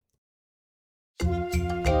Ho,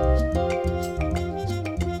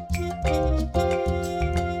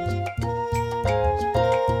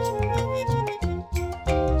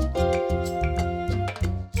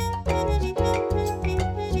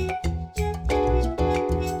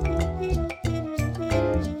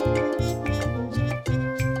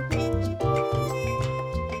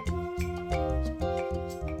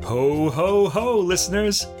 ho, ho,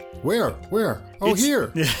 listeners. Where? Oh,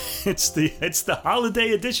 here. It's the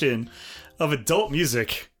holiday edition of Adult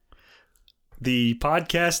Music, the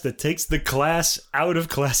podcast that takes the class out of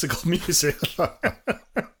classical music.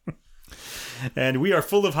 And we are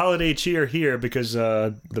full of holiday cheer here because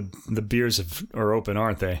the beers are open,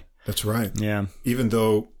 aren't they? That's right. Yeah. Even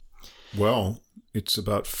though, well, it's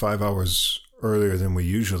about 5 hours earlier than we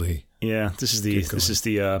usually. Yeah. This is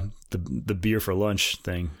the beer for lunch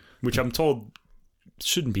thing, which I'm told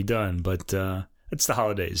shouldn't be done, but it's the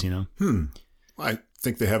holidays, you know. I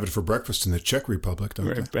think they have it for breakfast in the Czech Republic,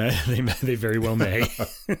 don't they? They very well may.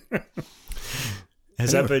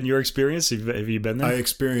 Has that been your experience? Have you been there? I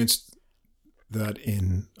experienced that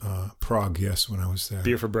in Prague, yes, when I was there.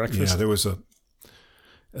 Beer for breakfast? Yeah, there was a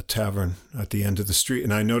tavern at the end of the street,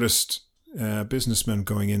 and I noticed businessmen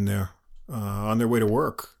going in there on their way to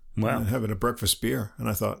work. Wow. And having a breakfast beer. And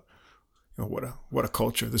I thought, you know, what a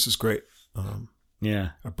culture. This is great. Yeah.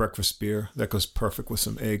 A breakfast beer that goes perfect with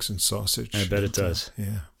some eggs and sausage. I bet it does.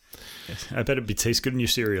 Yeah. I bet it tastes good in your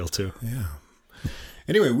cereal, too. Yeah.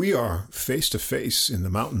 Anyway, we are face-to-face in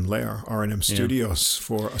the Mountain Lair R&M Studios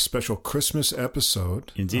for a special Christmas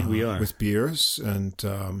episode. Indeed, we are. With beers, and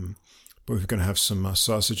we're going to have some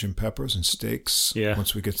sausage and peppers and steaks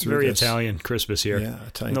once we get through Very this. Italian Christmas here. Yeah,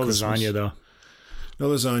 Italian No Christmas. lasagna, though. No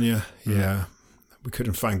lasagna, yeah. We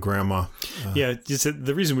couldn't find Grandma. Yeah,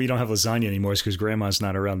 the reason we don't have lasagna anymore is because Grandma's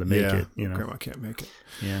not around to make it. You know, Grandma can't make it.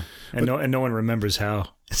 Yeah, and no one remembers how.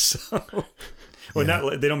 So,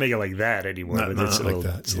 well, they don't make it like that anymore. But it's a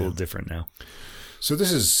little different now. So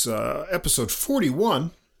this is episode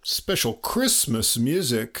 41, special Christmas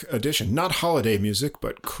music edition. Not holiday music,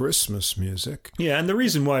 but Christmas music. Yeah, and the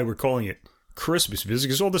reason why we're calling it Christmas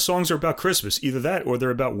music is all the songs are about Christmas, either that or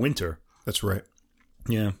they're about winter. That's right.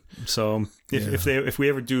 Yeah. So if we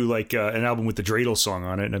ever do like an album with the dreidel song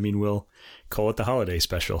on it, I mean, we'll call it the holiday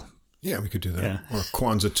special. Yeah, we could do that. Yeah. Or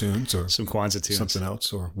Kwanzaa tunes, or some Kwanzaa tunes, something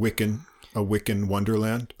else, or a Wiccan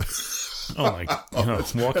Wonderland. Oh my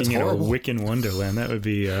God! Walking in a Wiccan Wonderland, that would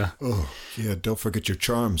be. Oh yeah! Don't forget your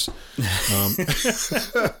charms.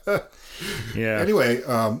 Yeah. Anyway,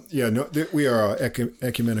 we are an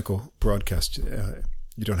ecumenical broadcast.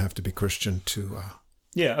 You don't have to be Christian to.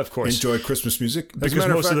 Yeah, of course. Enjoy Christmas music. Because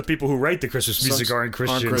most of the people who write the Christmas music aren't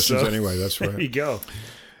Christians. Anyway, that's right. There you go.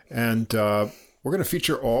 And we're going to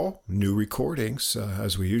feature all new recordings,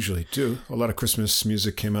 as we usually do. A lot of Christmas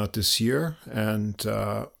music came out this year, and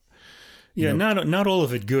not all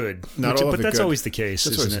of it good. But that's always the case,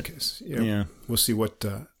 isn't it? That's always the case. Yeah. We'll see what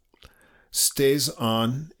stays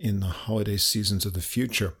on in the holiday seasons of the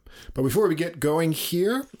future. But before we get going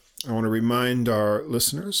here, I want to remind our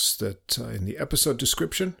listeners that in the episode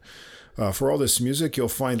description for all this music, you'll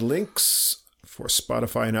find links for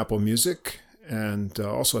Spotify and Apple Music. And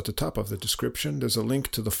also at the top of the description, there's a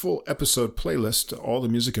link to the full episode playlist, all the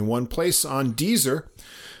music in one place on Deezer,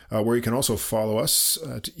 where you can also follow us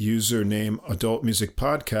at username Adult Music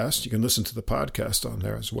Podcast. You can listen to the podcast on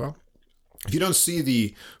there as well. If you don't see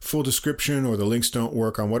the full description or the links don't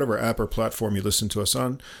work on whatever app or platform you listen to us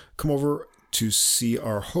on, come over to see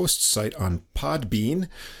our host site on Podbean,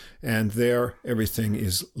 and there everything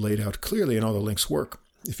is laid out clearly and all the links work.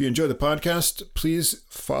 If you enjoy the podcast, please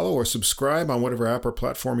follow or subscribe on whatever app or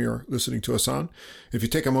platform you're listening to us on. If you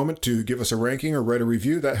take a moment to give us a ranking or write a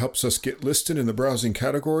review, that helps us get listed in the browsing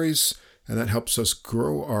categories, and that helps us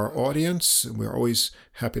grow our audience. We're always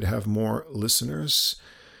happy to have more listeners.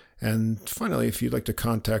 And finally, if you'd like to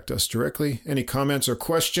contact us directly, any comments or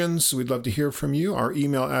questions, we'd love to hear from you. Our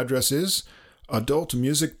email address is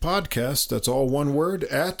adultmusicpodcast, that's all one word,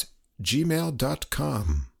 at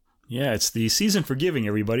gmail.com. Yeah, it's the season for giving,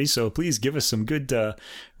 everybody. So please give us some good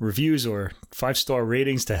reviews or 5-star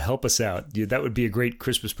ratings to help us out. That would be a great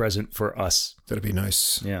Christmas present for us. That'd be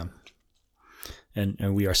nice. Yeah.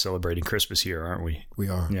 And we are celebrating Christmas here, aren't we? We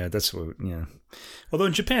are. Yeah, that's what, yeah. Although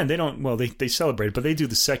in Japan, they don't, well, they celebrate, but they do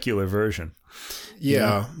the secular version.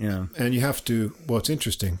 Yeah. Yeah. And you have to, well, it's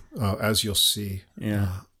interesting, as you'll see.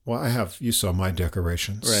 Yeah. Well, you saw my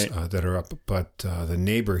decorations that are up, but the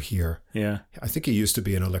neighbor here, I think he used to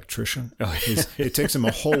be an electrician. Oh, it takes him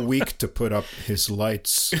a whole week to put up his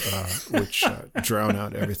lights, which drown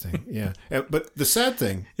out everything. Yeah. But the sad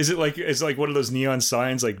thing... It's like one of those neon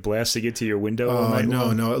signs like blasting into your window all night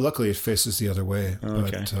long? No. Luckily, it faces the other way.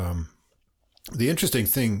 Okay. But the interesting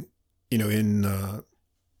thing,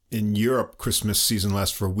 in Europe, Christmas season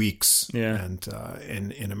lasts for weeks. Yeah. And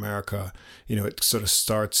in America, it sort of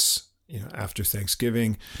starts, after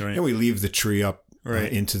Thanksgiving. Right. And we leave the tree up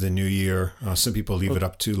into the new year. Some people leave it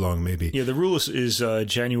up too long, maybe. Yeah, the rule is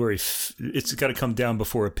January. It's got to come down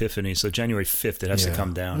before Epiphany. So January 5th, it has to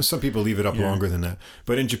come down. Some people leave it up longer than that.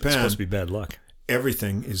 But in Japan, it's supposed to be bad luck.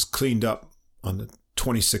 Everything is cleaned up on the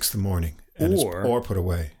 26th morning. Or put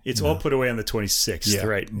away. It's all put away on the 26th,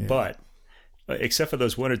 right? Yeah. But... except for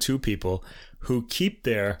those one or two people who keep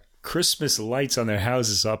their Christmas lights on their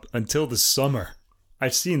houses up until the summer.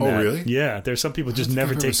 I've seen that. Oh, really? Yeah. There's some people just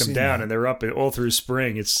never take them down, and they're up all through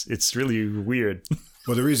spring. It's really weird.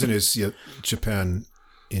 Well, the reason is in Japan,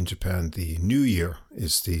 the New Year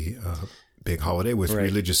is the big holiday with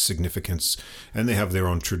religious significance, and they have their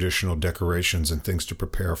own traditional decorations and things to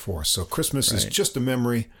prepare for. So Christmas is just a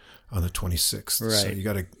memory on the 26th. Right. So you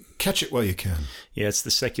got to catch it while you can. Yeah, it's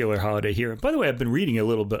the secular holiday here. By the way, I've been reading a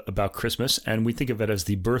little bit about Christmas, and we think of it as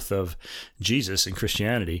the birth of Jesus in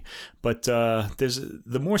Christianity. But there's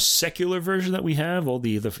the more secular version that we have,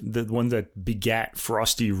 the one that begat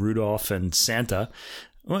Frosty, Rudolph, and Santa.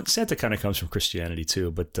 Well, Santa kind of comes from Christianity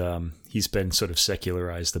too, but he's been sort of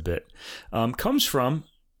secularized a bit. Comes from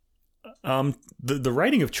the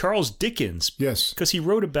writing of Charles Dickens. Yes. Because he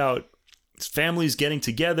wrote about families getting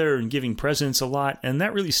together and giving presents a lot, and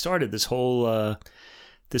that really started this whole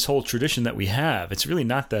tradition that we have. It's really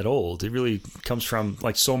not that old. It really comes from,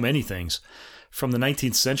 like so many things, from the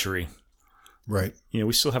 19th century. Right.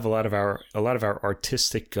 We still have a lot of our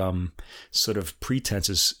artistic sort of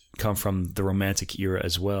pretenses come from the Romantic era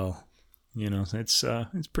as well. It's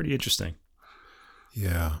pretty interesting.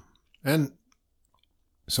 Yeah, and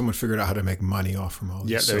someone figured out how to make money off from all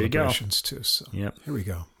these celebrations too. So here we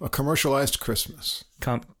go. A commercialized Christmas.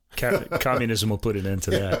 Communism will put an end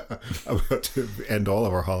to that. About to end all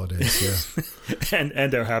of our holidays,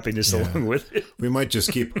 and our happiness along with it. We might just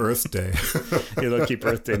keep Earth Day. They'll keep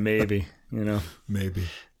Earth Day, maybe. Maybe.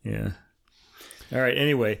 Yeah. All right.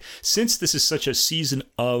 Anyway, since this is such a season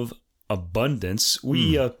of abundance,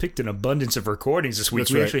 we picked an abundance of recordings this week.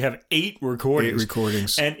 That's we actually have 8 recordings. 8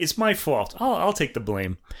 recordings. And it's my fault. I'll take the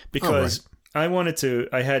blame because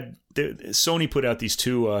Sony put out these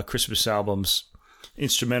 2 Christmas albums,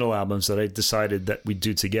 instrumental albums that I decided that we'd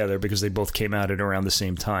do together because they both came out at around the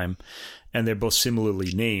same time. And they're both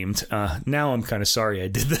similarly named. Now I'm kind of sorry I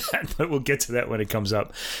did that, but we'll get to that when it comes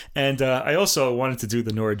up. And I also wanted to do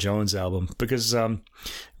the Norah Jones album because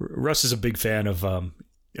Russ is a big fan of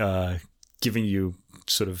giving you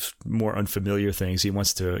sort of more unfamiliar things. He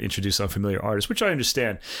wants to introduce unfamiliar artists, which I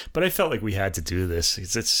understand. But I felt like we had to do this.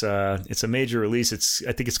 It's a major release.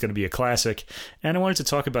 I think it's going to be a classic. And I wanted to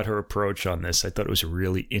talk about her approach on this. I thought it was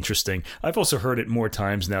really interesting. I've also heard it more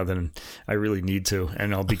times now than I really need to,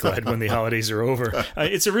 and I'll be glad when the holidays are over.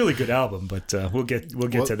 It's a really good album, but we'll get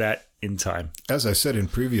to that in time. As I said in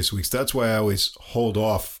previous weeks, that's why I always hold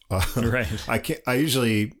off. Right. I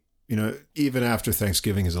usually, even after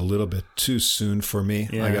Thanksgiving is a little bit too soon for me.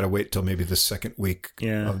 Yeah. I got to wait till maybe the second week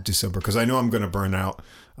of December because I know I'm going to burn out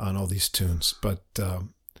on all these tunes. But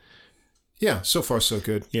so far so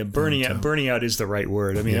good. Yeah, burning out is the right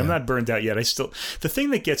word. I mean, I'm not burned out yet. The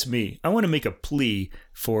thing that gets me, I want to make a plea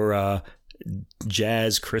for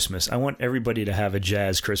jazz Christmas. I want everybody to have a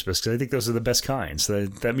jazz Christmas because I think those are the best kinds.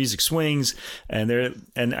 That music swings, and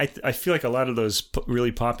I feel like a lot of those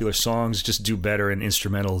really popular songs just do better in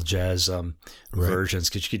instrumental jazz versions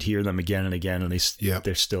because you could hear them again and again, and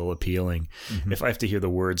they're still appealing. Mm-hmm. If I have to hear the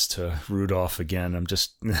words to Rudolph again, I'm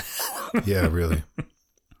just yeah, really.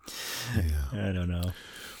 Yeah. I don't know.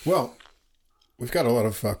 Well, we've got a lot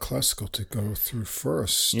of classical to go through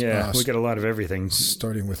first. Yeah, we got a lot of everything.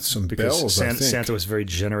 Starting with some bells, I think. Santa was very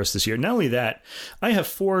generous this year. Not only that, I have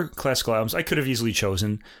 4 classical albums. I could have easily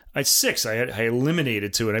chosen. I had 6. I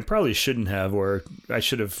eliminated 2, and I probably shouldn't have, or I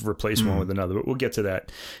should have replaced one with another. But we'll get to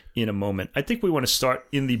that in a moment. I think we want to start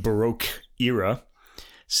in the Baroque era,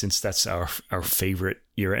 since that's our favorite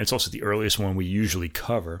era. And it's also the earliest one we usually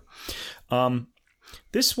cover.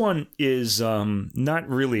 This one is not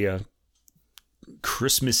really a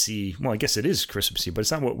Christmassy. Well, I guess it is Christmassy, but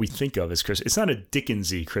it's not what we think of as Christmas. It's not a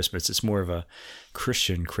Dickensy Christmas. It's more of a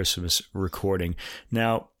Christian Christmas recording.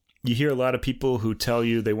 Now, You hear a lot of people who tell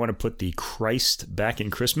you they want to put the Christ back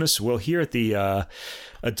in Christmas. Well, here at the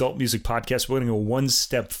Adult Music Podcast, we're going to go one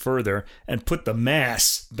step further and put the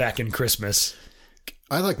Mass back in Christmas.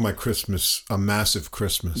 I like my Christmas, a massive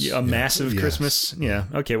Christmas. Yeah, a massive Christmas? Yeah.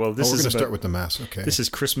 Okay, well, this is... We're going to start with the Mass, okay. This is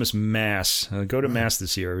Christmas Mass. Go to Mass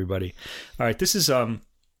this year, everybody. All right, this is a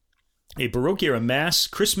Baroque-era Mass,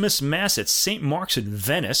 Christmas Mass at St. Mark's in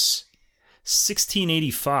Venice,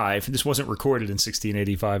 1685. This wasn't recorded in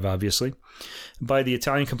 1685, obviously, by the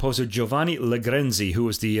Italian composer Giovanni Legrenzi, who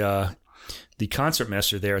was the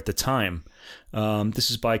concertmaster there at the time.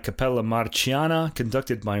 This is by Cappella Marciana,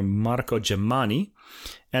 conducted by Marco Germani,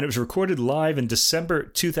 and it was recorded live in December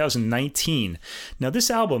 2019. Now, this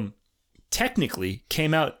album technically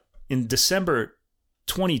came out in December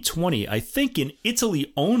 2020, I think in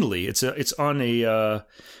Italy only. It's on an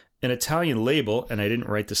Italian label, and I didn't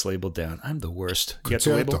write this label down. I'm the worst. You got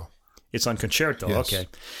the label? It's on Concerto. Yes. Okay.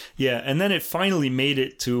 Yeah, and then it finally made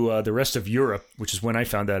it to the rest of Europe, which is when I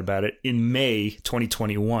found out about it, in May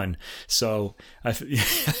 2021. So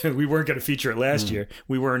we weren't going to feature it last year.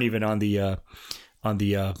 We weren't even on the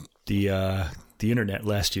internet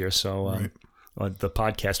last year. So the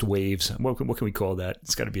podcast waves. What can we call that?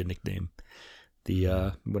 It's got to be a nickname.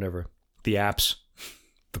 The whatever. The apps.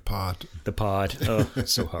 The pod. Oh,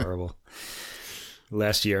 so horrible.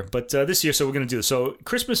 Last year. But this year, so we're going to do this. So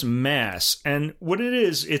Christmas Mass. And what it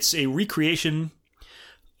is, it's a recreation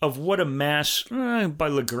of what a Mass by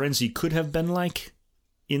Legrenzi could have been like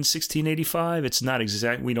in 1685. It's not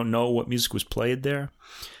exact. We don't know what music was played there.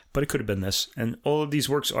 But it could have been this. And all of these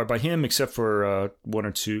works are by him except for one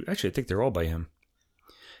or two. Actually, I think they're all by him.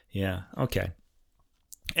 Yeah. Okay.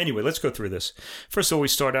 Anyway, let's go through this. First of all, we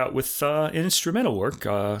start out with an instrumental work,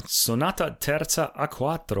 Sonata Terza a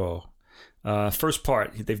Quattro. First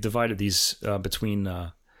part, they've divided these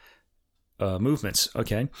between movements.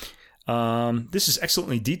 Okay. This is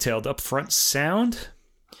excellently detailed upfront sound,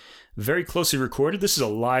 very closely recorded. This is a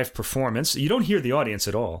live performance. You don't hear the audience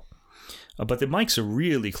at all, but the mics are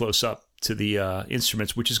really close up to the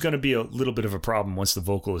instruments, which is going to be a little bit of a problem once the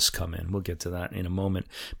vocalists come in. We'll get to that in a moment.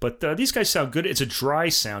 But these guys sound good. It's a dry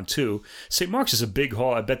sound, too. St. Mark's is a big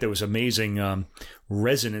hall. I bet there was amazing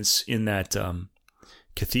resonance in that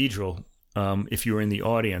cathedral if you were in the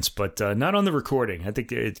audience, but not on the recording. I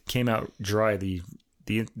think it came out dry. The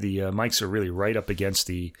mics are really right up against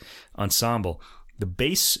the ensemble. The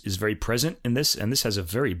bass is very present in this, and this has a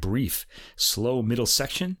very brief, slow middle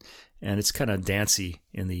section, and it's kind of dancey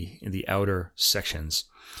in the outer sections.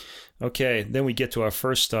 Okay, then we get to our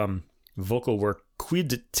first vocal work,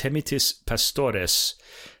 Quid Timitis Pastores.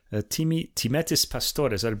 Timitis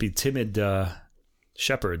Pastores, that would be timid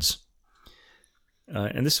shepherds.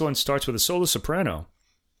 And this one starts with a solo soprano.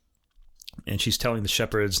 And she's telling the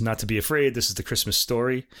shepherds not to be afraid. This is the Christmas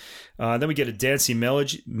story. Then we get a dancey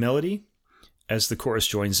melody as the chorus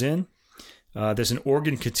joins in. There's an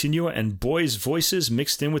organ continua and boys' voices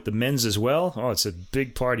mixed in with the men's as well. Oh, it's a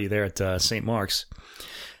big party there at St. Mark's.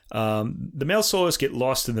 The male soloists get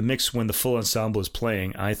lost in the mix when the full ensemble is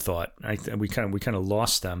playing, I thought. We kind of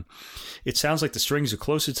lost them. It sounds like the strings are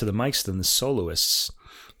closer to the mics than the soloists.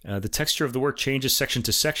 The texture of the work changes section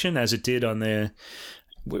to section, as it did on the...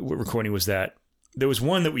 What recording was that? There was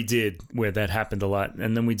one that we did where that happened a lot,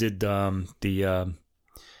 and then we did the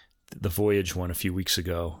Voyage one a few weeks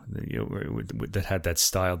ago that had that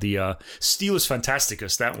style. The Stilus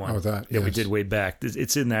Fantasticus, that one. Oh, that, yes. We did way back.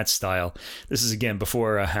 It's in that style. This is, again,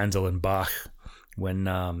 before Handel and Bach, when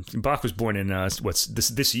Bach was born in,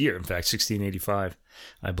 this year, in fact, 1685,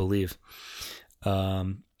 I believe.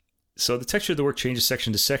 So the texture of the work changes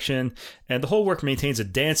section to section, and the whole work maintains a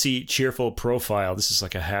dancey, cheerful profile. This is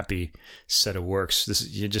like a happy set of works. This is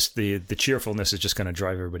just the cheerfulness is just going to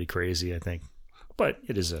drive everybody crazy, I think. But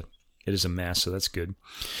it is a mass, so that's good.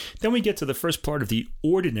 Then we get to the first part of the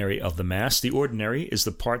ordinary of the mass. The ordinary is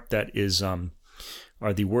the part that is are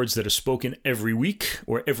the words that are spoken every week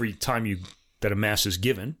or every time that a mass is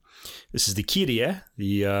given. This is the Kyrie,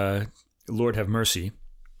 the Lord have mercy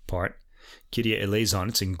part. Kyrie eleison,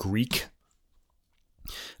 it's in Greek.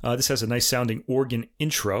 This has a nice sounding organ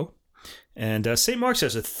intro. And St. Mark's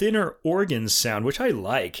has a thinner organ sound, which I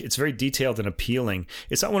like. It's very detailed and appealing.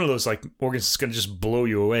 It's not one of those like organs that's going to just blow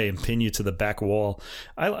you away and pin you to the back wall.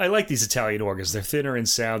 I like these Italian organs. They're thinner in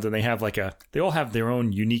sound, and they all have their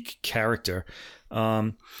own unique character.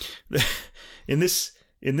 In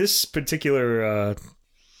this particular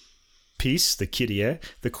piece, the Kyrie,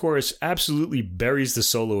 the chorus absolutely buries the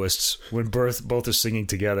soloists when both are singing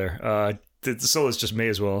together. The soloists just may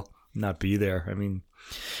as well not be there. I mean,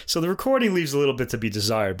 so the recording leaves a little bit to be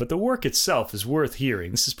desired, but the work itself is worth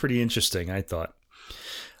hearing. This is pretty interesting, I thought.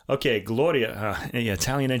 Okay, Gloria. Yeah,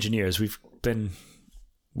 Italian engineers. We've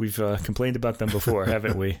complained about them before,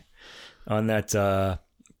 haven't we? On that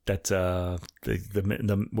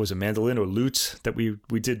was it mandolin or lute that we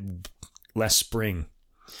did last spring,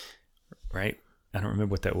 right? I don't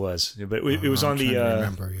remember what that was, but it was on the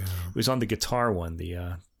it was on the guitar one,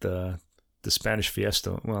 the Spanish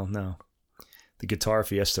Fiesta. Well, no, the Guitar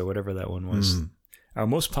Fiesta, whatever that one was. Our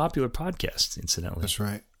most popular podcast, incidentally. That's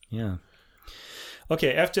right. Yeah.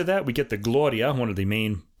 Okay, after that, we get the Gloria, one of the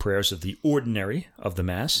main prayers of the ordinary of the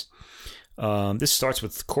Mass. This starts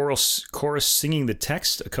with chorus singing the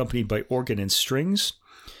text, accompanied by organ and strings.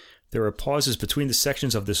 There are pauses between the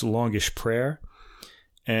sections of this longish prayer,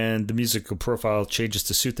 and the musical profile changes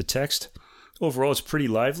to suit the text. Overall, it's pretty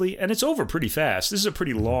lively, and it's over pretty fast. This is a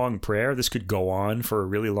pretty long prayer. This could go on for a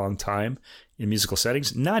really long time in musical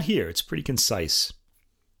settings. Not here. It's pretty concise.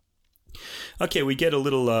 Okay, we get a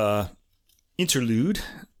little interlude,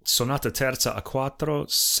 Sonata Terza a Quattro,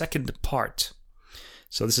 second part.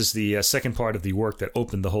 So this is the second part of the work that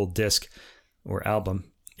opened the whole disc or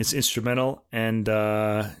album. It's instrumental and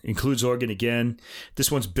includes organ again.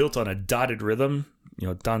 This one's built on a dotted rhythm,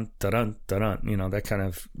 dun, dun, dun, dun, that kind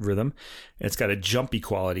of rhythm. It's got a jumpy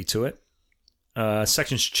quality to it.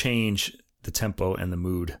 Sections change the tempo and the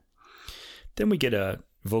mood. Then we get a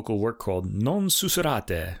vocal work called Non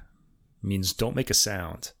Sussurrate, means don't make a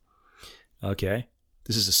sound. Okay,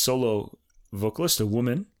 this is a solo vocalist, a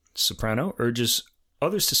woman, soprano, urges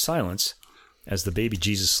others to silence as the baby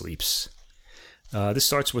Jesus sleeps. This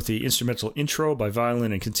starts with the instrumental intro by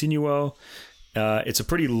violin and continuo. It's a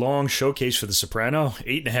pretty long showcase for the soprano,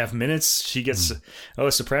 8.5 minutes. She gets,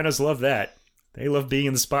 sopranos love that. They love being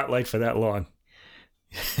in the spotlight for that long.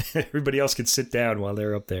 Everybody else can sit down while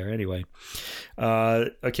they're up there. Anyway.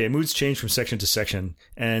 Okay, moods change from section to section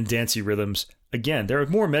and dancey rhythms. Again, there are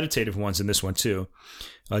more meditative ones in this one too,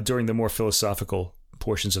 during the more philosophical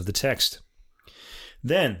portions of the text.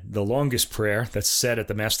 Then, the longest prayer that's said at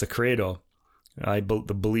the Master Credo, I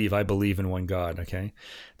believe in one God, okay?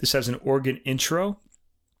 This has an organ intro,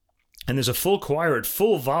 and there's a full choir at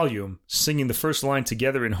full volume singing the first line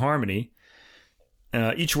together in harmony.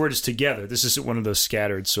 Each word is together. This isn't one of those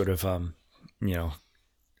scattered sort of,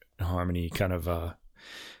 harmony kind of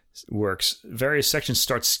works. Various sections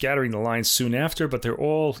start scattering the lines soon after, but they're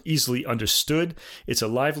all easily understood. It's a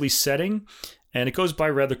lively setting, and it goes by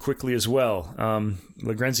rather quickly as well.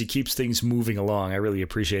 Legrenzi keeps things moving along. I really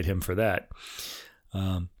appreciate him for that.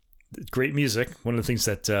 Great music. One of the things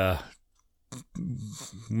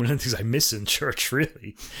I miss in church,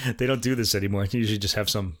 really. They don't do this anymore. You usually just have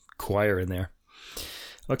some choir in there.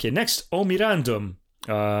 Okay, next, O Mirandum.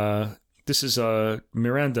 This is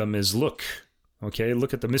Mirandum is look. Okay,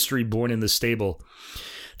 look at the mystery born in the stable.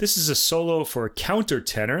 This is a solo for a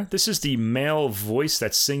countertenor. This is the male voice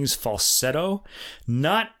that sings falsetto,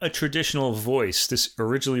 not a traditional voice. This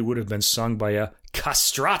originally would have been sung by a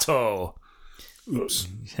castrato. Oops.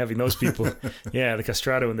 Having those people, yeah, the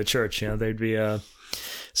castrato in the church, they'd be...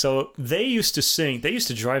 So they used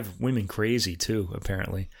to drive women crazy too,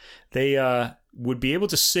 apparently. They would be able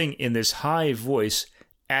to sing in this high voice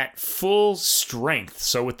at full strength.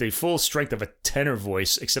 So with the full strength of a tenor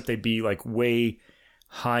voice, except they'd be like way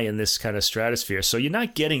high in this kind of stratosphere. So you're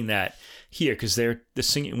not getting that here because they're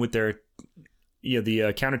singing with their,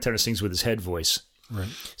 the countertenor sings with his head voice. Right.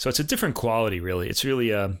 So it's a different quality, really. It's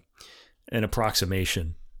really an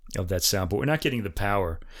approximation of that sound, but we're not getting the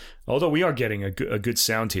power. Although we are getting a good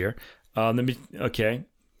sound here. Okay,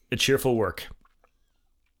 a cheerful work.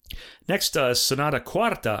 Next, Sonata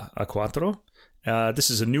Quarta a Quattro. This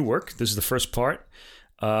is a new work. This is the first part.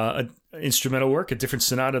 An instrumental work, a different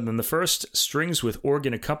sonata than the first. Strings with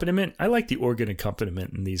organ accompaniment. I like the organ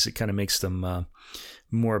accompaniment in these. It kind of makes them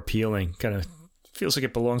more appealing. Kind of feels like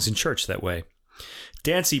it belongs in church that way.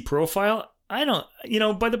 Dancey profile. I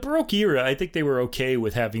don't, by the Baroque era, I think they were okay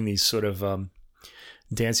with having these sort of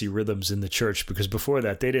dancey rhythms in the church because before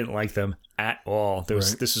that, they didn't like them at all.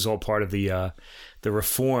 This is all part of the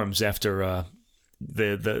reforms after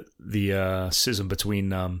the schism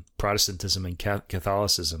between Protestantism and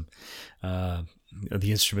Catholicism. The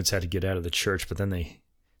instruments had to get out of the church, but then they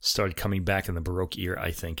started coming back in the Baroque era,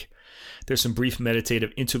 I think. There's some brief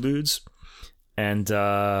meditative interludes and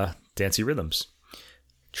dancey rhythms.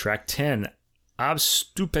 Track 10,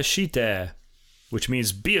 Abstupescite, which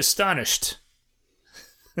means be astonished.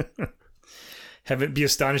 Be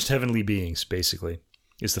astonished, heavenly beings, basically,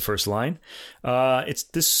 is the first line.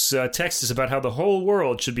 This text is about how the whole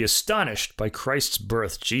world should be astonished by Christ's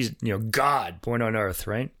birth. Jesus, God born on earth,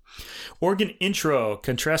 right? Organ intro,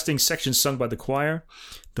 contrasting sections sung by the choir.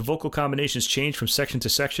 The vocal combinations change from section to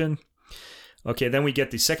section. Okay, then we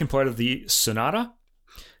get the second part of the sonata.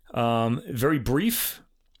 Very brief,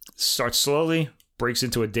 starts slowly, breaks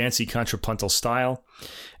into a dancey contrapuntal style,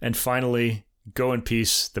 and finally, go in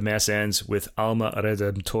peace. The Mass ends with Alma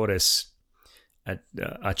Redemptoris at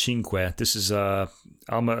a cinque. This is Alma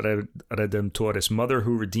Redemptoris, Mother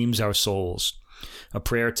who redeems our souls. A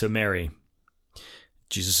prayer to Mary,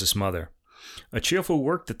 Jesus' mother. A cheerful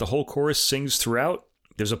work that the whole chorus sings throughout.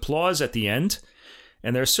 There's applause at the end,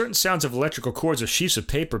 and there are certain sounds of electrical cords or sheets of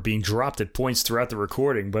paper being dropped at points throughout the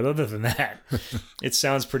recording, but other than that, it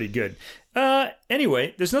sounds pretty good.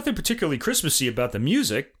 Anyway, there's nothing particularly Christmassy about the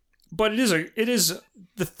music, but it is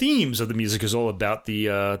the themes of the music is all about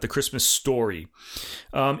the Christmas story.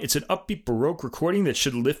 It's an upbeat Baroque recording that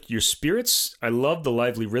should lift your spirits. I love the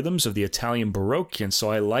lively rhythms of the Italian Baroque, and so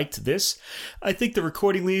I liked this. I think the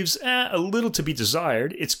recording leaves a little to be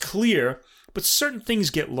desired. It's clear, but certain things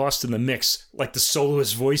get lost in the mix, like the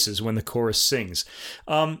soloist voices when the chorus sings.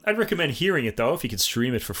 I'd recommend hearing it, though, if you can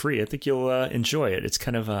stream it for free. I think you'll enjoy it. It's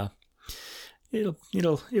kind of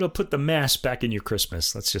it'll put the Mass back in your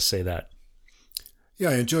Christmas. Let's just say that. Yeah,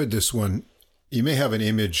 I enjoyed this one. You may have an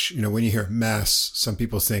image, when you hear Mass, some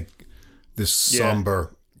people think this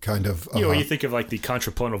somber kind of... you think of like the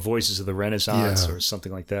contrapuntal voices of the Renaissance or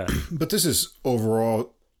something like that. But this is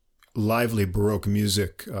overall lively Baroque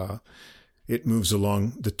music. It moves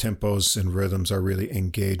along. The tempos and rhythms are really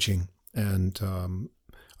engaging, and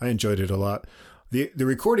I enjoyed it a lot. The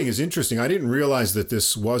recording is interesting. I didn't realize that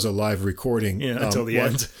this was a live recording. Yeah, until the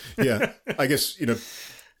end. Yeah. I guess,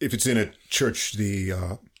 if it's in a church,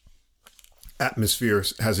 the atmosphere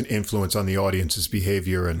has an influence on the audience's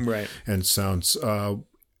behavior and sounds.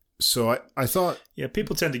 So I thought... Yeah,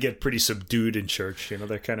 people tend to get pretty subdued in church.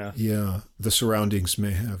 They're kind of... Yeah, the surroundings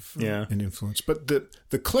may have an influence. But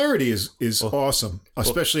the clarity is awesome,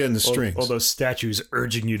 especially in the strings. All those statues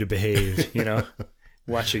urging you to behave,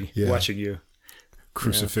 watching you.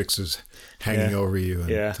 Crucifixes hanging over you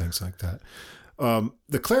and things like that.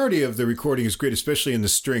 The clarity of the recording is great, especially in the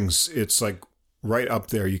strings. It's like right up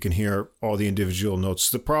there. You can hear all the individual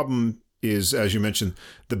notes. The problem is, as you mentioned,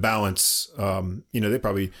 the balance. They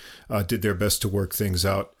probably did their best to work things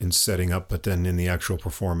out in setting up, but then in the actual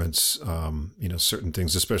performance, certain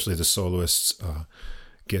things, especially the soloists,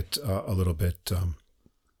 get a little bit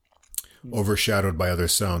overshadowed by other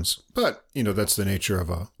sounds. But, that's the nature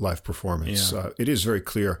of a live performance. Yeah. It is very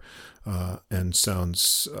clear and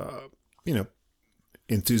sounds,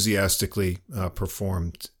 enthusiastically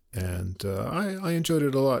performed. And I enjoyed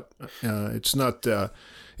it a lot. It's not...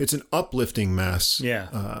 it's an uplifting Mass. Yeah.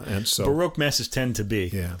 And so... Baroque Masses tend to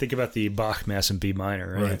be. Yeah. Think about the Bach Mass in B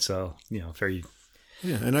minor, right? So, very...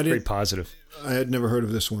 Yeah, and very positive. I had never heard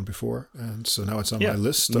of this one before, and so now it's on my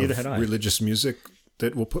list of religious music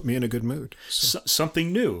that will put me in a good mood. So.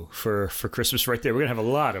 Something new for Christmas right there. We're going to have a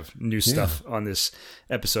lot of new stuff on this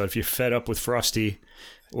episode. If you're fed up with Frosty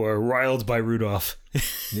or riled by Rudolph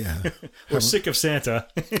or sick of Santa.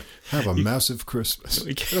 Have a massive Christmas.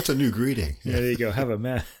 That's a new greeting. Yeah, there you go. Have a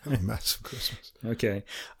massive Christmas. Okay.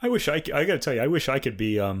 I got to tell you, I wish I could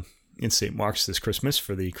be in St. Mark's this Christmas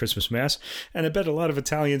for the Christmas Mass, and I bet a lot of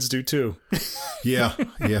Italians do too. Yeah.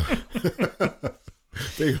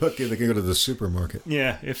 They're lucky they can go to the supermarket.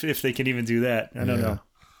 Yeah, if they can even do that. I don't know.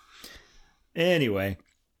 Anyway,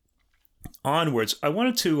 onwards. I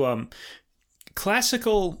wanted to...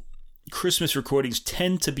 classical Christmas recordings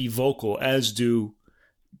tend to be vocal, as do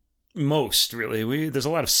most, really. There's a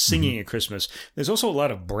lot of singing at Christmas. There's also a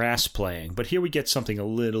lot of brass playing, but here we get something a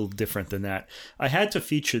little different than that. I had to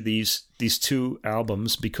feature these two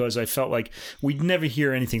albums because I felt like we'd never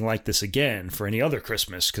hear anything like this again for any other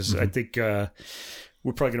Christmas, because I think we're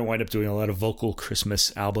probably going to wind up doing a lot of vocal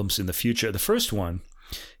Christmas albums in the future. The first one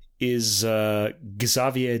is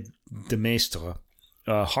Xavier de Maistre,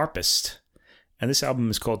 harpist, and this album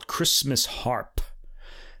is called Christmas Harp.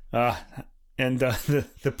 And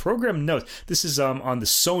the program notes, this is on the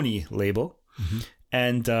Sony label,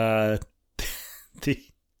 and the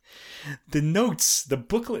notes, the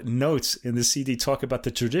booklet notes in the CD talk about the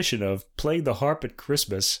tradition of playing the harp at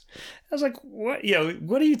Christmas. I was like, what?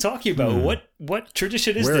 What are you talking about? What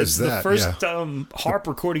tradition is Where this? Is that? The first harp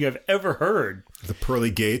recording I've ever heard. The pearly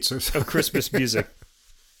gates or something? Of Christmas music.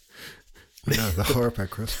 Yeah, the harp at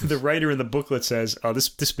Christmas. The writer in the booklet says,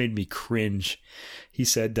 this made me cringe. He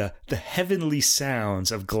said, the heavenly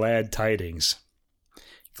sounds of glad tidings.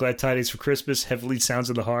 Glad tidings for Christmas, heavenly sounds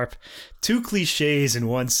of the harp. 2 cliches in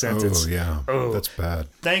one sentence. Oh, yeah. Oh, that's bad.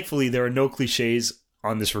 Thankfully, there are no cliches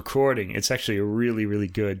on this recording. It's actually really, really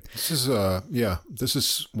good. This is, this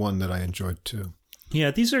is one that I enjoyed too. Yeah,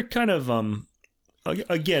 these are kind of,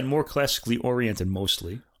 again, more classically oriented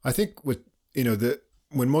mostly. I think with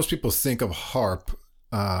when most people think of harp,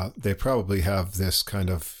 they probably have this kind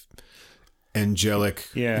of angelic,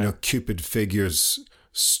 Cupid figures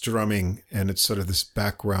strumming, and it's sort of this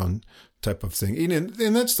background type of thing.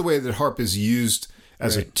 And that's the way that harp is used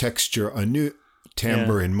as a texture, a new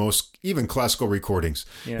timbre in most, even classical recordings.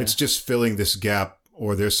 Yeah. It's just filling this gap,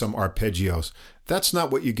 or there's some arpeggios. That's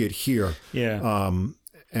not what you get here. Yeah.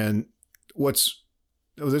 And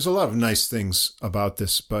there's a lot of nice things about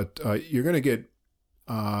this, but you're going to get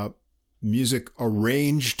music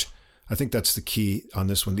arranged. I think that's the key on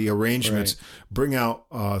this one. The arrangements bring out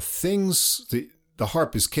things the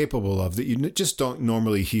harp is capable of that you just don't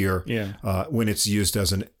normally hear when it's used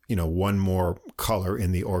as one more color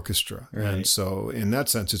in the orchestra. Right. And so in that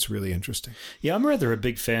sense, it's really interesting. Yeah, I'm rather a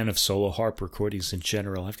big fan of solo harp recordings in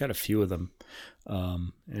general. I've got a few of them.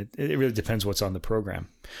 It really depends what's on the program.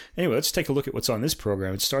 Anyway, let's take a look at what's on this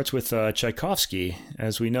program. It starts with Tchaikovsky.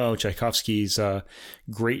 As we know, Tchaikovsky's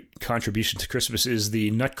great contribution to Christmas is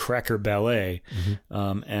the Nutcracker Ballet.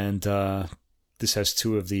 And this has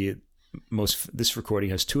this recording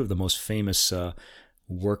has two of the most famous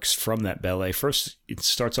works from that ballet. First, it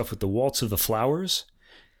starts off with the Waltz of the Flowers,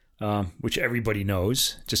 which everybody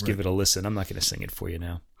knows. Just give it a listen. I'm not going to sing it for you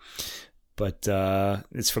now. But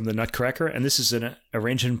it's from the Nutcracker, and this is an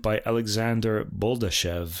arrangement by Alexander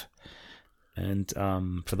Boldashev, and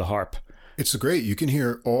for the harp. It's great. You can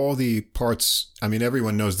hear all the parts. I mean,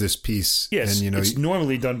 everyone knows this piece. Yes, and, it's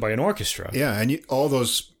normally done by an orchestra. Yeah, and all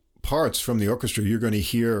those parts from the orchestra you're going to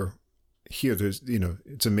hear. There's,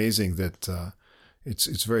 it's amazing that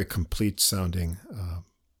it's very complete sounding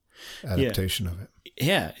adaptation of it.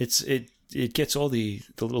 Yeah, it gets all the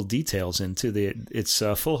little details into it's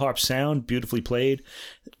full harp sound, beautifully played,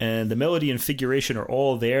 and the melody and figuration are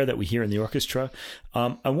all there that we hear in the orchestra.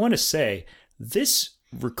 I want to say this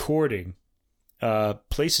recording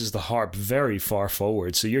places the harp very far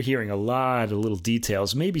forward, so you're hearing a lot of little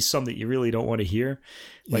details, maybe some that you really don't want to hear,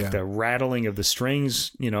 like the rattling of the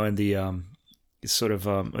strings, and the sort of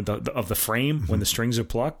of the frame when the strings are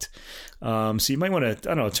plucked. So you might want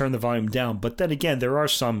to, turn the volume down. But then again, there are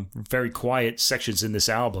some very quiet sections in this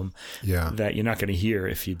album that you're not going to hear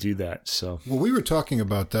if you do that. So we were talking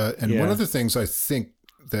about that, and one of the things I think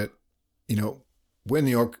that when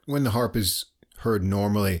the harp is heard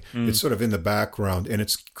normally, it's sort of in the background, and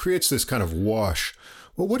it creates this kind of wash.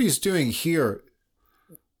 Well, what he's doing here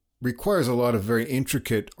requires a lot of very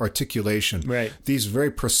intricate articulation. Right. These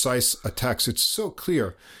very precise attacks. It's so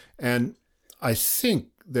clear. And I think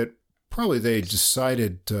that probably they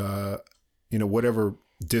decided, whatever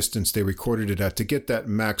distance they recorded it at, to get that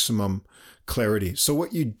maximum clarity. So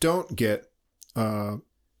what you don't get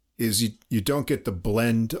is you don't get the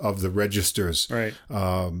blend of the registers. Right.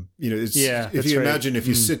 If you imagine if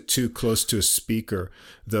you sit too close to a speaker,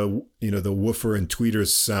 the woofer and tweeters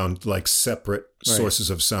sound like separate sources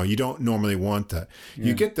of sound. You don't normally want that. Yeah.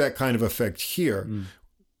 You get that kind of effect here.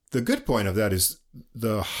 The good point of that is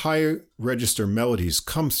the high register melodies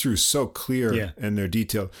come through so clear and they're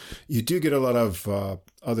detailed. You do get a lot of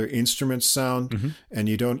other instrument sound, and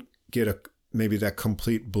you don't get maybe that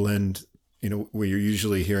complete blend, where you're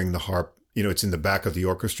usually hearing the harp, it's in the back of the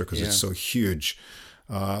orchestra because it's so huge.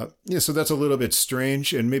 So that's a little bit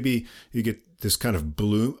strange. And maybe you get this kind of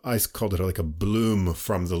bloom. I called it like a bloom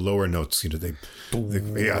from the lower notes. They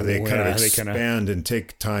kind of expand and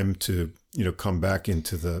take time to, come back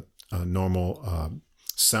into the normal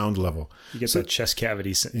sound level. You get that chest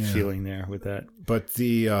cavity feeling there with that. But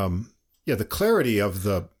the clarity of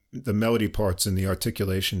the melody parts and the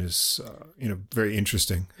articulation is, very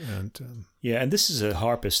interesting. And and this is a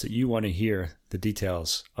harpist that you want to hear the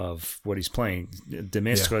details of what he's playing.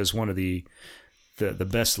 Demestre is one of the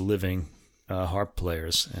best living harp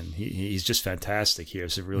players, and he's just fantastic here.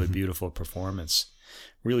 It's a really beautiful performance,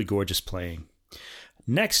 really gorgeous playing.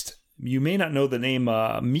 Next, you may not know the name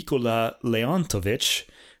Mykola Leontovich,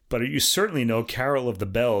 but you certainly know Carol of the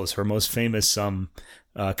Bells, her most famous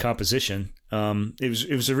composition.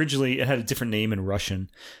 It had a different name in Russian,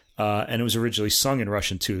 and it was originally sung in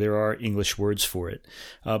Russian too. There are English words for it,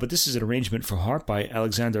 but this is an arrangement for harp by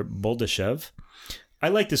Alexander Boldashev. I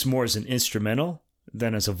like this more as an instrumental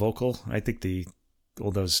than as a vocal. I think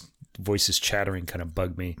all those voices chattering kind of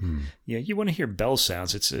bug me. Yeah, you want to hear bell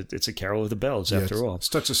sounds. It's a Carol of the Bells after all. It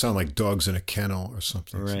starts to sound like dogs in a kennel or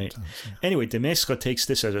something. Right. Anyway, Demestre takes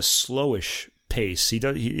this at a slowish pace.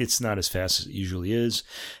 It's not as fast as it usually is,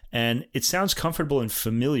 and it sounds comfortable and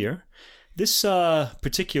familiar. This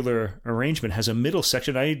particular arrangement has a middle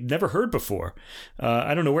section I'd never heard before.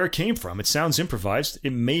 I don't know where it came from. It sounds improvised.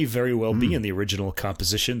 It may very well be in the original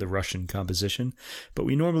composition, the Russian composition, but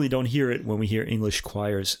we normally don't hear it when we hear English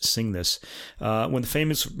choirs sing this. When the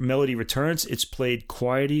famous melody returns, it's played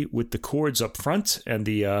quietly with the chords up front, and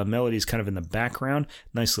the melody is kind of in the background.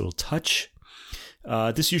 Nice little touch.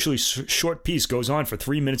 This usually short piece goes on for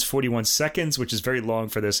 3 minutes 41 seconds, which is very long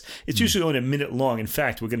for this. It's usually only a minute long. In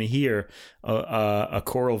fact, we're going to hear a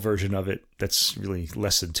choral version of it that's really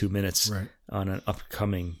less than 2 minutes on an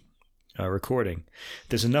upcoming recording.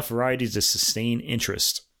 There's enough variety to sustain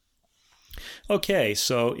interest. Okay,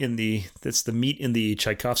 so that's the meat in the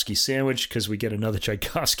Tchaikovsky sandwich, because we get another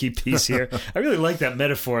Tchaikovsky piece here. I really like that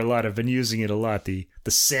metaphor a lot. I've been using it a lot, the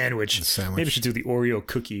sandwich. The sandwich. Maybe I should do the Oreo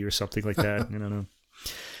cookie or something like that. I don't know.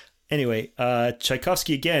 Anyway,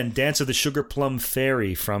 Tchaikovsky again, Dance of the Sugar Plum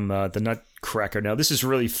Fairy from the Nutcracker. Now, this is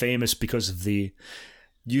really famous because of the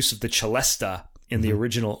use of the celesta in the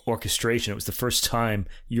original orchestration. It was the first time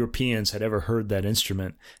Europeans had ever heard that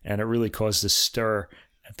instrument, and it really caused a stir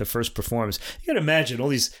at the first performance. You got to imagine all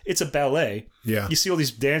these, it's a ballet. Yeah. You see all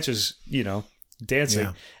these dancers,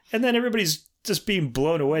 dancing, and then everybody's just being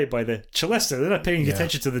blown away by the celesta. They're not paying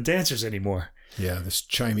attention to the dancers anymore. Yeah, this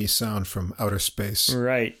chimey sound from outer space.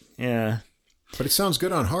 Right, yeah. But it sounds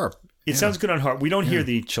good on harp. It sounds good on harp. We don't hear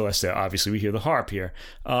the celesta, obviously. We hear the harp here.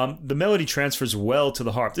 The melody transfers well to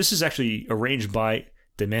the harp. This is actually arranged by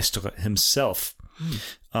de Maistre himself.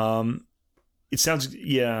 It sounds,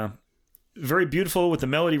 very beautiful with the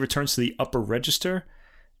melody returns to the upper register,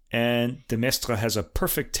 and de Maistre has a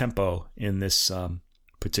perfect tempo in this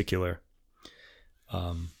particular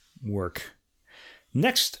work.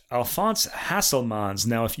 Next, Alphonse Hasselmans.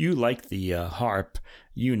 Now, if you like the harp,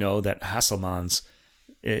 you know that Hasselmans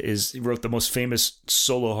wrote the most famous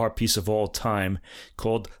solo harp piece of all time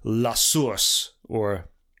called La Source, or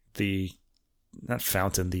the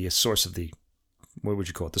source of the, what would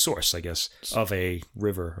you call it? The source, I guess, of a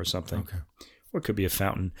river or something. Okay. Or it could be a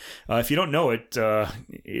fountain. If you don't know it,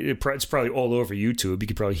 it's probably all over YouTube. You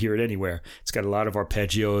could probably hear it anywhere. It's got a lot of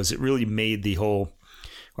arpeggios. It really made the whole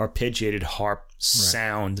arpeggiated harp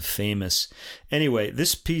sound famous. Anyway,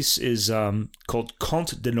 this piece is called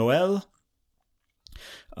Conte de Noël.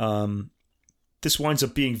 This winds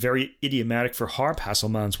up being very idiomatic for harp.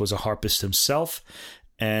 Hasselmans was a harpist himself,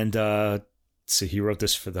 and so he wrote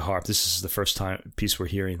this for the harp. This is the first piece we're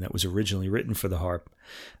hearing that was originally written for the harp.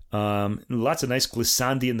 Lots of nice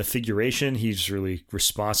glissandi in the figuration. He's really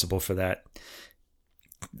responsible for that.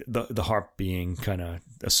 The harp being kind of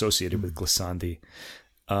associated with glissandi.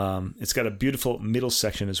 It's got a beautiful middle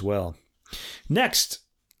section as well. Next,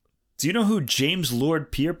 do you know who James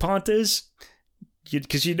Lord Pierpont is?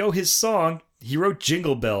 Because you know his song. He wrote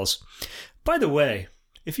Jingle Bells. By the way,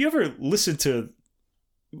 if you ever listen to,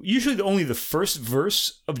 usually only the first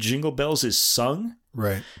verse of Jingle Bells is sung.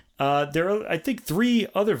 Right. There are, I think, 3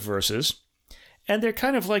 other verses, and they're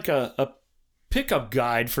kind of like a pickup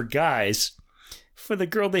guide for guys for the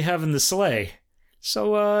girl they have in the sleigh.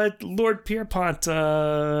 So, Lord Pierpont,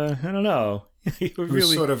 I don't know. It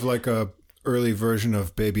was sort of like a early version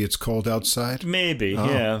of Baby It's Cold Outside? Maybe,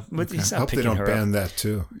 yeah. But he's not I hope they don't ban that,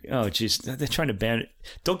 too. Oh, geez. They're trying to ban it.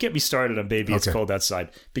 Don't get me started on Baby It's Cold Outside,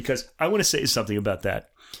 because I want to say something about that.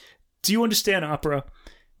 Do you understand opera?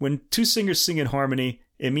 When 2 singers sing in harmony,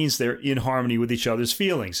 it means they're in harmony with each other's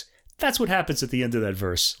feelings. That's what happens at the end of that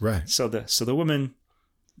verse. Right. So the woman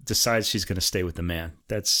decides she's going to stay with the man.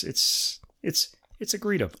 It's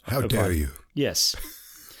agreed upon. How dare you? Yes.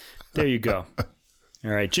 There you go. All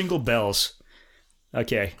right, Jingle Bells.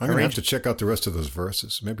 Okay. I'm going to have to check out the rest of those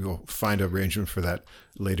verses. Maybe we'll find an arrangement for that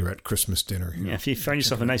later at Christmas dinner. Yeah, if you find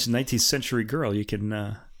yourself a nice 19th century girl, you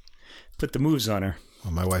can put the moves on her.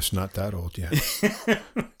 Well, my wife's not that old yet.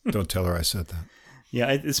 Don't tell her I said that.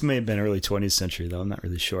 Yeah, this may have been early 20th century, though. I'm not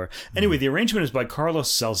really sure. Anyway, the arrangement is by Carlos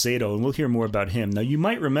Salcedo, and we'll hear more about him. Now, you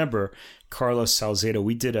might remember Carlos Salcedo.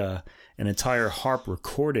 We did an entire harp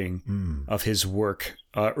recording of his work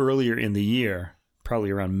earlier in the year, probably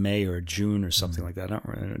around May or June or something like that.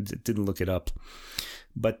 I didn't look it up.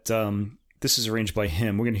 But this is arranged by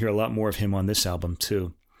him. We're going to hear a lot more of him on this album,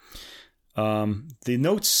 too. The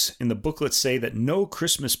notes in the booklet say that no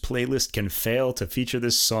Christmas playlist can fail to feature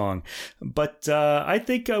this song. But I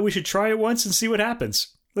think we should try it once and see what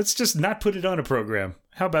happens. Let's just not put it on a program.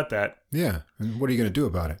 How about that? Yeah. And what are you going to do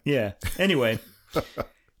about it? Yeah. Anyway,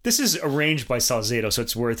 this is arranged by Salcedo, so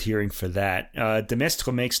it's worth hearing for that. De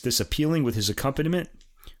Maistre makes this appealing with his accompaniment,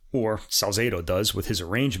 or Salcedo does with his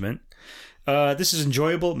arrangement. This is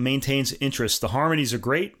enjoyable, maintains interest. The harmonies are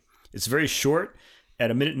great. It's very short. at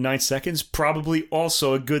 1 minute and 9 seconds, probably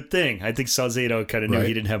also a good thing. I think Salcedo kind of knew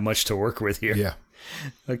he didn't have much to work with here. Yeah.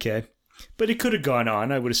 Okay. But it could have gone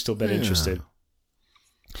on. I would have still been interested.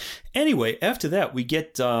 Anyway, after that, we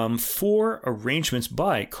get 4 arrangements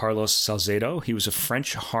by Carlos Salcedo. He was a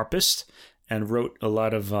French harpist and wrote a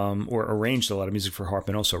lot of, or arranged a lot of music for harp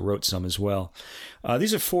and also wrote some as well.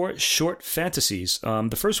 These are 4 short fantasies.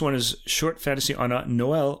 The first one is short fantasy on a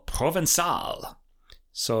Noël Provençal.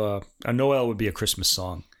 So a Noël would be a Christmas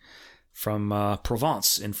song from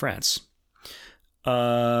Provence in France.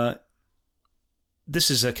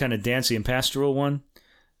 This is a kind of dancey and pastoral one.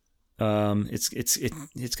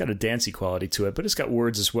 It's got a dancey quality to it, but it's got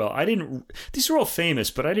words as well. These are all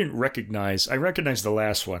famous, but I recognized the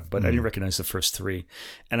last one, but I didn't recognize the first 3.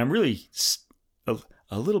 And I'm really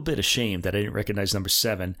a little bit ashamed that I didn't recognize number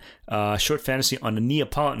 7, short fantasy on a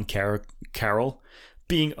Neapolitan carol,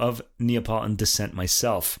 being of Neapolitan descent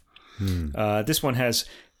myself. This one has,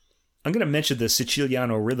 I'm going to mention the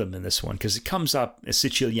Siciliano rhythm in this one because it comes up,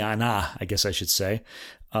 Siciliana, I guess I should say,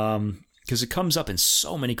 because it comes up in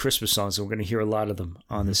so many Christmas songs, and we're going to hear a lot of them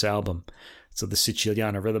on this album. So the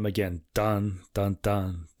Siciliana rhythm again, dun, dun,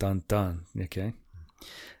 dun, dun, dun, okay?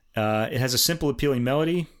 It has a simple, appealing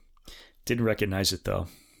melody. Didn't recognize it, though.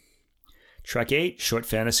 Track 8, short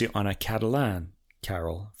fantasy on a Catalan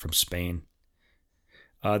carol from Spain.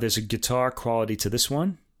 There's a guitar quality to this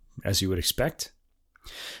one, as you would expect.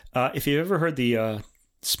 If you've ever heard the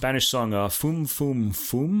Spanish song Fum Fum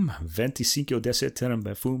Fum, 25 de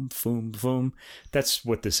septiembre, Fum Fum Fum, that's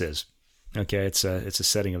what this is. Okay, it's a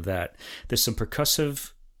setting of that. There's some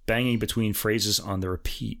percussive banging between phrases on the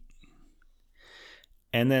repeat.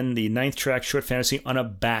 And then the 9th track, short fantasy on a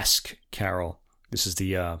Basque carol. This is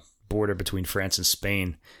the border between France and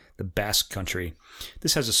Spain, the Basque country.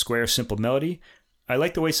 This has a square, simple melody. I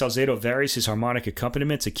like the way Salcedo varies his harmonic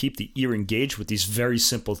accompaniment to keep the ear engaged with these very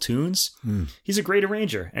simple tunes. He's a great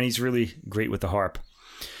arranger, and he's really great with the harp.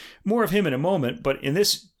 More of him in a moment, but in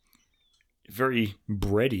this very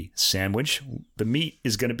bready sandwich, the meat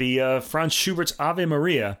is going to be Franz Schubert's Ave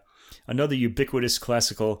Maria, another ubiquitous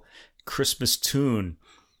classical Christmas tune.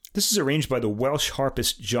 This is arranged by the Welsh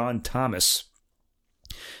harpist John Thomas.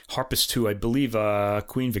 Harpist to, I believe,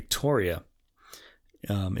 Queen Victoria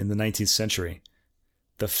in the 19th century.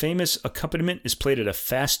 The famous accompaniment is played at a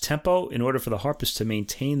fast tempo in order for the harpist to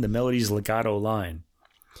maintain the melody's legato line.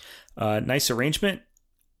 Nice arrangement,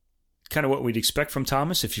 kind of what we'd expect from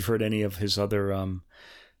Thomas if you've heard any of his other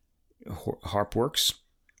harp works.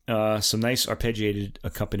 Some nice arpeggiated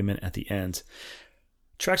accompaniment at the end.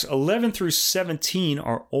 Tracks 11 through 17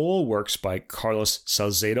 are all works by Carlos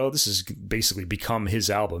Salcedo. This has basically become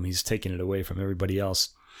his album. He's taken it away from everybody else.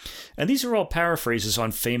 And these are all paraphrases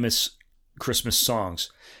on famous Christmas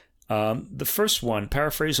songs. The first one,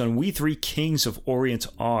 paraphrase on We Three Kings of Orient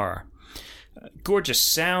Are. Gorgeous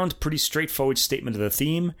sound, pretty straightforward statement of the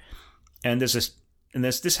theme. And this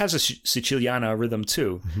has a Siciliana rhythm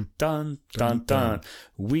too. Dun, dun, dun.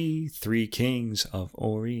 We Three Kings of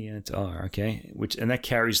Orient Are. Okay, and that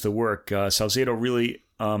carries the work. Salcedo really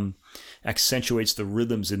accentuates the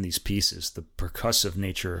rhythms in these pieces, the percussive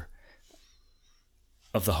nature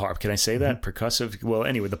of the harp. Can I say that? Percussive? Well,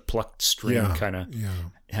 anyway, the plucked string kind of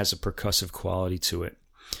has a percussive quality to it.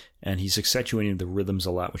 And he's accentuating the rhythms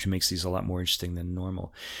a lot, which makes these a lot more interesting than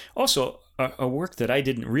normal. Also, a work that I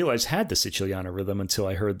didn't realize had the Siciliana rhythm until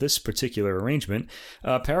I heard this particular arrangement.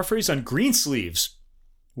 Paraphrase on Greensleeves.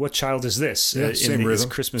 What child is this? Same rhythm.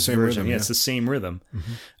 Christmas same version. Rhythm, it's the same rhythm.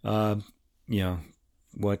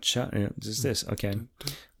 What child is this? Okay.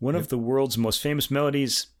 One of the world's most famous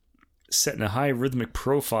melodies set in a high rhythmic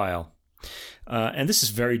profile. And this is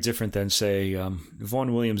very different than, say,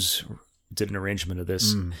 Vaughan Williams did an arrangement of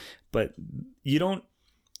this. But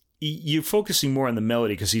you're focusing more on the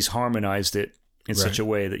melody because he's harmonized it in such a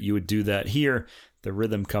way that you would do that. Here, the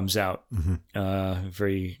rhythm comes out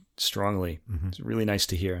very strongly. It's really nice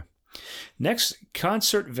to hear. Next,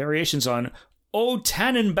 concert variations on O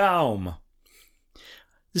Tannenbaum.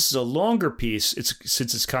 This is a longer piece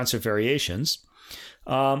since it's concert variations.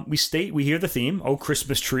 We hear the theme, "Oh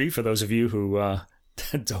Christmas Tree," for those of you who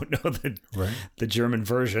don't know the German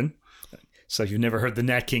version. So you've never heard the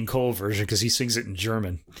Nat King Cole version because he sings it in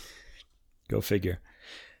German. Go figure.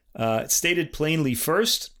 It's stated plainly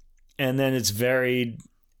first, and then it's varied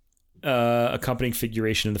accompanying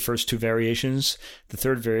figuration in the first 2 variations. The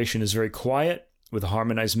third variation is very quiet with a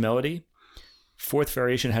harmonized melody. Fourth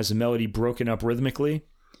variation has a melody broken up rhythmically,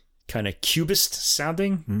 kind of cubist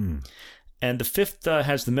sounding. And the fifth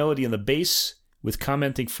has the melody in the bass with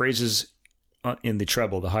commenting phrases in the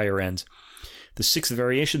treble, the higher end. The sixth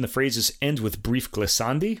variation, the phrases end with brief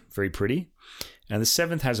glissandi, very pretty. And the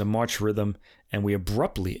 7th has a march rhythm, and we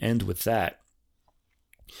abruptly end with that.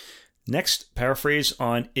 Next, paraphrase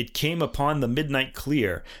on It Came Upon the Midnight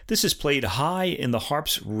Clear. This is played high in the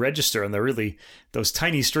harp's register, and they're really those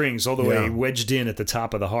tiny strings all the way wedged in at the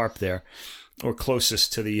top of the harp there, or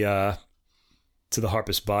closest to the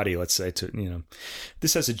harpist's body, let's say.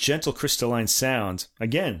 This has a gentle crystalline sound.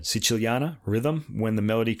 Again, Siciliana, rhythm, when the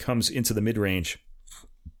melody comes into the mid-range.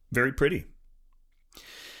 Very pretty.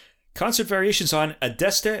 Concert variations on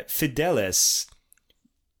Adeste Fideles.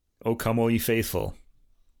 O Come All Ye Faithful.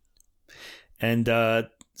 And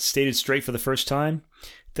stated straight for the first time.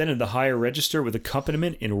 Then in the higher register with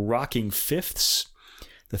accompaniment in rocking fifths.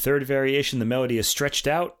 The third variation, the melody is stretched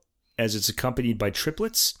out as it's accompanied by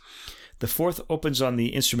triplets. The fourth opens on the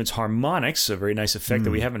instrument's harmonics, a very nice effect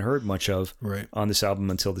that we haven't heard much of on this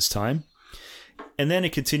album until this time. And then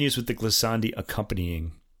it continues with the glissandi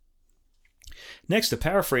accompanying. Next, a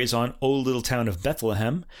paraphrase on O Little Town of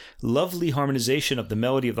Bethlehem. Lovely harmonization of the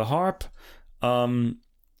melody of the harp.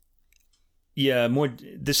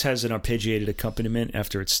 This has an arpeggiated accompaniment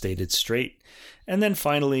after it's stated straight. And then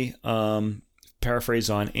finally, paraphrase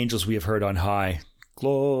on Angels We Have Heard on High.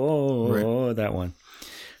 Glory, that one.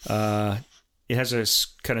 It has a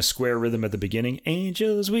kind of square rhythm at the beginning.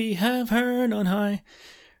 Angels we have heard on high.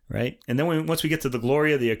 Right? And then once we get to the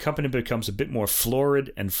Gloria, the accompaniment becomes a bit more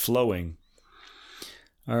florid and flowing.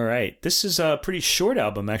 All right. This is a pretty short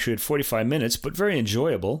album, actually, at 45 minutes, but very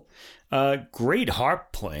enjoyable. Great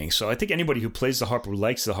harp playing. So I think anybody who plays the harp or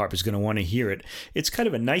likes the harp is going to want to hear it. It's kind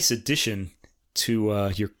of a nice addition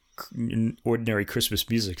to your ordinary Christmas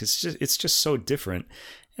music. It's just so different.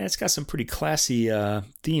 And it's got some pretty classy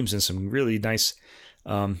themes and some really nice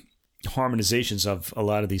harmonizations of a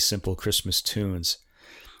lot of these simple Christmas tunes.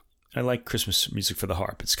 I like Christmas music for the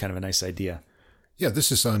harp. It's kind of a nice idea. Yeah, this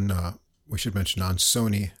is on, we should mention, on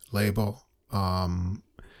Sony label.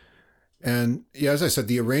 And yeah, as I said,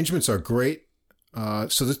 the arrangements are great.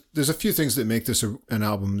 So there's a few things that make this an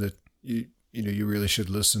album that you really should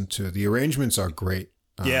listen to. The arrangements are great.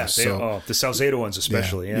 The Salcedo ones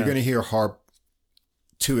especially. Yeah. You're going to hear harp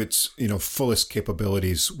to its fullest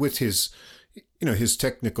capabilities. With his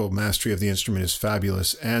technical mastery of the instrument is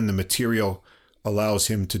fabulous, and the material allows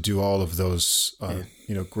him to do all of those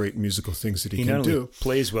great musical things that he can do. He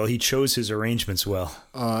plays well. He chose his arrangements well.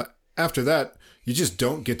 After that, you just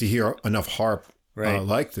don't get to hear enough harp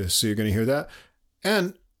like this. So you're going to hear that.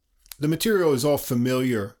 And the material is all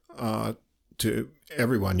familiar to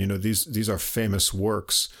everyone. These are famous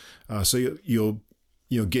works. So you'll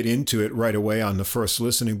get into it right away on the first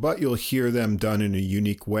listening, but you'll hear them done in a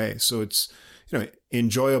unique way. So it's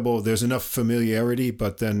enjoyable. There's enough familiarity,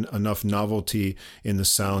 but then enough novelty in the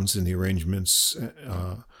sounds and the arrangements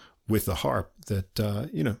with the harp that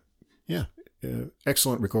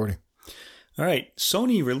excellent recording. All right.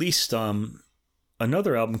 Sony released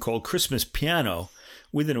another album called Christmas Piano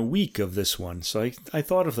within a week of this one. So I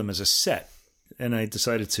thought of them as a set, and I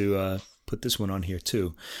decided to put this one on here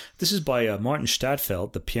too. This is by Martin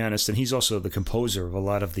Stadtfeld, the pianist, and he's also the composer of a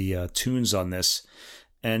lot of the tunes on this.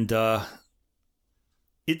 And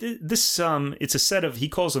it's a set of, he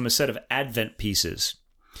calls them a set of Advent pieces.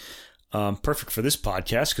 Perfect for this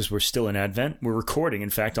podcast because we're still in Advent. We're recording, in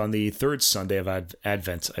fact, on the third Sunday of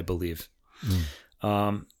Advent, I believe.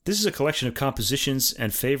 This is a collection of compositions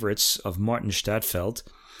and favorites of Martin Stadtfeld,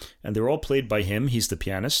 and they're all played by him. He's the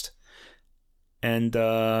pianist.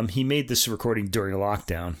 And he made this recording during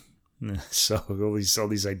lockdown. So all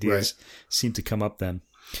these ideas seem to come up then.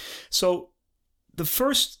 So the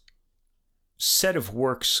first set of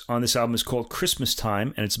works on this album is called Christmas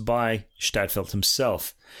Time, and it's by Stadtfeld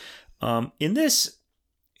himself. In this,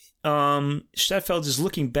 Stadtfeld is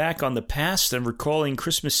looking back on the past and recalling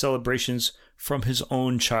Christmas celebrations from his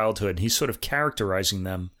own childhood. He's sort of characterizing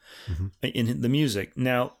them in the music.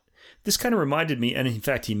 Now, this kind of reminded me, and in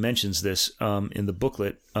fact, he mentions this in the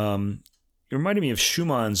booklet. It reminded me of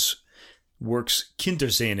Schumann's works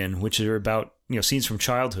Kinderscenen, which are about scenes from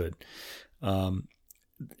childhood.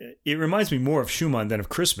 It reminds me more of Schumann than of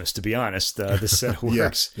Christmas, to be honest. This set of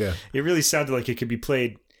works, It really sounded like it could be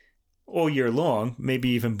played all year long, maybe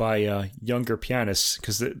even by younger pianists,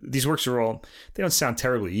 because these works they don't sound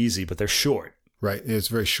terribly easy, but they're short. Right, it's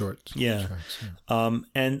very short. Yeah.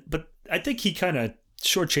 Tracks, but I think he kind of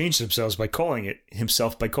shortchanged himself by calling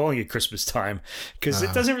it Christmas Time, because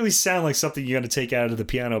it doesn't really sound like something you're going to take out of the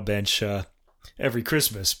piano bench every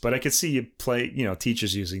Christmas. But I could see you play,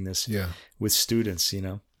 teachers using this with students.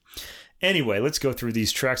 Anyway, let's go through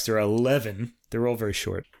these tracks. There are 11. They're all very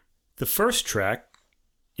short. The first track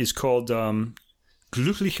is called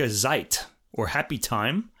Glückliche Zeit, or Happy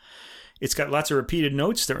Time. It's got lots of repeated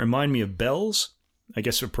notes that remind me of bells, I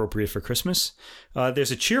guess appropriate for Christmas.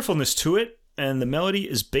 There's a cheerfulness to it, and the melody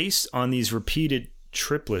is based on these repeated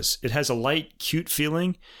triplets. It has a light, cute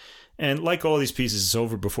feeling, and like all these pieces, it's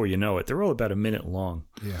over before you know it. They're all about a minute long.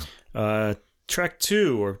 Yeah. Track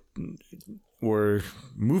 2, or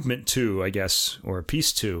movement 2, I guess, or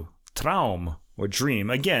piece 2, Traum, or Dream.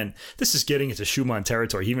 Again, this is getting into Schumann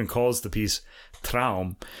territory. He even calls the piece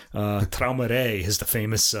Traum. Traumere is the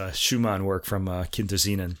famous Schumann work from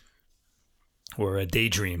Kindersinen, or a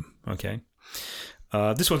Daydream, okay?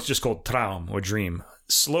 This one's just called Traum, or Dream.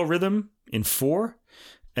 Slow rhythm in 4,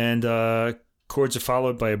 and chords are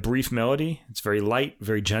followed by a brief melody. It's very light,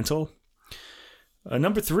 very gentle.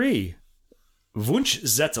 Number 3,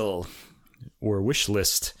 Wunschzettel, or Wish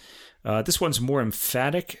List. This one's more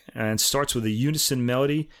emphatic and starts with a unison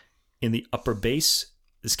melody in the upper bass.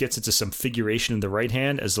 This gets into some figuration in the right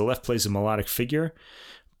hand as the left plays a melodic figure.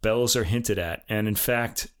 Bells are hinted at. And in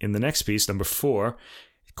fact, in the next piece, number 4,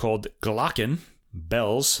 called Glocken,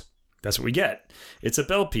 bells, that's what we get. It's a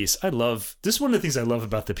bell piece. This is one of the things I love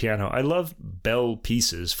about the piano. I love bell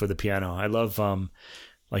pieces for the piano. I love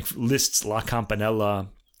like Liszt's La Campanella,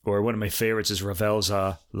 or one of my favorites is Ravel's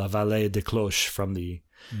La Vallée des Cloches from the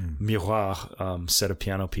Miroir set of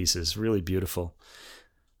piano pieces. Really beautiful.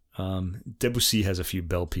 Debussy has a few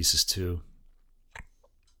bell pieces too.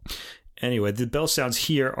 Anyway, the bell sounds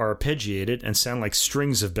here are arpeggiated and sound like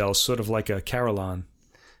strings of bells, sort of like a carillon.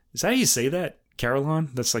 Is that how you say that? Carillon?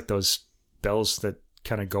 That's like those bells that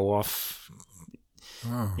kind of go off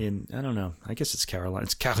in, I don't know. I guess it's carillon.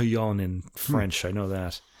 It's carillon in French. I know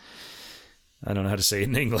that. I don't know how to say it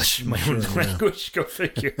in English. My own language. Go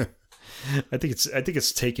figure. I think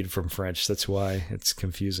it's taken from French. That's why it's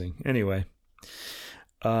confusing. Anyway.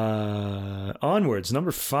 Onwards.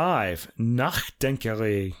 Number 5.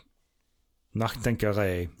 Nachdenkere.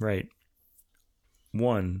 Nachdenkere. Right.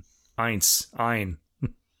 1. Ein.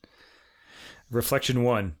 Reflection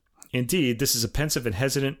 1. Indeed, this is pensive and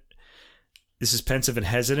hesitant,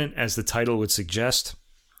 as the title would suggest.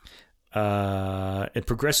 It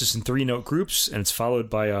progresses in 3-note groups, and it's followed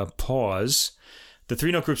by a pause. The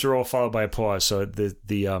 3-note groups are all followed by a pause, so the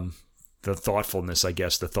thoughtfulness, I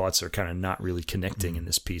guess, the thoughts are kind of not really connecting in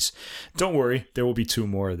this piece. Don't worry, there will be 2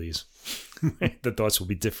 more of these. The thoughts will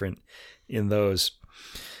be different in those.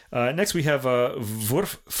 Next, we have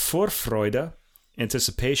Vorfreude,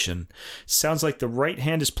 anticipation. Sounds like the right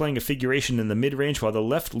hand is playing a figuration in the mid-range while the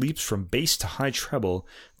left leaps from bass to high treble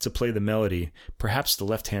to play the melody. Perhaps the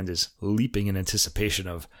left hand is leaping in anticipation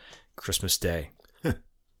of Christmas Day.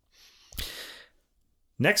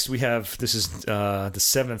 Next we have, this is the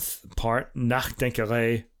 7th part,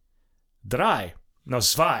 Nachdenkere 3. No,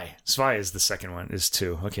 Zwei. Zwei is the second one, is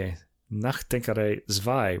 2. Okay. Nachdenkere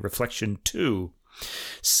 2, reflection 2.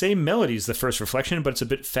 Same melody as the first reflection, but it's a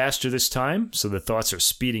bit faster this time, so the thoughts are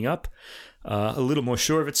speeding up. A little more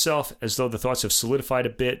sure of itself, as though the thoughts have solidified a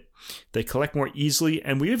bit. They collect more easily,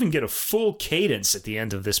 and we even get a full cadence at the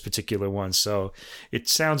end of this particular one, so it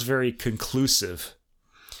sounds very conclusive.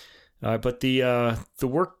 But the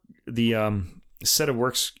set of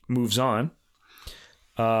works moves on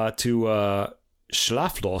to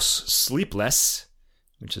Schlaflos, sleepless,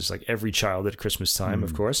 which is like every child at Christmas time,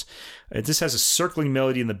 of course. This has a circling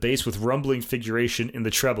melody in the bass with rumbling figuration in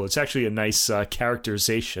the treble. It's actually a nice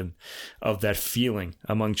characterization of that feeling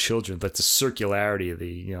among children, that the circularity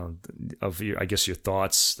of your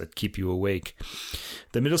thoughts that keep you awake.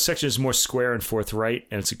 The middle section is more square and forthright,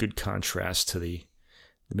 and it's a good contrast to the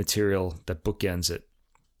material that bookends it.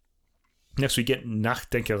 Next, we get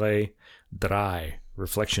Nachdenkere 3.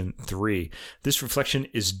 Reflection 3. This reflection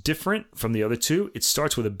is different from the other 2. It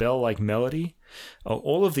starts with a bell-like melody.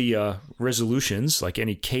 All of the resolutions, like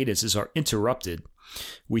any cadences, are interrupted.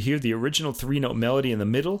 We hear the original 3-note melody in the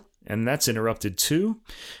middle, and that's interrupted too.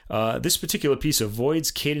 This particular piece avoids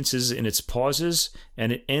cadences in its pauses,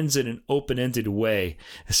 and it ends in an open-ended way.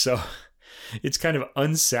 So it's kind of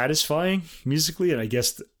unsatisfying musically, and I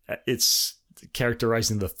guess it's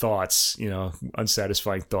characterizing the thoughts,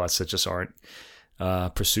 unsatisfying thoughts that just aren't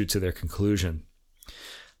pursued to their conclusion.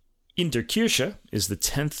 In der Kirche is the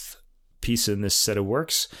 10th piece in this set of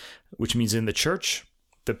works, which means in the church.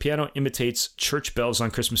 The piano imitates church bells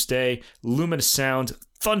on Christmas Day, luminous sound,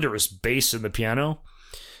 thunderous bass in the piano.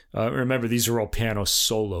 Remember, these are all piano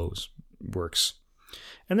solos works.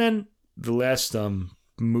 And then the last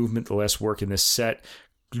movement, the last work in this set,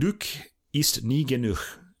 Glück ist nie genug.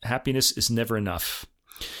 Happiness is never enough.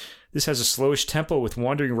 This has a slowish tempo with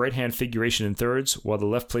wandering right-hand figuration in thirds, while the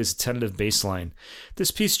left plays a tentative bass line.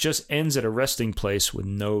 This piece just ends at a resting place with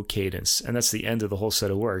no cadence, and that's the end of the whole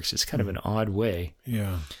set of works. It's kind of an odd way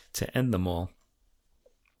to end them all.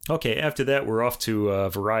 Okay, after that, we're off to a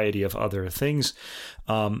variety of other things.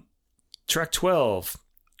 Track 12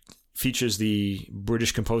 features the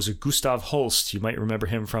British composer Gustav Holst. You might remember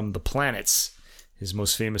him from The Planets, his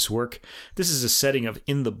most famous work. This is a setting of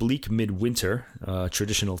In the Bleak Midwinter,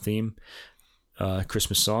 traditional theme,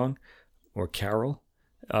 Christmas song or carol.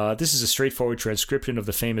 This is a straightforward transcription of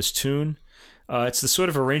the famous tune. It's the sort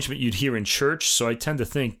of arrangement you'd hear in church, so I tend to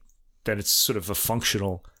think that it's sort of a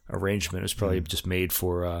functional arrangement. It's probably just made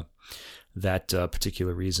for that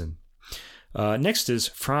particular reason. Next is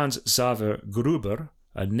Franz Xaver Gruber,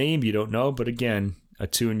 a name you don't know, but again, a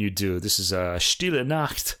tune you do. This is Stille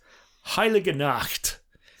Nacht, Heilige Nacht,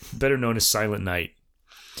 better known as Silent Night.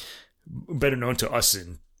 Better known to us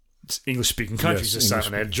in English-speaking countries as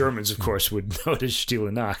Silent Night. Germans, of course, would know it as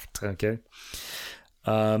Stille Nacht. Okay.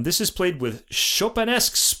 This is played with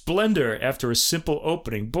Chopinesque splendor after a simple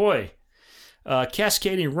opening. Boy,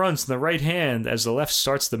 cascading runs in the right hand as the left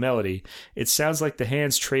starts the melody. It sounds like the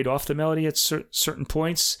hands trade off the melody at certain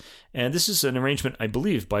points, and this is an arrangement, I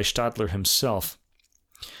believe, by Stadler himself.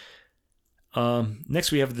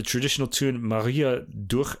 Next we have the traditional tune Maria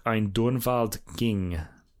durch ein Dornwald ging.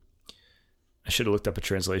 I should have looked up a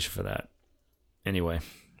translation for that. Anyway.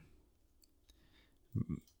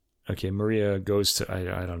 Okay, Maria goes to,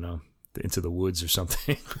 I don't know, into the woods or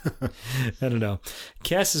something. I don't know.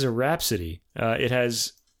 Cass is a rhapsody.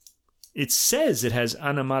 It says it has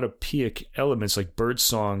onomatopoeic elements like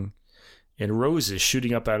birdsong and roses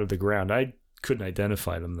shooting up out of the ground. I couldn't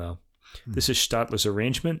identify them, though. This is Stadler's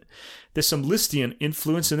arrangement. There's some Lisztian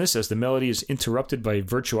influence in this, as the melody is interrupted by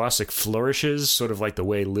virtuosic flourishes, sort of like the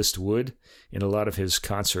way Liszt would in a lot of his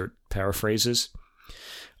concert paraphrases.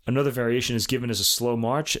 Another variation is given as a slow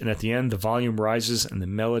march, and at the end, the volume rises and the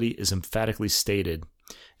melody is emphatically stated,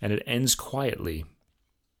 and it ends quietly.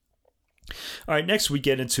 All right, next we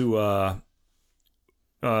get into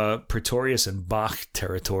Pretorius and Bach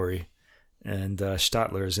territory. And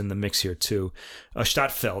Stadler is in the mix here too.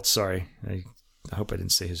 Stadtfeld, sorry. I hope I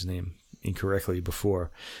didn't say his name incorrectly before.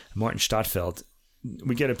 Martin Stadtfeld.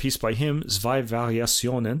 We get a piece by him, Zwei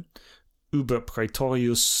Variationen über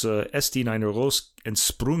Pretorius ist in einer Rose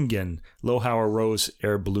entsprungen, Lohauer Rose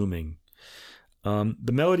erblooming.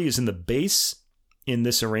 The melody is in the bass in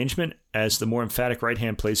this arrangement, as the more emphatic right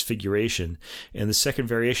hand plays figuration. In the second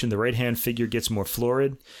variation, the right hand figure gets more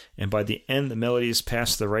florid, and by the end, the melody is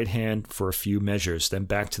past the right hand for a few measures, then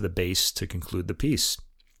back to the bass to conclude the piece.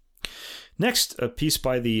 Next, a piece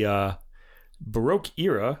by the Baroque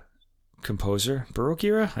era composer. Baroque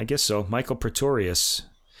era? I guess so. Michael Pretorius.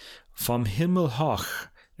 Vom Himmel hoch.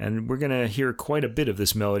 And we're going to hear quite a bit of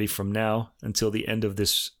this melody from now until the end of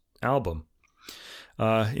this album.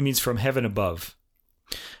 It means from heaven above.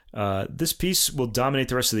 This piece will dominate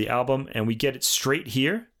the rest of the album, and we get it straight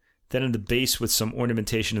here, then in the bass with some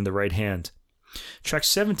ornamentation in the right hand. Track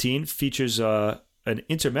 17 features an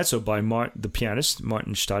intermezzo by the pianist,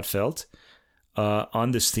 Martin Stadtfeld,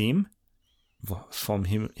 on this theme, Vom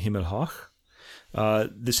Himmel hoch.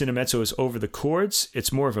 This intermezzo is over the chords.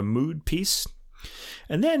 It's more of a mood piece.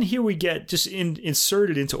 And then here we get, just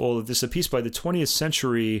inserted into all of this, a piece by the 20th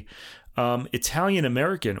century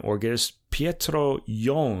Italian-American organist Pietro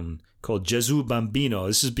Ion called Gesù Bambino.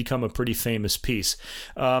 This has become a pretty famous piece.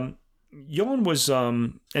 Ion was,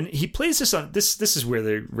 and he plays this on, this is where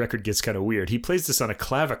the record gets kind of weird. He plays this on a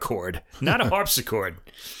clavichord, not a harpsichord.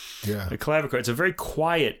 Yeah. A clavichord. It's a very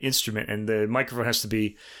quiet instrument, and the microphone has to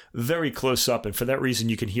be very close up, and for that reason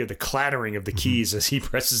you can hear the clattering of the keys as he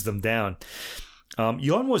presses them down.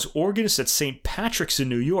 Ion was organist at St. Patrick's in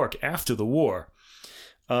New York after the war.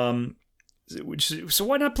 So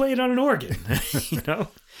why not play it on an organ? You know,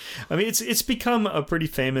 I mean, it's become a pretty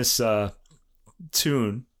famous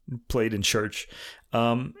tune played in church,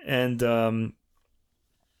 and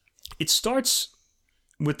it starts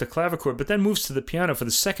with the clavichord, but then moves to the piano for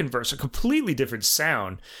the second verse, a completely different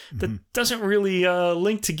sound that doesn't really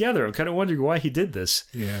link together. I'm kind of wondering why he did this.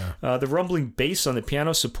 Yeah, the rumbling bass on the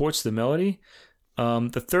piano supports the melody.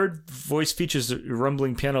 The third voice features the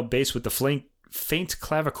rumbling piano bass with the faint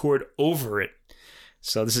clavichord over it.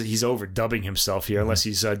 So he's overdubbing himself here, unless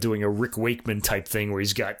he's doing a Rick Wakeman type thing where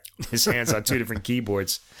he's got his hands on two different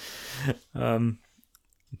keyboards. I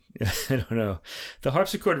don't know. The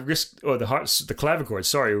harpsichord the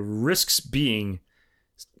clavichord, risks being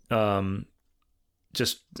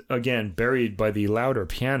just, again, buried by the louder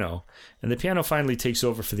piano. And the piano finally takes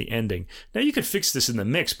over for the ending. Now, you could fix this in the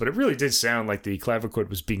mix, but it really did sound like the clavichord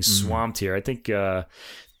was being swamped here. I think there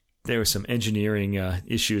were some engineering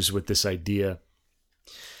issues with this idea.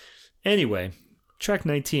 Anyway, track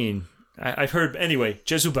 19. I've heard, anyway,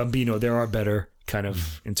 Gesù Bambino, there are better kind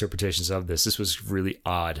of interpretations of this. This was really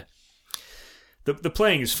odd. The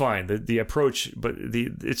playing is fine, the approach, but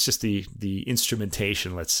it's just the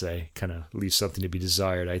instrumentation, let's say, kind of leaves something to be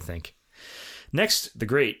desired, I think. Next, the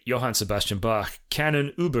great Johann Sebastian Bach,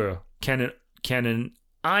 Canon 1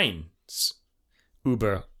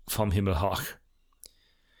 über vom Himmel hoch.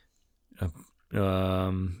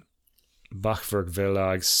 Bachwerk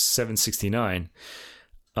Verlag 769.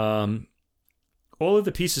 All of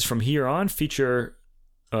the pieces from here on feature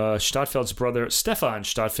Stadtfeld's brother Stefan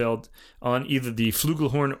Stadtfeld on either the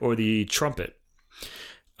flugelhorn or the trumpet.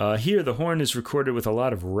 Here, the horn is recorded with a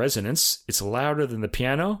lot of resonance. It's louder than the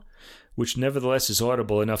piano, which nevertheless is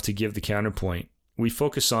audible enough to give the counterpoint. We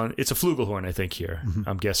focus on... It's a flugelhorn, I think, here.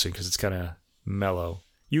 I'm guessing, because it's kind of mellow.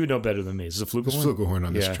 You would know better than me. Is it a flugelhorn? There's flugelhorn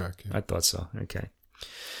on this track. Yeah, I thought so. Okay.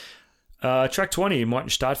 Track 20, Martin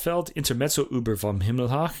Stadtfeld, Intermezzo über vom Himmel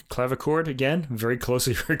hoch, clavichord, again, very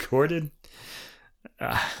closely recorded.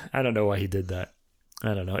 I don't know why he did that.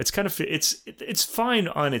 I don't know. It's kind of it's fine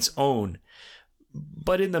on its own,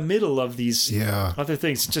 but in the middle of these other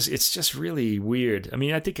things, it's just really weird. I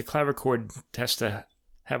mean, I think a clavichord has to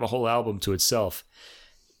have a whole album to itself,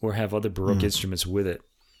 or have other Baroque instruments with it.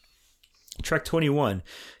 Track 21,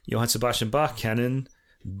 Johann Sebastian Bach, Canon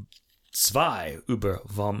 2 über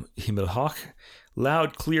vom Himmel hoch,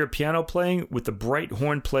 loud, clear piano playing with the bright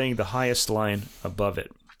horn playing the highest line above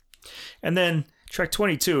it. And then track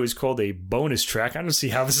 22 is called a bonus track. I don't see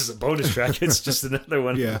how this is a bonus track. It's just another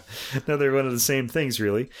one. Another one of the same things,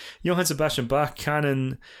 really. Johann Sebastian Bach,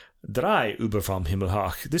 Canon 3 über vom Himmel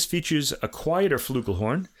hoch. This features a quieter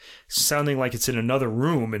flugelhorn, sounding like it's in another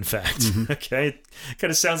room, in fact. Okay? It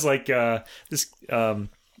kind of sounds like this...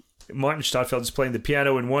 Martin Stadtfeld is playing the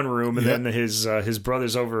piano in one room, and then his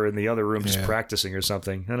brother's over in the other room just practicing or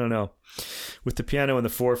something. I don't know. With the piano in the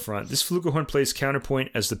forefront, this flugelhorn plays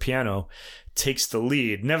counterpoint as the piano takes the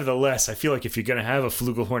lead. Nevertheless, I feel like if you're going to have a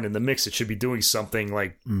flugelhorn in the mix, it should be doing something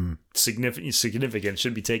like significant. It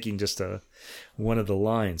should be taking just one of the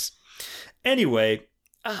lines. Anyway,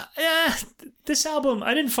 this album,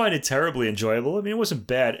 I didn't find it terribly enjoyable. I mean, it wasn't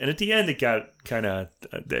bad. And at the end, it got kind of...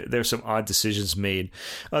 there's some odd decisions made.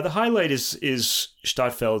 The highlight is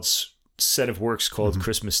Stadtfeld's set of works called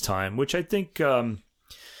Christmas Time, which I think don't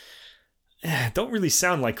really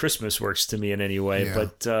sound like Christmas works to me in any way.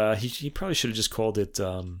 But he probably should have just called it,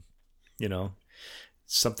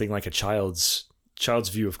 something like a child's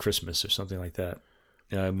view of Christmas or something like that.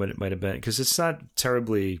 But it might have been... Because it's not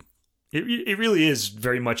terribly... It really is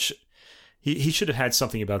very much. He should have had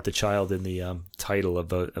something about the child in the title of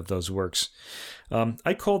those works.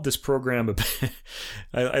 I called this program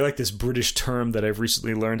I like this British term that I've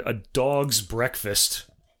recently learned, a dog's breakfast.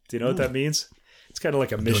 Do you know what that means? It's kind of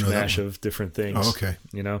like a mishmash of different things. Oh, okay.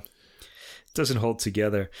 It doesn't hold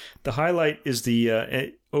together. The highlight is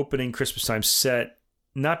the opening Christmas Time set.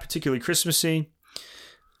 Not particularly Christmassy.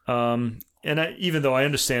 And even though I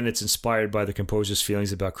understand it's inspired by the composer's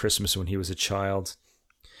feelings about Christmas when he was a child,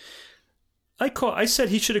 I said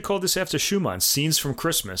he should have called this after Schumann, Scenes from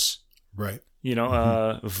Christmas. Right.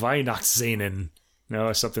 Weihnachtsszenen,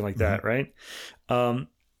 or something like that, right? The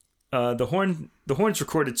horn's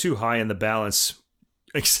recorded too high in the balance,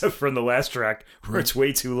 except for in the last track where it's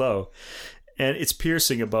way too low, and it's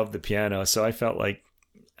piercing above the piano. So I felt like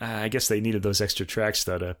I guess they needed those extra tracks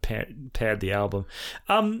though to pad the album.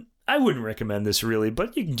 I wouldn't recommend this really,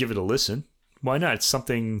 but you can give it a listen. Why not? It's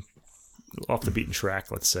something off the beaten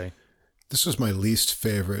track, let's say. This was my least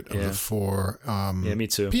favorite of the four. Me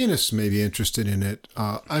too. Pianists may be interested in it.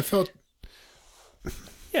 I felt...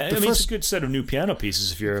 Yeah, it's a good set of new piano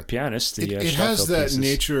pieces if you're a pianist. It has that pieces.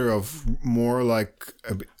 Nature of more like,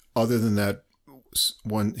 other than that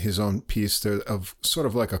one, his own piece, there of sort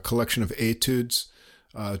of like a collection of etudes,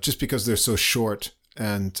 just because they're so short,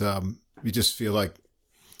 and you just feel like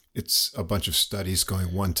it's a bunch of studies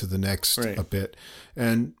going one to the next a bit.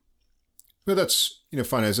 But that's,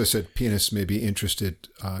 fine. As I said, pianists may be interested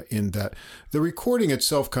in that. The recording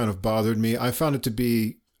itself kind of bothered me. I found it to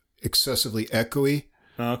be excessively echoey.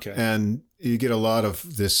 Okay. And you get a lot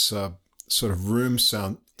of this sort of room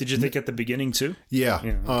sound. Did you think at the beginning too? Yeah,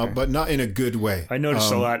 okay. But not in a good way. I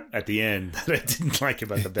noticed a lot at the end that I didn't like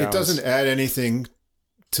about the balance. It doesn't add anything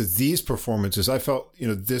to these performances. I felt,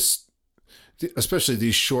 especially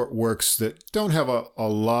these short works that don't have a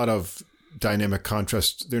lot of dynamic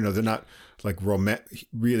contrast. They're not like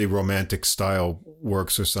really romantic style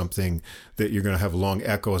works or something that you're going to have long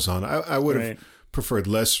echoes on. I would have preferred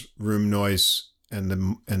less room noise and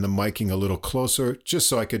the miking a little closer, just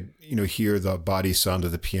so I could hear the body sound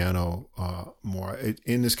of the piano more.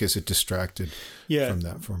 In this case, it distracted from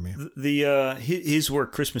that for me. His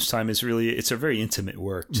work, Christmas Time, it's a very intimate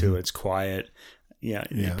work too. Mm-hmm. It's quiet. Yeah,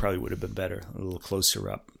 it probably would have been better a little closer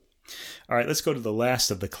up. All right, let's go to the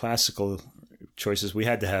last of the classical choices. We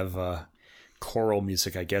had to have choral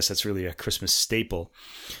music, I guess. That's really a Christmas staple.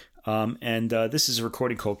 And this is a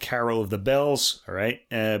recording called Carol of the Bells, all right,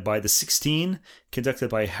 by the 16,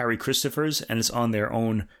 conducted by Harry Christophers, and it's on their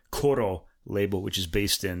own Coro label, which is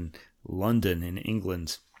based in London, in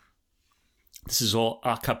England. This is all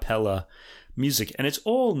a cappella music, and it's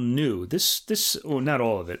all new. Not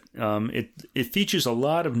all of it. It features a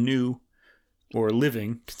lot of new or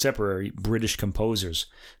living contemporary British composers,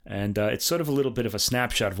 and it's sort of a little bit of a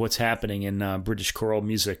snapshot of what's happening in British choral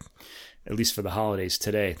music, at least for the holidays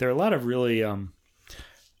today. There are a lot of really,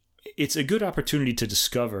 it's a good opportunity to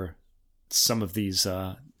discover some of these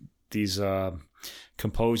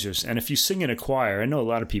composers. And if you sing in a choir, I know a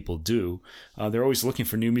lot of people do, they're always looking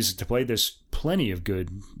for new music to play. There's plenty of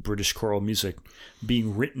good British choral music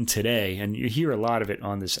being written today, and you hear a lot of it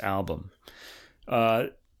on this album.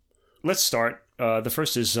 Let's start. The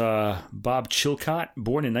first is Bob Chilcott,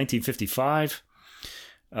 born in 1955.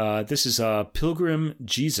 This is Pilgrim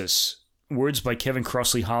Jesus. Words by Kevin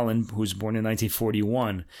Crossley Holland, who was born in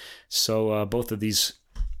 1941. So both of these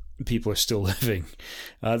people are still living.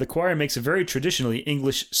 The choir makes a very traditionally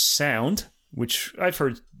English sound, which I've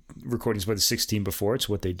heard recordings by the 16 before. It's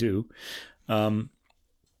what they do.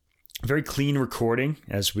 Very clean recording,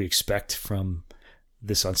 as we expect from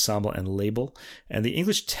this ensemble and label. And the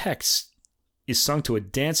English text is sung to a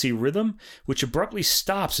dancey rhythm, which abruptly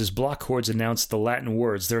stops as block chords announce the Latin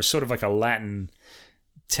words. There's sort of like a Latin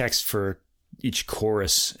text for each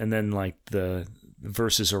chorus, and then like the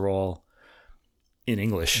verses are all in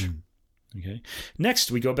English. Okay. Next,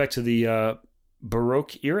 we go back to the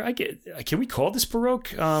Baroque era. Can we call this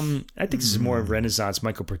Baroque? I think this is more Renaissance.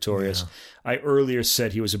 Michael Pretorius. Yeah. I earlier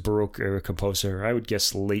said he was a Baroque era composer. I would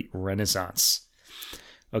guess late Renaissance.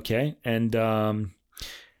 Okay, and an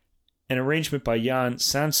arrangement by Jan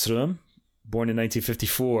Sandström, born in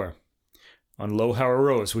 1954, on Lohauer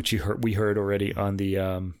Rose, which we heard already on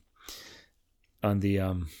the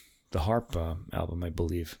harp album, I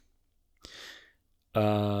believe.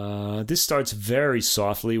 This starts very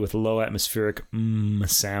softly with low atmospheric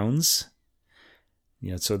sounds.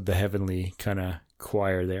 So the heavenly kind of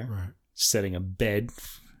choir there, right, setting a bed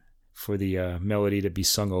for the melody to be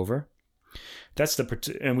sung over.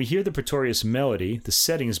 And we hear the Pretorius melody. The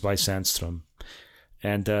setting is by Sandström.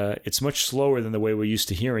 And it's much slower than the way we're used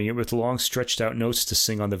to hearing it, with long stretched out notes to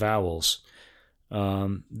sing on the vowels.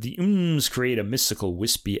 The ums create a mystical,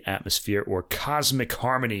 wispy atmosphere, or cosmic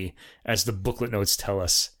harmony, as the booklet notes tell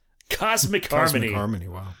us. Cosmic harmony. Cosmic harmony,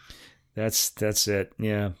 wow. That's it,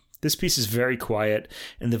 yeah. This piece is very quiet,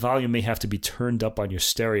 and the volume may have to be turned up on your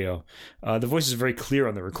stereo. The voice is very clear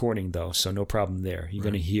on the recording, though, so no problem there. You're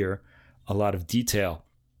going to hear a lot of detail.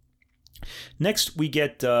 Next, we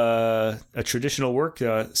get a traditional work,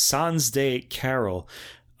 Sans Day Carol.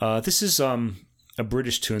 This is a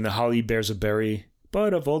British tune. The holly bears a berry,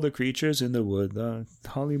 but of all the creatures in the wood, the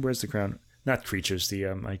holly wears the crown. Not creatures, I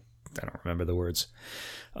don't remember the words.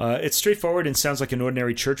 It's straightforward and sounds like an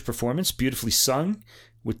ordinary church performance, beautifully sung,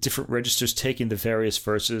 with different registers taking the various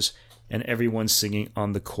verses and everyone singing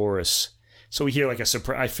on the chorus. So we hear like a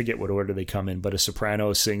soprano, I forget what order they come in, but a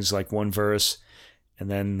soprano sings like one verse,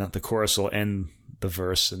 and then the chorus will end the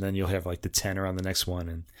verse, and then you'll have like the tenor on the next one,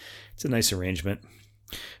 and it's a nice arrangement.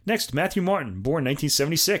 Next, Matthew Martin, born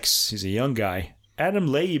 1976. He's a young guy.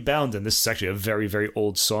 Adam Leigh Bounden. This is actually a very, very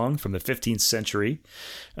old song from the 15th century.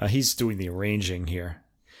 He's doing the arranging here.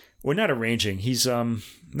 Or not arranging. He's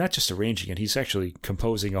not just arranging it. He's actually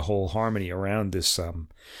composing a whole harmony around this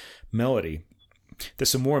melody. There's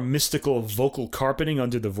some more mystical vocal carpeting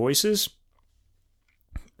under the voices,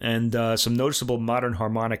 and some noticeable modern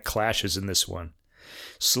harmonic clashes in this one.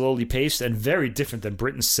 Slowly paced and very different than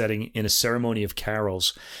Britten's setting in A Ceremony of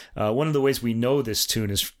Carols. One of the ways we know this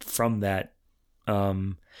tune is from that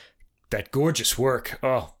gorgeous work.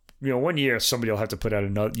 Oh, one year somebody will have to put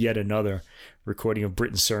out yet another recording of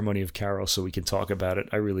Britten's Ceremony of Carols so we can talk about it.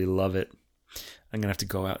 I really love it. I'm gonna have to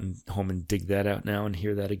go out and home and dig that out now and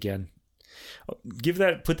hear that again.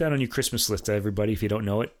 Put that on your Christmas list, everybody, if you don't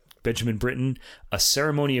know it. Benjamin Britten, A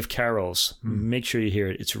Ceremony of Carols. Make sure you hear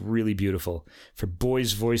it. It's really beautiful for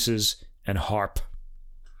boys' voices and harp.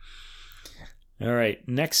 All right.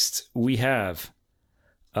 Next, we have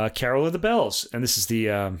Carol of the Bells. And this is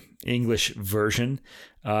the English version.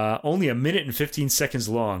 Only 1 minute and 15 seconds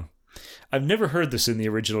long. I've never heard this in the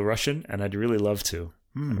original Russian, and I'd really love to.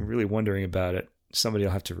 I'm really wondering about it. Somebody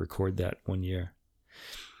will have to record that one year.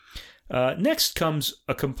 Next comes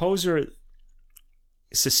a composer,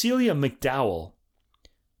 Cecilia McDowell,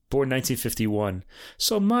 born 1951.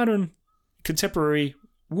 So modern, contemporary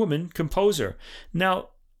woman composer. Now,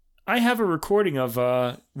 I have a recording of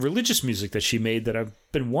religious music that she made that I've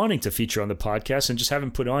been wanting to feature on the podcast and just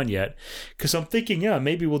haven't put on yet. Because I'm thinking,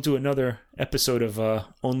 maybe we'll do another episode of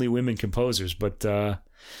Only Women Composers. But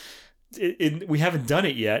we haven't done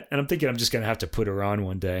it yet. And I'm thinking I'm just going to have to put her on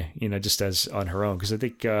one day, just as on her own. Because I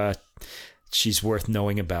think she's worth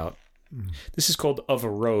knowing about. This is called Of a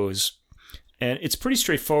Rose. And it's pretty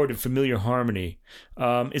straightforward and familiar harmony.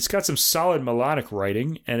 It's got some solid melodic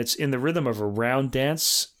writing, and it's in the rhythm of a round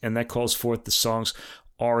dance, and that calls forth the song's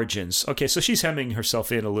origins. Okay, so she's hemming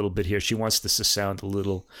herself in a little bit here. She wants this to sound a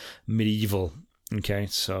little medieval. Okay,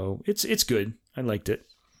 so it's good. I liked it.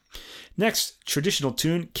 Next, traditional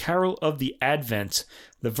tune, Carol of the Advent.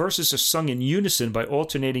 The verses are sung in unison by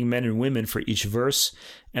alternating men and women for each verse,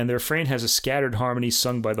 and the refrain has a scattered harmony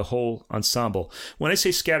sung by the whole ensemble. When I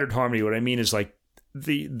say scattered harmony, what I mean is like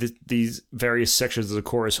these various sections of the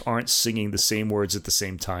chorus aren't singing the same words at the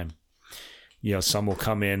same time. Some will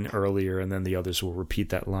come in earlier, and then the others will repeat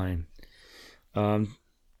that line.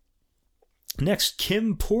 Next,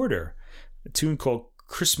 Kim Porter, a tune called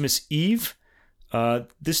Christmas Eve.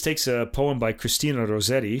 This takes a poem by Christina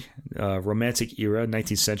Rossetti, Romantic era,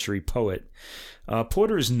 19th century poet.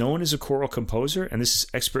 Porter is known as a choral composer, and this is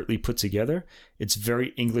expertly put together. It's very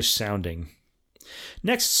English sounding.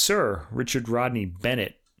 Next, Sir Richard Rodney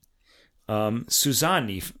Bennett.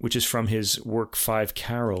 Susanne, which is from his work Five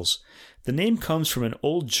Carols. The name comes from an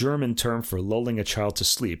old German term for lulling a child to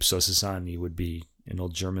sleep, so Susanne would be an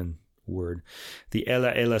old German word. The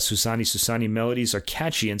Ella Ella Susanne melodies are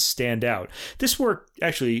catchy and stand out. This work,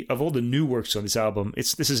 actually, of all the new works on this album,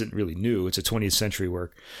 this isn't really new. It's a 20th century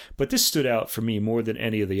work. But this stood out for me more than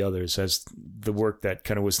any of the others as the work that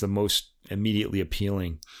kind of was the most immediately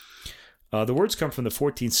appealing. The words come from the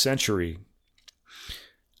 14th century.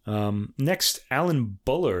 Next, Alan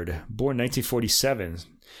Bullard, born 1947.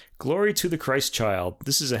 Glory to the Christ Child.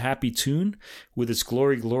 This is a happy tune with its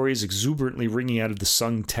glory glories exuberantly ringing out of the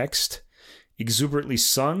sung text. Exuberantly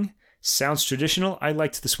sung. Sounds traditional. I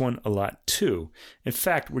liked this one a lot too. In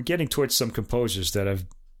fact, we're getting towards some composers that have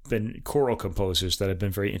been choral composers that I've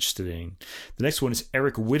been very interested in. The next one is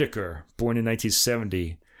Eric Whitacre, born in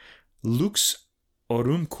 1970. Lux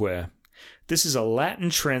Orumque. This is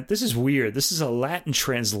this is weird. This is a Latin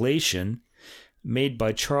translation made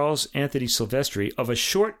by Charles Anthony Silvestri of a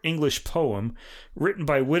short English poem written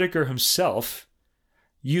by Whitacre himself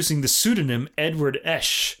using the pseudonym Edward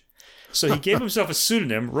Esch. So he gave himself a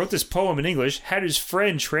pseudonym, wrote this poem in English, had his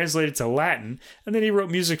friend translate it to Latin, and then he wrote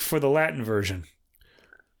music for the Latin version.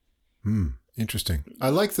 Interesting. I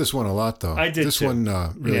like this one a lot, though. I did this too. One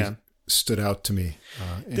really stood out to me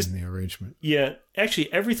in the arrangement. Yeah,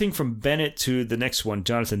 actually, everything from Bennett to the next one,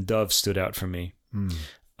 Jonathan Dove, stood out for me.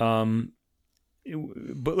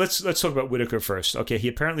 But let's talk about Whitacre first. Okay, he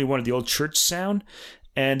apparently wanted the old church sound,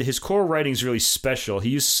 and his choral writing is really special. He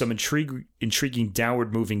uses some intriguing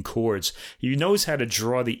downward-moving chords. He knows how to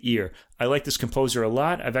draw the ear. I like this composer a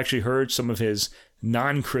lot. I've actually heard some of his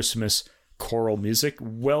non-Christmas choral music.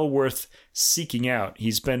 Well worth seeking out.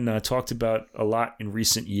 He's been talked about a lot in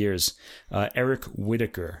recent years. Eric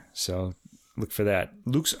Whitacre. So look for that.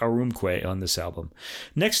 Lux Orumque on this album.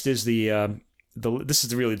 Next is the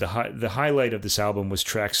highlight of this album was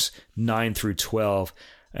tracks 9 through 12,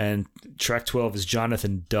 and track 12 is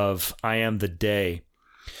Jonathan Dove, I Am the Day.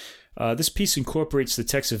 This piece incorporates the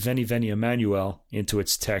text of Veni Veni Emmanuel into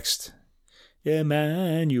its text.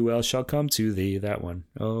 Emmanuel shall come to thee, that one.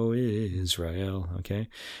 Oh, Israel, okay?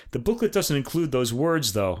 The booklet doesn't include those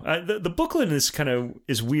words, though. The booklet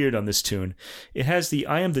is weird on this tune. It has the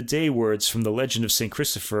I Am the Day words from the legend of St.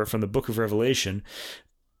 Christopher from the Book of Revelation,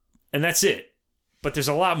 and that's it. But there's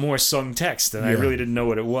a lot more sung text, and I really didn't know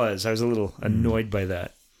what it was. I was a little annoyed by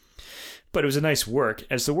that. But it was a nice work.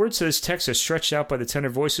 As the words of this text are stretched out by the tenor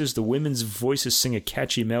voices, the women's voices sing a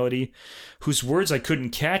catchy melody, whose words I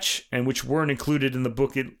couldn't catch, and which weren't included in the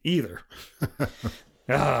book either.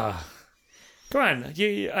 Come on.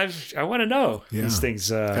 I want to know these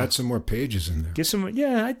things. Add some more pages in there. Give some.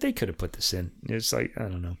 They could have put this in. It's like, I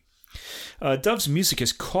don't know. Dove's music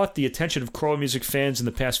has caught the attention of choral music fans in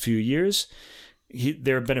the past few years.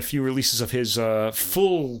 There have been a few releases of his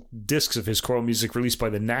full discs of his choral music released by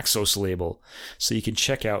the Naxos label, so you can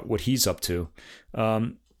check out what he's up to.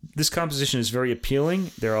 This composition is very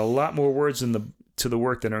appealing. There are a lot more words to the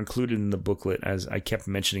work that are included in the booklet, as I kept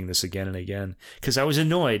mentioning this again and again, because I was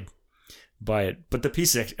annoyed by it. But the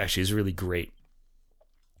piece actually is really great.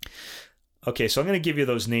 Okay, so I'm going to give you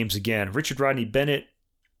those names again. Richard Rodney Bennett,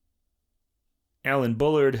 Alan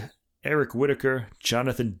Bullard, Eric Whitaker,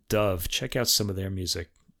 Jonathan Dove. Check out some of their music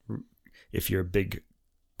if you're a big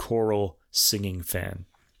choral singing fan.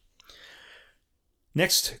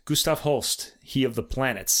 Next, Gustav Holst, He of the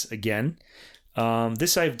Planets, again.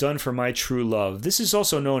 This I've done for my true love. This is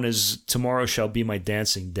also known as Tomorrow Shall Be My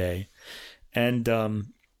Dancing Day. And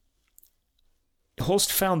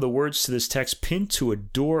Holst found the words to this text pinned to a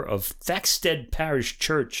door of Thaxted Parish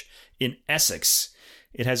Church in Essex.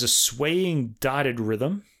 It has a swaying dotted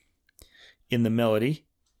rhythm in the melody,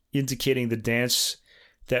 indicating the dance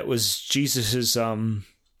that was Jesus's,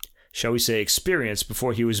 shall we say, experience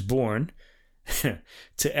before he was born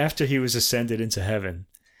to after he was ascended into heaven.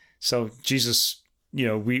 So Jesus,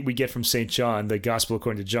 we get from St. John, the Gospel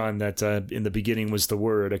according to John, that in the beginning was the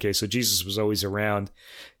Word. Okay, so Jesus was always around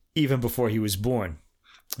even before he was born.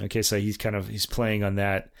 Okay, so he's playing on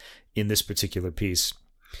that in this particular piece.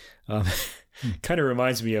 Kind of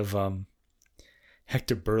reminds me of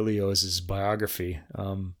Hector Berlioz's biography.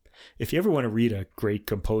 If you ever want to read a great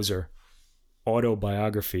composer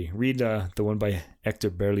autobiography, read the one by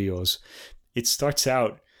Hector Berlioz. It starts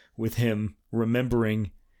out with him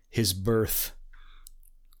remembering his birth.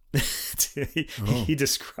 He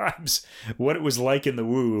describes what it was like in the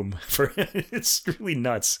womb. For him, it's really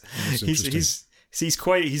nuts. He's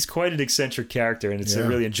quite an eccentric character, and it's a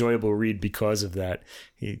really enjoyable read because of that.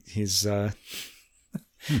 He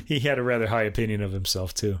had a rather high opinion of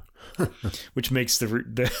himself too, which makes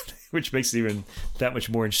which makes it even that much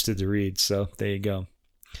more interested to read. So there you go.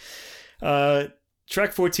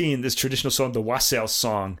 Track 14, this traditional song, the Wassail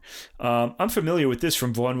Song. I'm familiar with this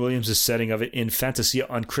from Vaughan Williams' setting of it in Fantasia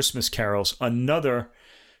on Christmas Carols, another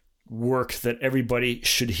work that everybody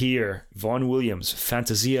should hear. Vaughan Williams,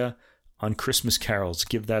 Fantasia on Christmas Carols.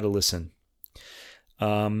 Give that a listen.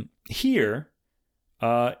 Here,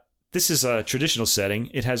 this is a traditional setting.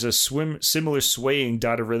 It has a similar swaying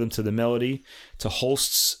dotted rhythm to the melody, to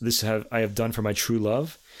Holst's This I Have Done for My True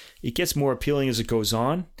Love. It gets more appealing as it goes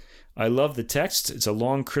on. I love the text. It's a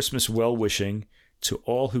long Christmas well-wishing to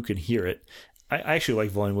all who can hear it. I actually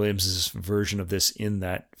like Vaughan Williams' version of this in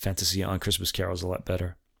that Fantasia on Christmas Carols a lot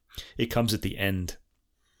better. It comes at the end.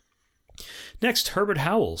 Next, Herbert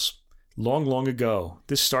Howells, Long, Long Ago.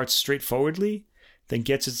 This starts straightforwardly, then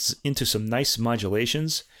gets into some nice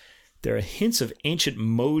modulations. There are hints of ancient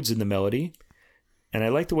modes in the melody, and I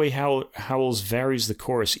like the way Howells varies the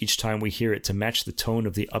chorus each time we hear it to match the tone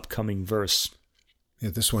of the upcoming verse. Yeah,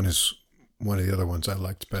 this one is one of the other ones I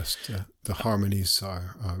liked best. The harmonies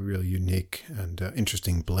are really unique and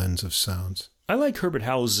interesting blends of sounds. I like Herbert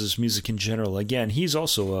Howells' music in general. Again, he's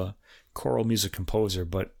also a choral music composer,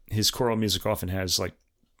 but his choral music often has like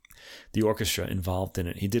the orchestra involved in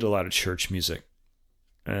it. He did a lot of church music.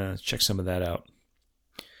 Check some of that out.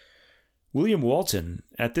 William Walton,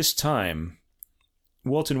 at this time,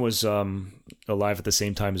 Walton was alive at the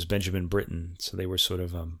same time as Benjamin Britten, so they were sort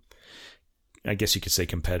of, I guess you could say,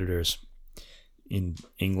 competitors in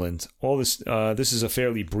England. All this is a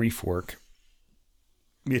fairly brief work.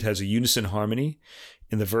 It has a unison harmony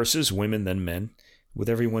in the verses, women then men, with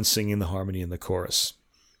everyone singing the harmony in the chorus.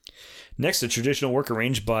 Next, a traditional work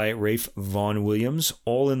arranged by Ralph Vaughan Williams,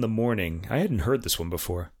 All in the Morning. I hadn't heard this one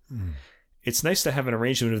before. It's nice to have an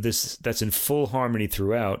arrangement of this that's in full harmony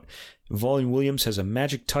throughout. Vaughan Williams has a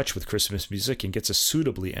magic touch with Christmas music and gets a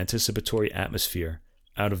suitably anticipatory atmosphere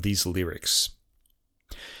out of these lyrics.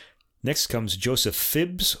 Next comes Joseph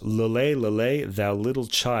Phibbs, Lele, Lele, Thou Little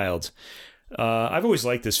Child. I've always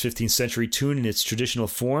liked this 15th century tune in its traditional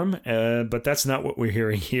form, but that's not what we're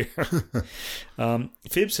hearing here.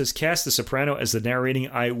 Phibbs has cast the soprano as the narrating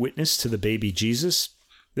eyewitness to the baby Jesus.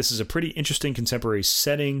 This is a pretty interesting contemporary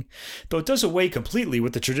setting, though it does away completely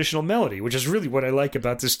with the traditional melody, which is really what I like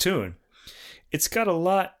about this tune. It's got a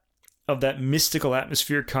lot of that mystical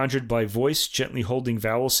atmosphere conjured by voice, gently holding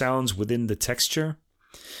vowel sounds within the texture.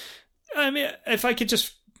 I mean, if I could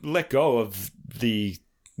just let go of the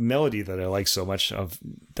melody that I like so much of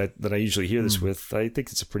that I usually hear this with, I think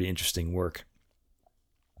it's a pretty interesting work.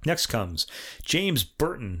 Next comes James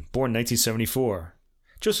Burton, born 1974.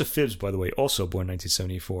 Joseph Phibbs, by the way, also born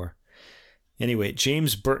 1974. Anyway,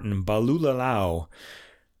 James Burton, Balulalau.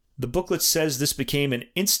 The booklet says this became an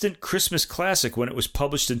instant Christmas classic when it was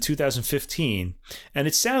published in 2015, and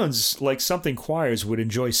it sounds like something choirs would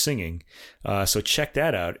enjoy singing. So check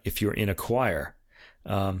that out if you're in a choir.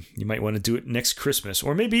 You might want to do it next Christmas,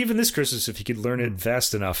 or maybe even this Christmas if you could learn it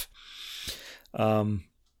fast enough. Let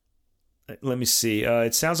me see.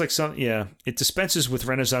 It sounds like it dispenses with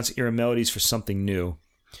Renaissance era melodies for something new,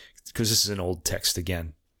 because this is an old text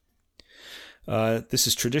again. This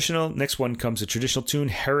is traditional. Next one comes a traditional tune,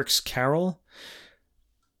 Herrick's Carol.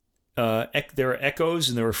 There are echoes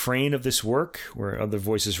in the refrain of this work, where other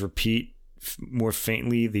voices repeat more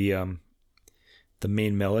faintly the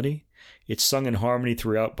main melody. It's sung in harmony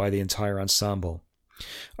throughout by the entire ensemble.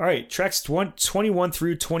 All right, tracks 21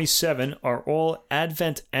 through 27 are all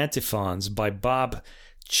Advent antiphons by Bob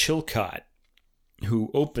Chilcott,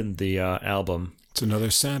 who opened the album. It's another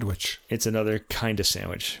sandwich. It's another kind of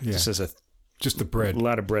sandwich. Yeah. This is just the bread. A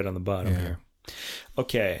lot of bread on the bottom here.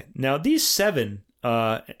 Okay, now these 7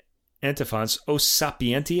 antiphons, O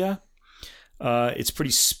Sapientia, it's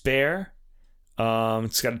pretty spare.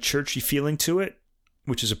 It's got a churchy feeling to it,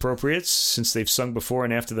 which is appropriate since they've sung before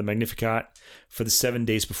and after the Magnificat for the 7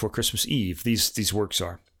 days before Christmas Eve. These works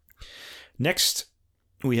are. Next,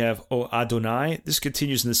 we have O Adonai. This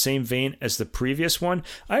continues in the same vein as the previous one.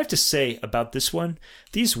 I have to say about this one,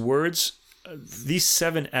 these words, these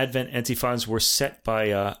 7 Advent antiphons were set by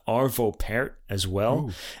Arvo Pärt as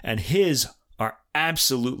well, and his are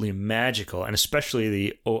absolutely magical, and especially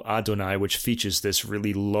the O Adonai, which features this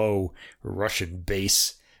really low Russian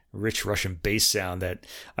bass, rich Russian bass sound that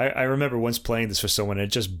I remember once playing this for someone, and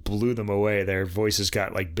it just blew them away. Their voices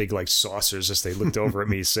got like big like saucers as they looked over at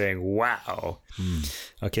me saying, wow.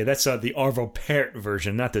 Okay, that's the Arvo Pärt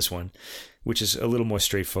version, not this one, which is a little more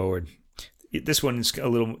straightforward. This one is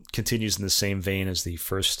continues in the same vein as the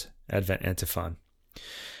first Advent antiphon.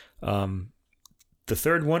 The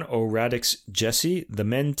third one, O Radix Jesse. The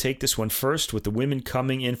men take this one first, with the women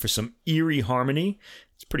coming in for some eerie harmony.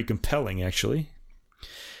 It's pretty compelling, actually.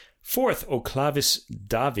 Fourth, O Clavis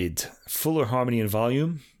David. Fuller harmony and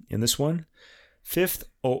volume in this one. Fifth,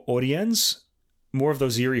 O Oriens. More of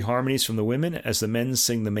those eerie harmonies from the women as the men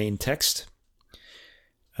sing the main text.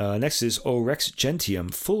 Next is O Rex Gentium,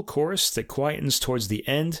 full chorus that quietens towards the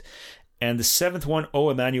end. And the 7th one, O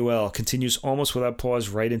Emmanuel, continues almost without pause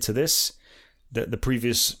right into this. The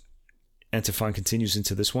previous antiphon continues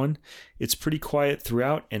into this one. It's pretty quiet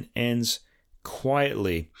throughout and ends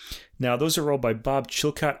quietly. Now, those are all by Bob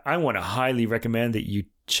Chilcott. I want to highly recommend that you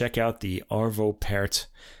check out the Arvo Pärt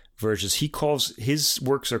versions. His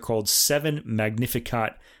works are called 7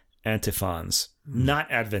 Magnificat antiphons, not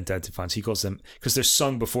Advent antiphons. He calls them, because they're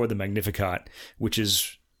sung before the Magnificat, which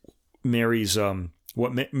is Mary's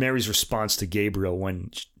Mary's response to Gabriel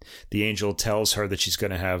when the angel tells her that she's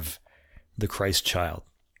going to have the Christ child,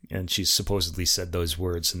 and she supposedly said those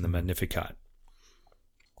words in the Magnificat.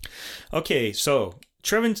 Okay, so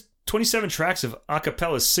 27 tracks of a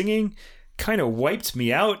cappella singing kind of wiped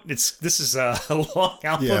me out. This is a long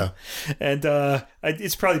album, and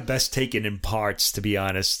it's probably best taken in parts, to be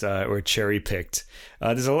honest, or cherry picked.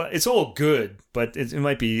 There's a lot. It's all good, but it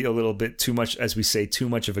might be a little bit too much, as we say, too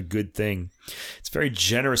much of a good thing. It's a very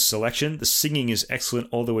generous selection. The singing is excellent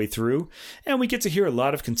all the way through, and we get to hear a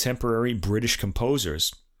lot of contemporary British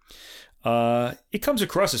composers. It comes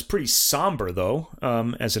across as pretty somber, though,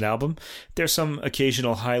 as an album. There's some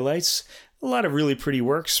occasional highlights, a lot of really pretty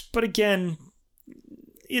works, but again,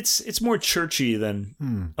 it's more churchy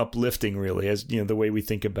than uplifting, really, as the way we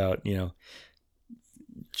think about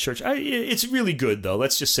church. It's really good, though.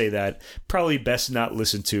 Let's just say that. Probably best not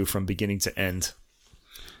listened to from beginning to end.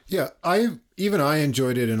 Yeah, I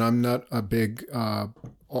enjoyed it, and I'm not a big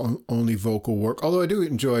only vocal work, although I do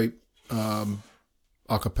enjoy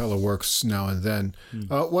a cappella works now and then.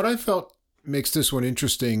 What I felt makes this one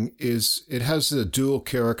interesting is it has the dual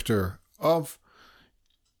character of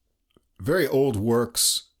very old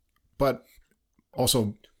works, but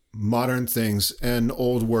also modern things, and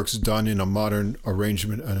old works done in a modern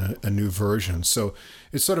arrangement and a new version. So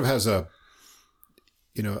it sort of has a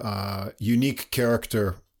unique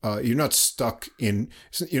character. You're not you're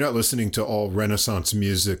not listening to all Renaissance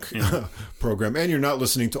music program, and you're not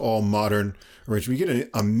listening to all modern arrangement. You get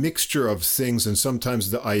a mixture of things, and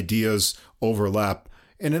sometimes the ideas overlap.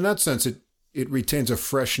 And in that sense, it retains a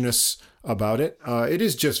freshness about it. It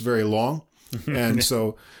is just very long. And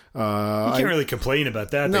so you can't really complain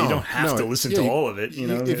about that. You don't have to listen to all of it.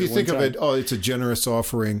 If you think of it, it's a generous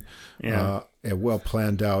offering, a well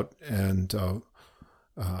planned out and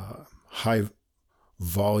high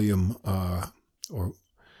volume or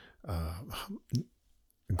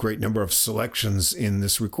great number of selections in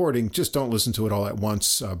this recording. Just don't listen to it all at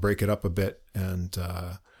once. Break it up a bit. And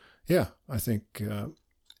I think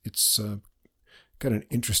it's got an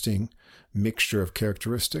interesting mixture of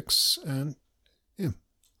characteristics and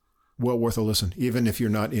well worth a listen. Even if you're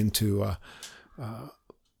not into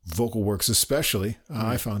vocal works especially,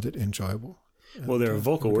 I found it enjoyable. Well, there are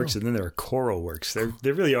vocal works and then there are choral works.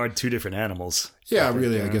 They really are two different animals. Yeah,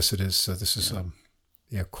 really, I guess it is. This is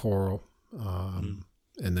choral.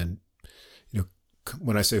 And then,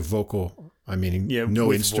 when I say vocal, I mean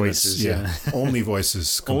no instruments. Voices, only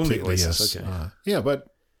voices completely. Only voices, yes. okay.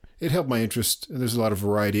 But it held my interest. There's a lot of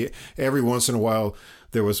variety. Every once in a while,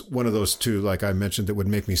 there was one of those two, like I mentioned, that would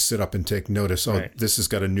make me sit up and take notice. Oh, right. This has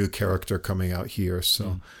got a new character coming out here.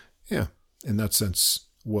 So, in that sense,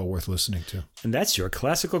 well worth listening to. And that's your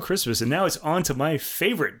classical Christmas. And now it's on to my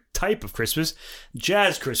favorite type of Christmas,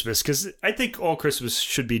 jazz Christmas, because I think all Christmas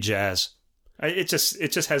should be jazz. It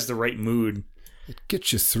just has the right mood. It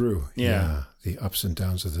gets you through the ups and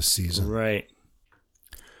downs of the season. Right.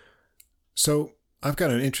 So I've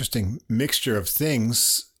got an interesting mixture of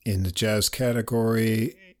things in the jazz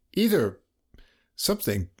category, either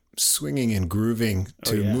something swinging and grooving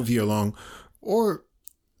to move you along, or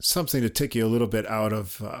something to take you a little bit out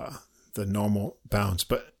of the normal bounds.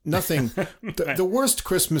 But nothing, the worst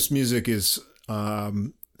Christmas music is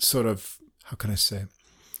sort of, how can I say,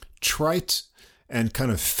 trite and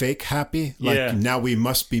kind of fake happy, like now we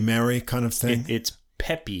must be merry kind of thing. It's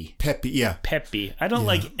peppy. Peppy, yeah. Peppy. I don't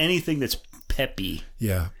like anything that's peppy.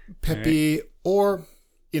 Yeah. Peppy, right. Or,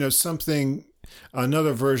 something,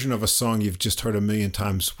 another version of a song you've just heard a million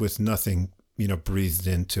times with nothing, breathed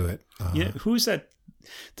into it. Who's that?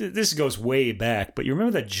 This goes way back, but you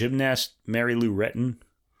remember that gymnast, Mary Lou Retton?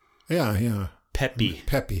 Yeah. Peppy.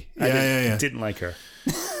 Yeah. Didn't like her.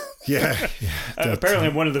 Yeah. Apparently,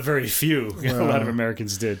 I'm one of the very few. A lot of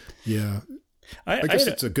Americans did. Yeah. I guess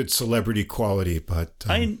it's a good celebrity quality, but...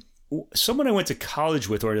 someone I went to college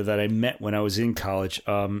with, or that I met when I was in college,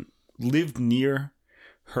 lived near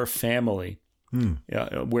her family,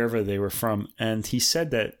 wherever they were from. And he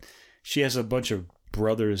said that she has a bunch of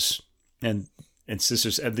brothers and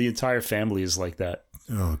sisters, and the entire family is like that.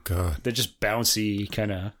 Oh, God. They're just bouncy,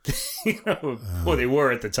 kind of, well, they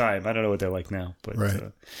were at the time. I don't know what they're like now. But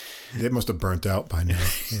right. They must have burnt out by now.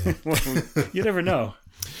 Yeah. Well, you never know.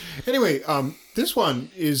 Anyway, this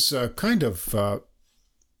one is kind of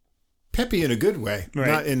peppy in a good way,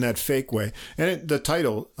 not in that fake way. And the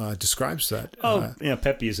title describes that.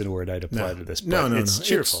 Peppy isn't a word I'd apply to this. But No. It's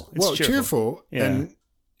cheerful. It's cheerful. Yeah. And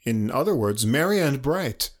in other words, merry and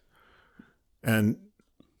bright. And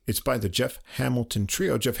it's by the Jeff Hamilton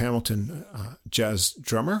Trio. Jeff Hamilton, jazz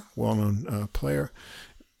drummer, well-known player,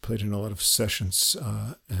 played in a lot of sessions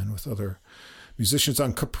and with other musicians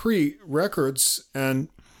on Capri Records. And,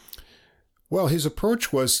 well, his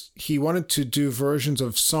approach was he wanted to do versions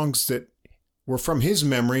of songs that were from his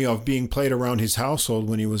memory of being played around his household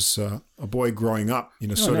when he was a boy growing up,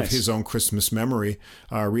 sort of his own Christmas memory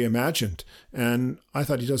reimagined. And I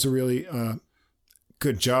thought he does a really...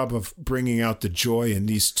 good job of bringing out the joy in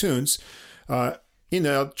these tunes. In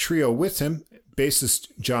a trio with him, bassist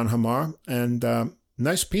John Hamar, and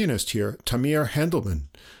nice pianist here, Tamir Hendelman,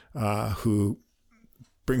 who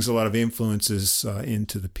brings a lot of influences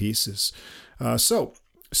into the pieces. So,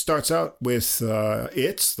 starts out with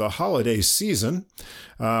It's the Holiday Season.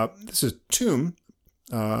 This is a tune.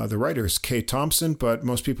 The writer is Kay Thompson, but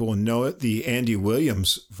most people will know it, the Andy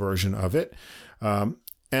Williams version of it.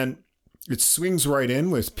 And it swings right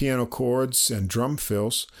in with piano chords and drum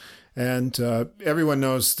fills. And everyone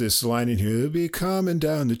knows this line in here, "They'll be coming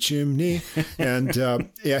down the chimney." And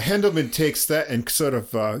Hendelman takes that and sort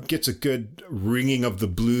of gets a good ringing of the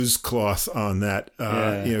blues cloth on that.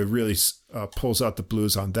 Really pulls out the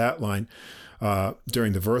blues on that line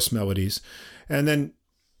during the verse melodies. And then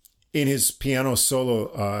in his piano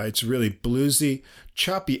solo, it's really bluesy,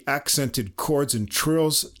 choppy accented chords and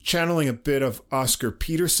trills, channeling a bit of Oscar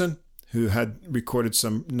Peterson, who had recorded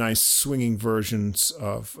some nice swinging versions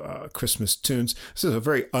of Christmas tunes. This is a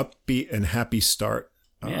very upbeat and happy start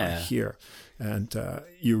here. And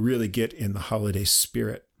you really get in the holiday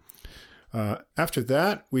spirit. After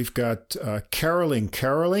that, we've got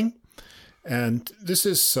Caroling. And this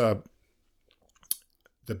is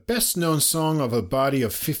the best-known song of a body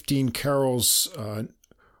of 15 carols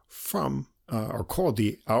from, or called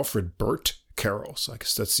the Alfred Burt carols. I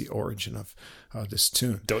guess that's the origin of this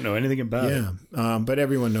tune. Don't know anything about it. But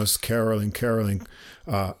everyone knows caroling.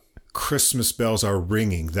 Christmas bells are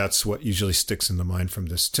ringing. That's what usually sticks in the mind from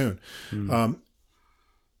this tune.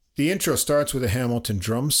 The intro starts with a Hamilton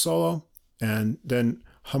drum solo, and then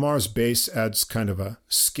Hamar's bass adds kind of a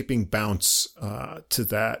skipping bounce to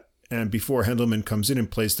that. And before Hendelman comes in and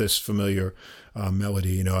plays this familiar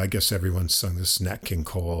melody, I guess everyone's sung this Nat King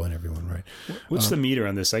Cole and everyone, right? What's the meter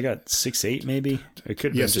on this? I got 6/8 maybe. It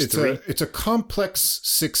could be just 3. It's a complex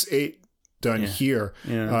 6/8 done here.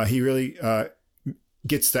 Yeah. He really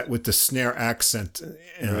gets that with the snare accent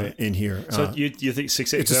in here. So you think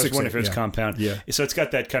 6/8? It's a 6/8. I was wondering if it's compound. Yeah. So it's got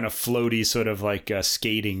that kind of floaty, sort of like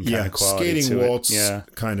skating kind of quality. Skating to waltz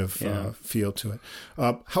it. kind of feel to it.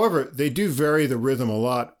 However, they do vary the rhythm a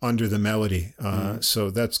lot under the melody. So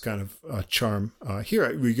that's kind of a charm.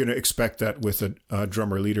 Here, we're going to expect that with a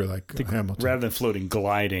drummer leader like Hamilton. Rather than floating,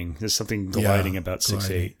 gliding. There's something gliding about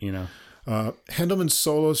 6/8. Hendelman's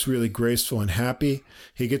solo is really graceful and happy.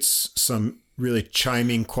 He gets some really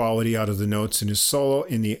chiming quality out of the notes in his solo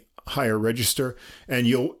in the higher register, and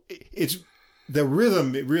the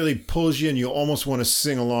rhythm, it really pulls you, and you almost want to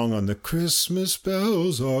sing along on the Christmas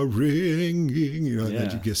bells are ringing, and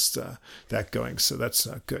then you get that going. So that's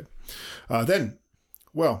good. Then,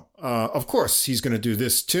 of course, he's going to do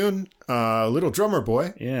this tune, Little Drummer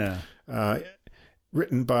Boy. Yeah.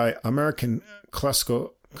 Written by American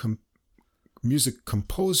classical music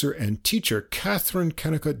composer and teacher Catherine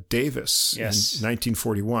Kennecott Davis in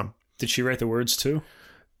 1941. Did she write the words too?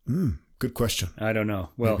 Good question. I don't know.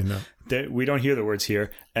 Well, we don't hear the words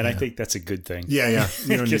here, and I think that's a good thing. Yeah.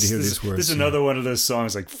 You don't need to hear these words. This is another one of those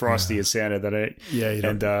songs like Frosty and Santa that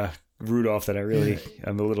and Rudolph that I really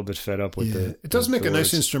I'm a little bit fed up with. It does make a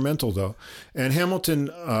nice words. Instrumental though, and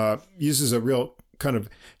Hamilton uses a real kind of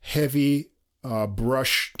heavy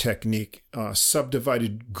brush technique,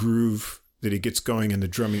 subdivided groove that he gets going in the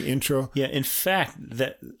drumming intro. Yeah, in fact,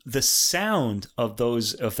 the sound of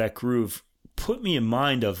that groove put me in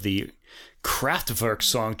mind of the Kraftwerk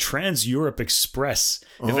song Trans-Europe Express.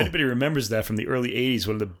 If anybody remembers that from the early 80s,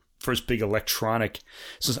 one of the first big electronic.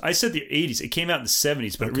 So I said the 80s. It came out in the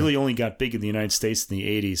 70s, but it really only got big in the United States in the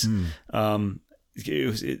 80s.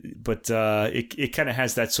 It kind of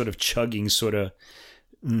has that sort of chugging sort of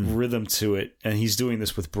rhythm to it, and he's doing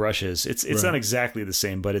this with brushes. It's not exactly the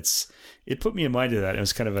same, but it put me in mind of that. It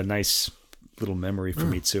was kind of a nice little memory for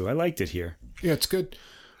me too. I liked it here. Yeah, it's good.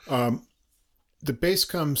 The bass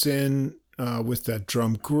comes in with that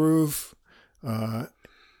drum groove.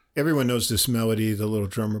 Everyone knows this melody, the Little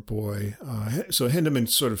Drummer Boy. So Hendelman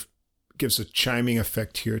sort of gives a chiming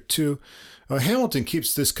effect here too. Hamilton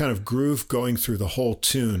keeps this kind of groove going through the whole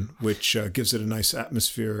tune, which gives it a nice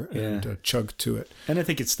atmosphere and chug to it. And I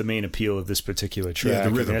think it's the main appeal of this particular track. Yeah,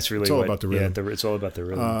 the rhythm. That's really it's all about the rhythm. Yeah, it's all about the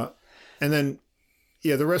rhythm. And then,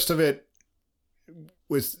 the rest of it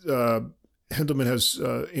with Hendelman has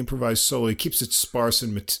improvised solo. He keeps it sparse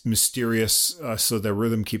and mysterious, so the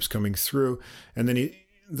rhythm keeps coming through. And then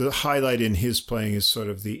the highlight in his playing is sort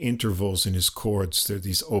of the intervals in his chords. They're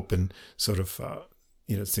these open sort of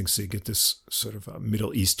things, so you get this sort of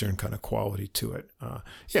Middle Eastern kind of quality to it.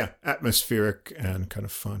 Atmospheric and kind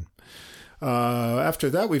of fun. After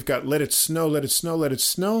that, we've got Let It Snow, Let It Snow, Let It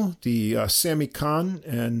Snow, the Sammy Kahn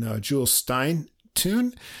and Jules Stein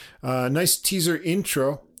tune. Nice teaser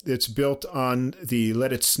intro. It's built on the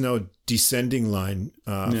Let It Snow descending line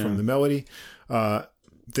from the melody.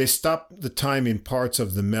 They stop the time in parts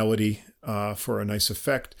of the melody for a nice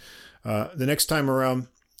effect. The next time around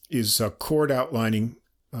is chord outlining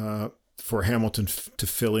for Hamilton to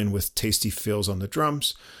fill in with tasty fills on the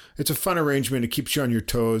drums. It's a fun arrangement. It keeps you on your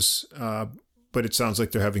toes, but it sounds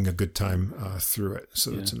like they're having a good time through it.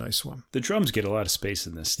 So it's a nice one. The drums get a lot of space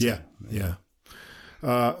in this too. Yeah.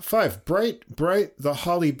 5, Bright, Bright, the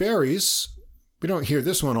Holly Berries. We don't hear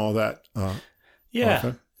this one all that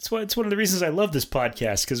often. It's one of the reasons I love this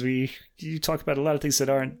podcast, because you talk about a lot of things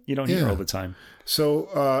that you don't hear all the time. So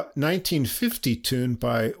 1950 tune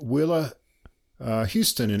by Willa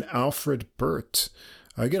Houston and Alfred Burt.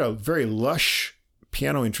 I get a very lush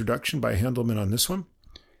piano introduction by Hendelman on this one.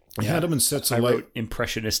 Hendelman sets a light. Wrote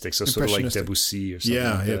impressionistic, so sort of like Debussy or something.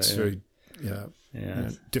 Yeah, like it's very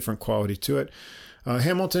different quality to it.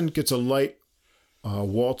 Hamilton gets a light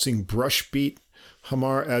waltzing brush beat.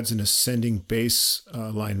 Hamar adds an ascending bass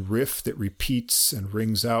line riff that repeats and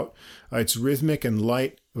rings out. It's rhythmic and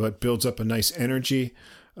light, but builds up a nice energy.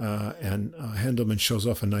 And Hendelman shows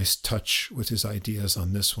off a nice touch with his ideas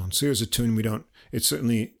on this one. So here's a tune it's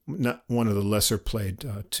certainly not one of the lesser played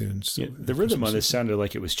tunes. Yeah, the rhythm on this sounded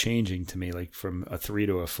like it was changing to me, like from a 3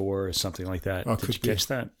 to a 4 or something like that. Did you catch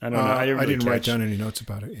that? I don't know. I didn't write down any notes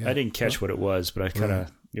about it. Yeah. I didn't catch what it was, but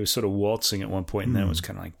it was sort of waltzing at one point, and then it was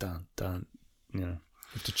kind of like dun, dun, You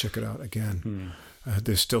have to check it out again.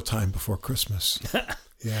 There's still time before Christmas.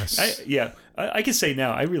 Yes. I can say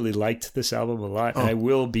now I really liked this album a lot, and I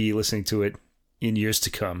will be listening to it in years to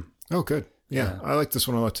come. Oh, good. Yeah, I like this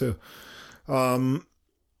one a lot too. I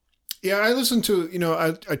listened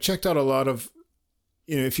to, I checked out a lot of,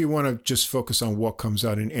 if you want to just focus on what comes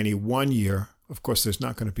out in any one year, of course, there's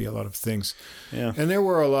not going to be a lot of things. Yeah. And there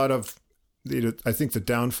were a lot of, I think the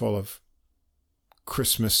downfall of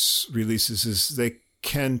Christmas releases is they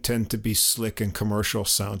can tend to be slick and commercial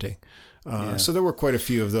sounding. So there were quite a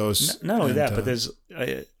few of those. Not only that, but there's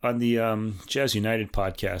on the Jazz United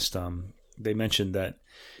podcast, they mentioned that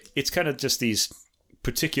it's kind of just these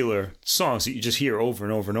particular songs that you just hear over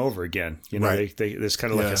and over and over again. Right. There's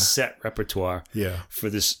kind of like a set repertoire for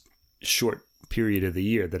this short period of the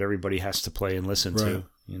year that everybody has to play and listen to.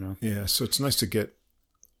 Yeah, so it's nice to get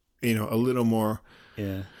a little more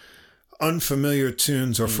unfamiliar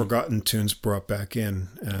tunes or forgotten tunes brought back in,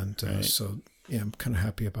 and so I'm kind of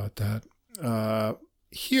happy about that.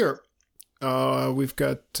 Here we've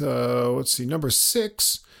got number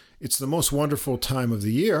 6. It's the Most Wonderful Time of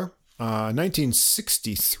the Year,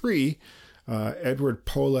 1963, Edward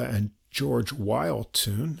Pola and George Weil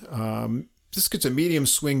tune. This gets a medium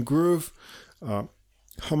swing groove.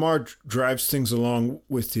 Hamar drives things along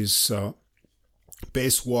with his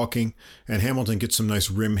bass walking, and Hamilton gets some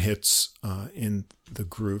nice rim hits in the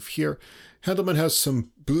groove here. Handelman has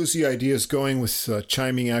some bluesy ideas going with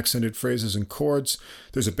chiming accented phrases and chords.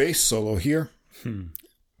 There's a bass solo here.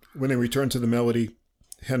 When they return to the melody,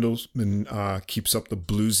 Handelman keeps up the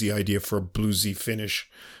bluesy idea for a bluesy finish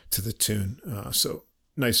to the tune. So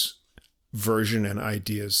nice version and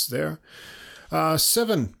ideas there.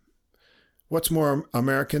 7. What's more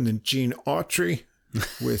American than Gene Autry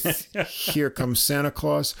with Here Comes Santa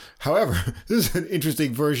Claus? However, this is an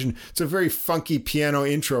interesting version. It's a very funky piano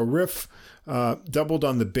intro riff, doubled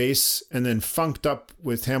on the bass, and then funked up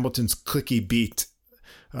with Hamilton's clicky beat.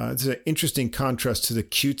 It's an interesting contrast to the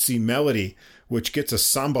cutesy melody, which gets a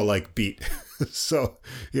samba-like beat. So,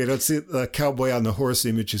 let's see, the cowboy on the horse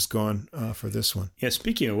image is gone for this one. Yeah,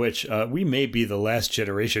 speaking of which, we may be the last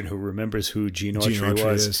generation who remembers who Gene Autry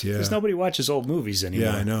was. Because nobody watches old movies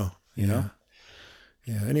anymore. Yeah, I know. You know?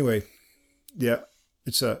 Yeah, anyway,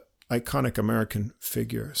 it's a iconic American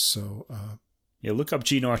figure, so... look up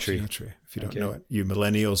Gene Autry. Gene Autry, if you don't know it. You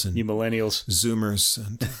millennials and Zoomers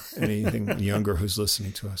and anything younger who's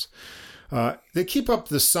listening to us. They keep up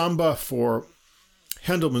the samba for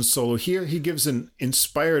Handelman's solo here. He gives an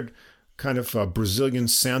inspired kind of Brazilian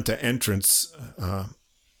Santa entrance. I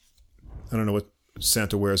don't know what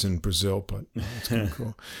Santa wears in Brazil, but it's kind of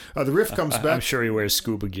cool. The riff comes back. I'm sure he wears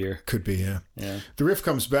scuba gear. Could be, yeah. The riff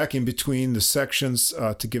comes back in between the sections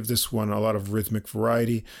to give this one a lot of rhythmic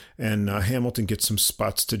variety, and Hamilton gets some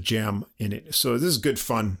spots to jam in it. So this is good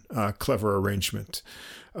fun, clever arrangement.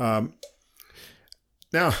 Now,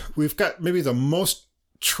 we've got maybe the most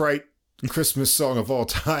trite Christmas song of all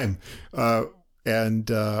time.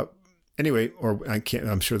 Anyway,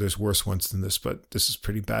 I'm sure there's worse ones than this, but this is a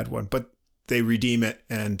pretty bad one. But they redeem it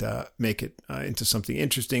and make it into something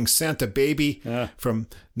interesting. Santa Baby from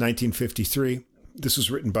 1953. This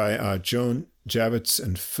was written by Joan Javits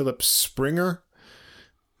and Philip Springer.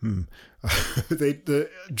 The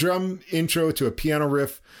drum intro to a piano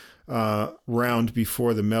riff round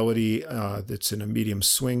before the melody that's in a medium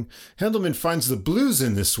swing. Handelman finds the blues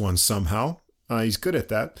in this one somehow. He's good at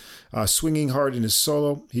that. Swinging hard in his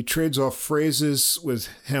solo. He trades off phrases with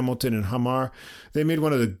Hamilton and Hamar. They made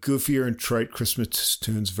one of the goofier and trite Christmas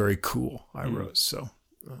tunes very cool, I wrote. So,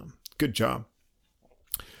 good job.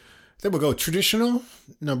 Then we'll go traditional,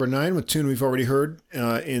 number 9, with a tune we've already heard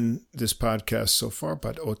in this podcast so far,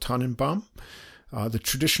 but O Tannenbaum. The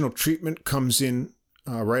traditional treatment comes in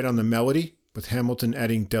right on the melody, with Hamilton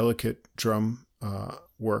adding delicate drum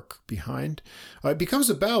work behind. It becomes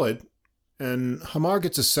a ballad, and Hamar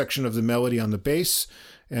gets a section of the melody on the bass,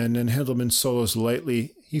 and then Handelman solos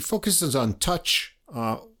lightly. He focuses on touch,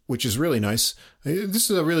 which is really nice. This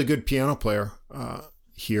is a really good piano player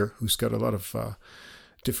here who's got a lot of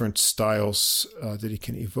different styles that he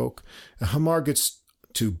can evoke. And Hamar gets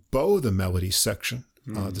to bow the melody section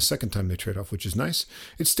the second time they trade off, which is nice.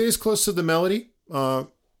 It stays close to the melody, and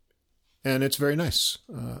it's very nice.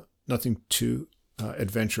 Nothing too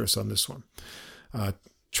adventurous on this one.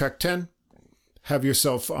 Track 10. Have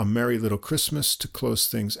Yourself a Merry Little Christmas to close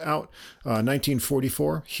things out.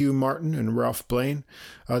 1944, Hugh Martin and Ralph Blaine.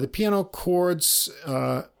 The piano chords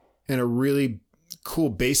and a really cool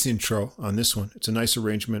bass intro on this one. It's a nice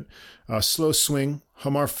arrangement. Slow swing.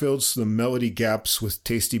 Hamar fills the melody gaps with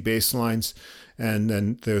tasty bass lines. And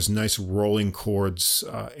then there's nice rolling chords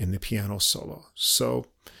in the piano solo. So,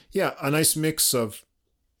 yeah, a nice mix of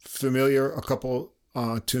familiar, a couple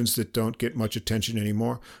tunes that don't get much attention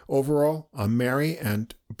anymore. Overall, a merry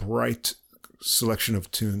and bright selection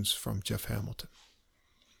of tunes from Jeff Hamilton.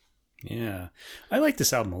 Yeah. I like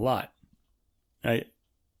this album a lot.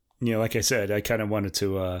 Like I said, I kind of wanted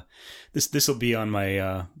to. This will be on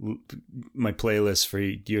my my playlist for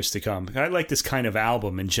years to come. I like this kind of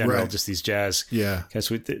album in general, just these jazz. Yeah,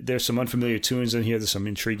 because there's some unfamiliar tunes in here. There's some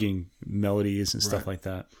intriguing melodies and stuff like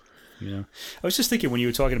that. I was just thinking when you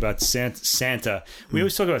were talking about Santa. We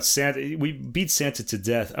always talk about Santa. We beat Santa to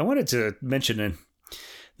death. I wanted to mention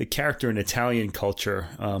the character in Italian culture.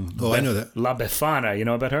 I know that. La Befana. You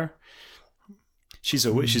know about her? She's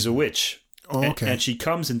a witch. Oh, okay. And she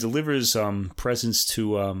comes and delivers presents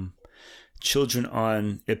to children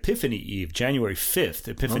on Epiphany Eve, January 5th.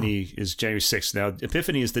 Epiphany is January 6th. Now,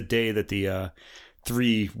 Epiphany is the day that the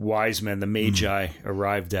three wise men, the Magi,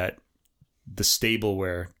 arrived at the stable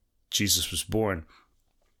where Jesus was born.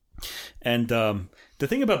 And the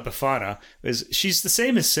thing about Befana is she's the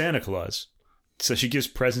same as Santa Claus. So she gives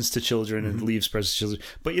presents to children and leaves presents to children.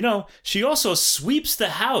 But, she also sweeps the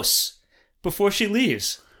house before she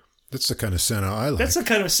leaves. That's the kind of Santa I like. That's the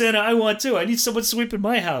kind of Santa I want, too. I need someone sweeping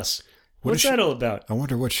my house. What's that all about? I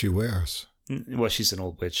wonder what she wears. Well, she's an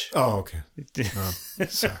old witch. Oh, okay.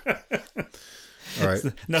 Sorry. All right.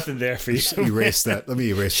 Nothing there for you. Erase that. Let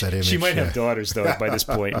me erase that image. She might have daughters, though, by this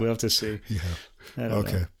point. We'll have to see. Yeah. I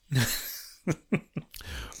don't know.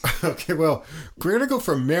 Okay, well, we're going to go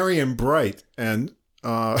for Merry and Bright. And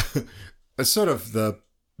sort of the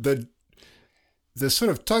sort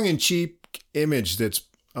of tongue-in-cheek image that's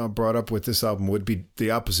brought up with this album would be the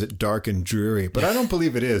opposite, dark and dreary. But I don't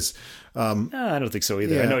believe it is. No, I don't think so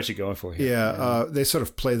either. Yeah, I know what you're going for here. Yeah, they sort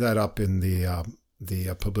of play that up in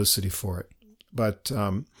the publicity for it. But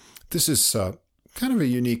this is kind of a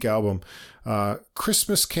unique album.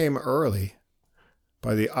 Christmas Came Early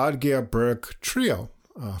by the Oddgeir Berg Trio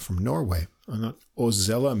from Norway on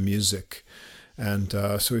Ozella Music. And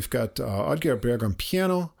so we've got Oddgeir Berg on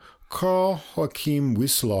piano, Carl Joachim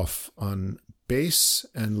Wislöff on bass,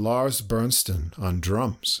 and Lars Bernstein on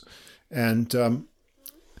drums. And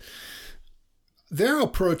their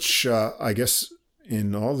approach, I guess,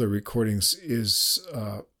 in all the recordings is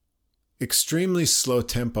extremely slow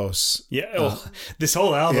tempos. Yeah, this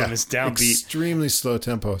whole album is downbeat. Extremely slow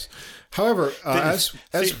tempos. However,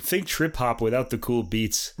 think trip hop without the cool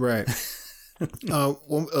beats. Right. In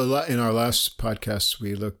our last podcast,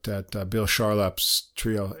 we looked at Bill Charlap's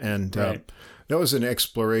trio, and that was an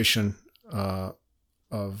exploration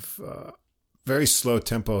of very slow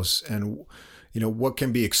tempos, and what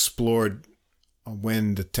can be explored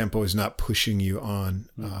when the tempo is not pushing you on.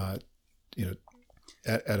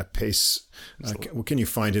 At a pace, what can you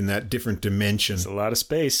find in that different dimension? It's a lot of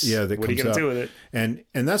space. Yeah, that what are you going to do with it? And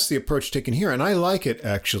that's the approach taken here, and I like it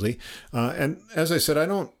actually. And as I said, I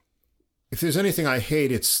don't. If there's anything I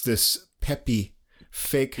hate, it's this peppy,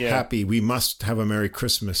 fake happy. We must have a Merry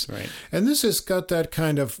Christmas. Right. And this has got that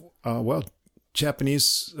kind of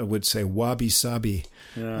Japanese would say wabi sabi,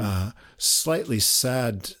 slightly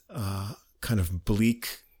sad, kind of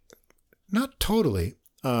bleak. Not totally.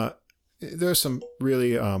 There are some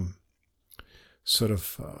really sort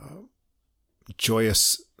of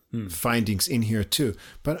joyous findings in here too,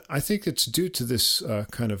 but I think it's due to this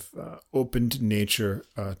kind of opened nature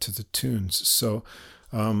to the tunes. So,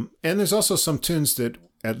 and there's also some tunes that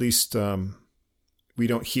at least we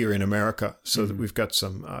don't hear in America, so that we've got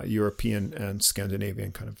some European and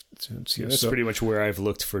Scandinavian kind of tunes here. Yeah, that's pretty much where I've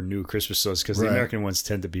looked for new Christmas songs, because the American ones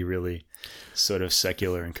tend to be really sort of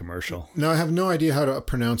secular and commercial. Now, I have no idea how to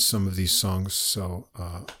pronounce some of these songs, so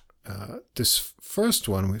this first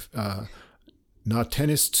one, we've Na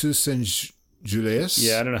Tennis Tusen Julius.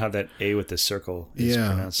 Yeah, I don't know how that A with the circle is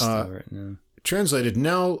pronounced. Translated,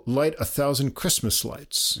 now light 1,000 Christmas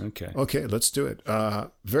lights. Okay, let's do it.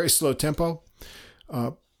 Very slow tempo.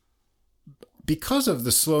 Because of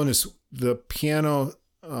the slowness, the piano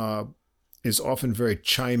is often very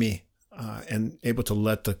chimey and able to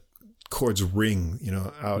let the chords ring,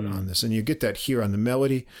 out on this. And you get that here on the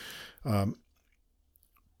melody.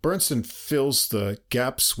 Bernstein fills the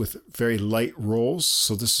gaps with very light rolls.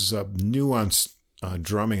 So this is a nuanced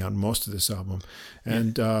drumming on most of this album.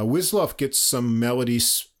 And Wislöff gets some melody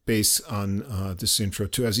space on this intro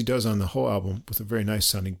too, as he does on the whole album, with a very nice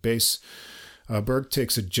sounding bass. Berg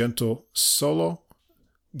takes a gentle solo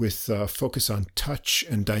with focus on touch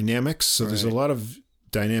and dynamics. So there's a lot of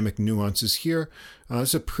dynamic nuances here.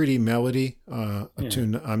 It's a pretty melody, a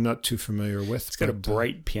tune I'm not too familiar with. It's got a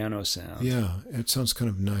bright piano sound. Yeah, it sounds kind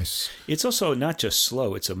of nice. It's also not just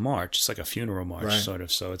slow, it's a march. It's like a funeral march, sort of.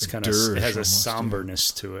 So it's kind of, it has a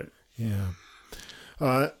somberness to it. Yeah.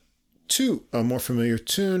 A more familiar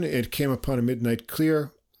tune, It Came Upon a Midnight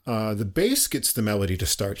Clear. The bass gets the melody to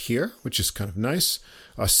start here, which is kind of nice.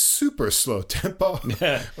 A super slow tempo.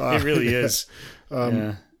 Yeah, it really is.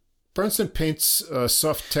 Yeah. Bernstein paints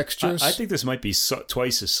soft textures. I think this might be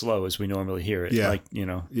twice as slow as we normally hear it. Yeah. Like, you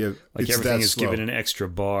know, Yeah, like it's everything that is slow. given an extra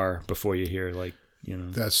bar before you hear, like, you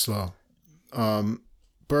know. That's slow.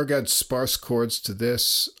 Berg adds sparse chords to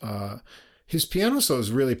this. His piano solo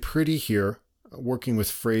is really pretty here, working with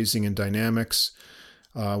phrasing and dynamics.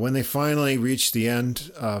 When they finally reach the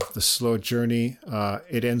end of the slow journey,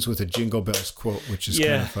 it ends with a Jingle Bells quote, which is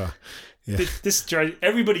kind of... This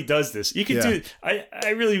everybody does this. You could do. I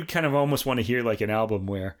really kind of almost want to hear like an album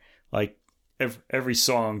where like every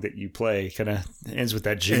song that you play kind of ends with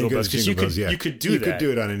that jingle bells, because you could do that. You could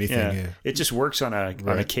do it on anything. Yeah. It just works on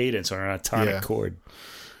a cadence or on a tonic chord.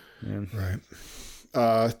 Yeah.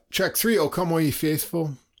 Right. Track 3, O Come All Ye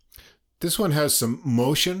Faithful. This one has some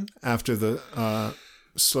motion after the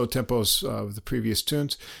slow tempos of the previous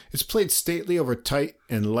tunes. It's played stately over tight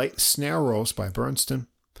and light snare rolls by Bernstein.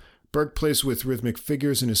 Berg plays with rhythmic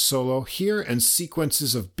figures in his solo here and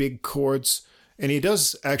sequences of big chords, and he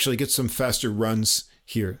does actually get some faster runs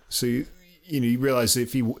here. So you realize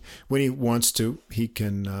that when he wants to, he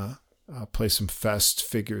can play some fast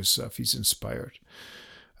figures if he's inspired.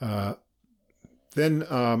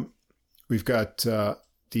 Then we've got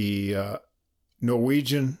the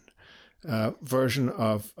Norwegian version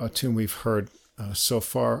of a tune we've heard so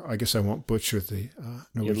far. I guess I won't butcher the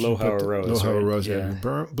Norwegian. Lohauer Rose. Lohauer Rose,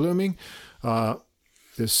 yeah. Blooming.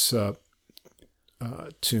 This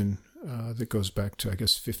tune that goes back to, I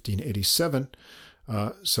guess, 1587.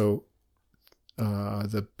 So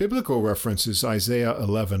the biblical reference is Isaiah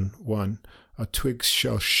 11:1. A twig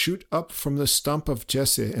shall shoot up from the stump of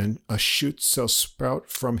Jesse, and a shoot shall sprout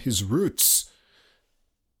from his roots.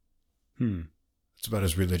 It's about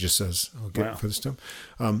as religious as I'll get for this time.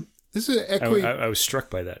 This is I was struck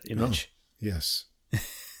by that image. Oh, yes.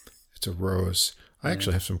 It's a rose. I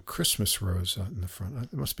actually have some Christmas rose out in the front.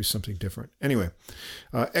 There must be something different. Anyway,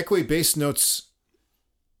 echoey bass notes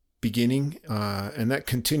beginning, and that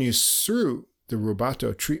continues through the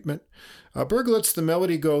rubato treatment. Berg lets the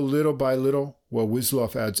melody go little by little, while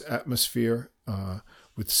Wislov adds atmosphere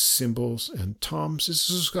with cymbals and toms. This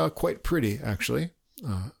is quite pretty, actually.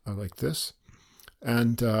 I like this.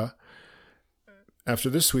 And after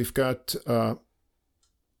this, we've got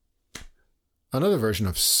another version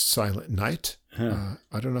of Silent Night. I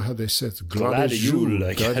don't know how they say it. Glade Jul,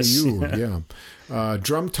 I guess. Yeah.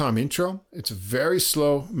 Drum tom intro. It's a very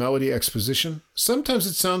slow melody exposition. Sometimes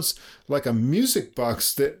it sounds like a music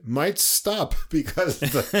box that might stop because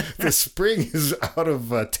the spring is out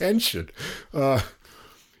of tension. But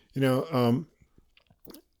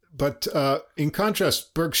in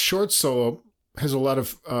contrast, Berg's short solo has a lot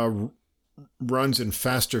of runs in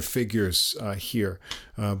faster figures here,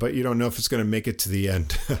 but you don't know if it's going to make it to the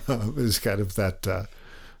end. It's kind of that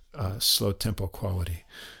slow tempo quality.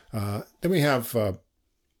 Then we have,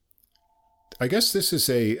 I guess this is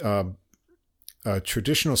a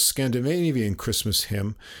traditional Scandinavian Christmas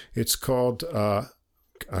hymn. It's called, I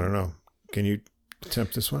don't know, can you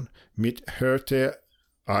attempt this one? Mitt hørte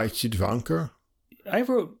Eitid Vanker. I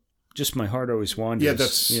wrote just My Heart Always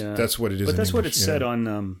Wanders. Yeah, that's what it is. But that's what it said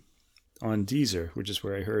on Deezer, which is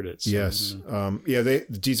where I heard it. So, yes.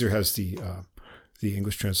 Deezer has the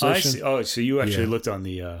English translation. I see. Oh, so you actually looked on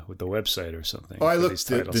the with the website or something. Oh, I looked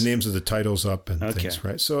the names of the titles up and things,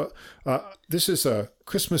 right? So this is a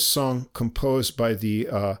Christmas song composed by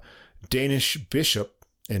the Danish bishop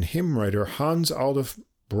and hymn writer Hans Adolf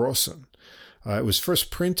Brosen. It was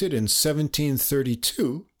first printed in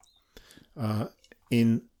 1732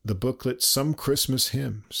 in the booklet Some Christmas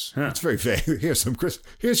Hymns. It's very vague.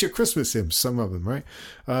 Here's your Christmas hymns, some of them, right?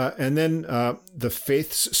 And then The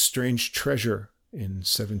Faith's Strange Treasure in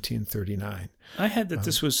 1739. I had that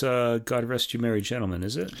this was God Rest You Merry Gentlemen,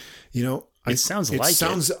 is it? It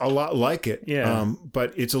sounds a lot like it. Yeah.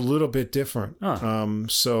 But it's a little bit different.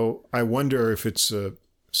 So I wonder if it's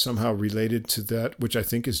somehow related to that, which I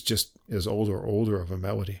think is just as older of a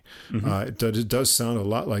melody. Mm-hmm. It does sound a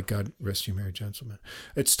lot like God Rest You Merry Gentlemen.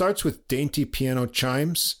 It starts with dainty piano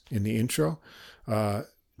chimes in the intro,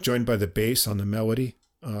 joined by the bass on the melody,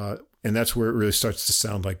 and that's where it really starts to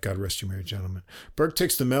sound like God Rest You Merry Gentlemen. Berg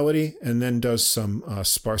takes the melody and then does some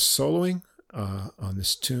sparse soloing on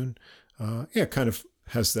this tune. Kind of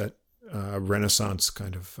has that Renaissance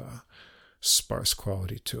kind of sparse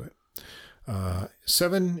quality to it.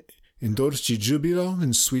 7, In Dolce Jubilo,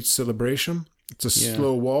 in Sweet Celebration. It's a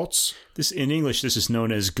slow waltz. In English, this is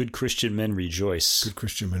known as Good Christian Men Rejoice. Good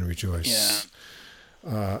Christian Men Rejoice.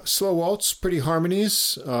 Yeah. Slow waltz, pretty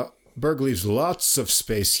harmonies. Berg leaves lots of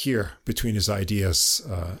space here between his ideas.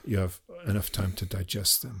 You have enough time to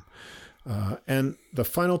digest them. And the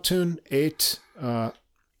final tune, 8,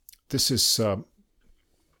 this is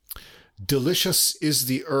Delicious is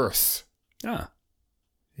the Earth. Ah.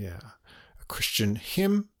 Yeah. A Christian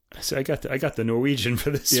hymn. So I got the Norwegian for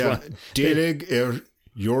this one. Delig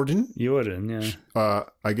Jordan. Jordan, yeah.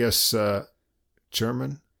 I guess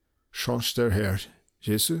German. Schonst der Herr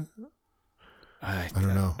Jesu. I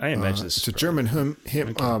don't know. I imagine this. It's a German hymn okay.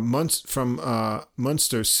 From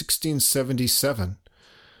Munster, 1677.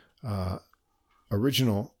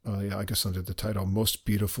 Original, I guess under the title, Most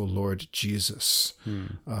Beautiful Lord Jesus.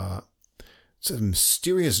 It's a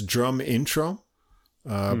mysterious drum intro.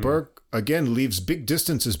 Berg, again, leaves big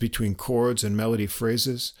distances between chords and melody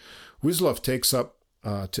phrases. Wislov takes up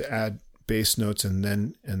to add bass notes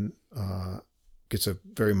and gets a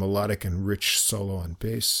very melodic and rich solo on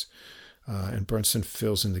bass. And Bernstein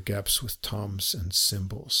fills in the gaps with toms and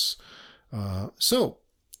cymbals. So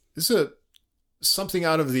this is something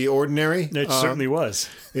out of the ordinary. It certainly was.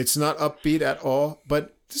 It's not upbeat at all,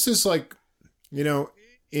 but this is like,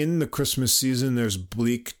 in the Christmas season, there's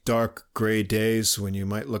bleak, dark, gray days when you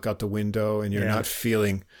might look out the window and you're not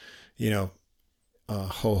feeling, ho,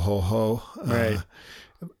 ho, ho. Right.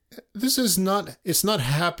 This is not, it's not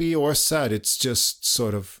happy or sad. It's just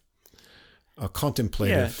sort of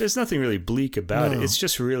contemplative. Yeah, there's nothing really bleak about it. It's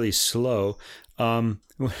just really slow. One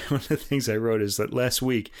of the things I wrote is that last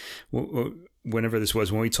week, whenever this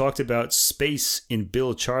was, when we talked about space in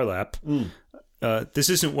Bill Charlap, this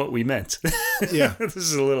isn't what we meant. Yeah. This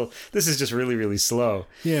is just really, really slow.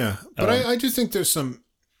 Yeah. But I do think there's some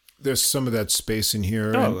of that space in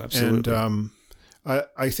here. Oh, absolutely. And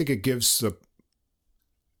I think it gives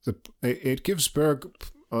it gives Berg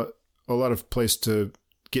a lot of place to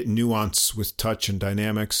get nuance with touch and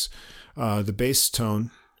dynamics. The bass tone,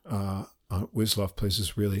 Wislov plays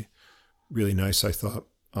is really, really nice, I thought.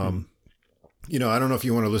 I don't know if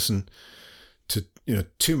you want to listen to,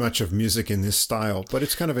 too much of music in this style, but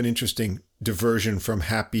it's kind of an interesting diversion from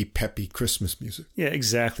happy, peppy Christmas music. Yeah,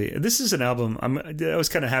 exactly. This is an album. I was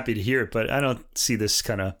kind of happy to hear it, but I don't see this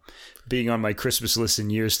kind of being on my Christmas list in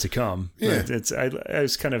years to come. Yeah. I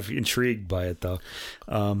was kind of intrigued by it though.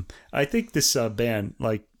 I think this band,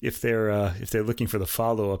 like if they're looking for the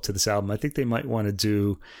follow up to this album, I think they might want to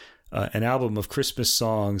do an album of Christmas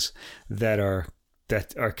songs that are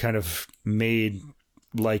kind of made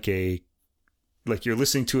like you're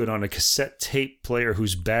listening to it on a cassette tape player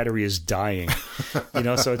whose battery is dying,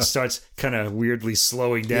 so it starts kind of weirdly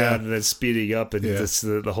slowing down and then speeding up, and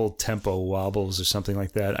the whole tempo wobbles or something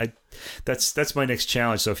like that. That's my next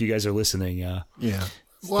challenge. So if you guys are listening,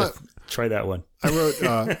 try that one. I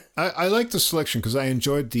wrote, I like the selection because I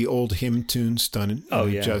enjoyed the old hymn tunes done in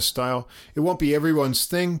jazz style. It won't be everyone's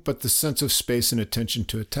thing, but the sense of space and attention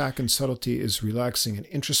to attack and subtlety is relaxing and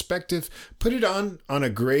introspective. Put it on a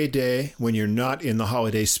gray day when you're not in the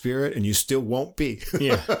holiday spirit, and you still won't be.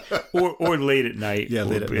 Yeah, or late at night. Yeah,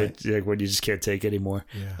 late at night. Like when you just can't take anymore.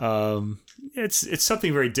 Yeah. It's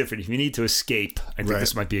something very different. If you need to escape, I think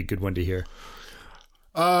this might be a good one to hear.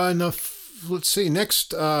 Let's see.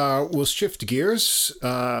 Next, we'll shift gears.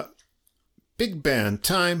 Big band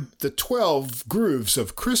time. The 12 Grooves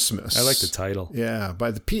of Christmas. I like the title. Yeah, by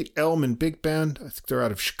the Pete Elman Big Band. I think they're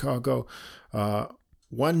out of Chicago.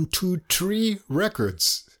 1, 2, 3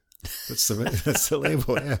 Records. That's the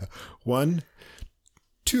label. Yeah. 1,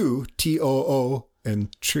 2 TOO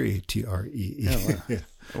and Tree TREE. Oh, wow. Yeah.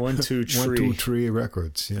 1, 2, 3. 1, 2, 3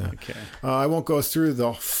 Records. Yeah. Okay. I won't go through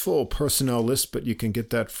the full personnel list, but you can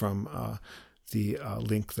get that from the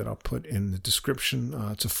link that I'll put in the description.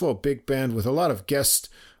 It's a full big band with a lot of guest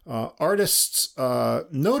artists,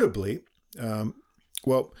 notably. The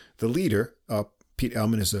leader, Pete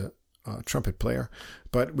Elman, is a trumpet player,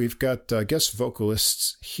 but we've got guest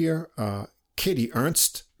vocalists here. Katie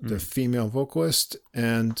Ernst, the female vocalist,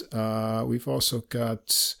 and we've also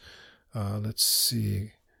got. Let's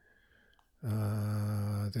see.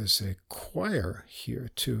 There's a choir here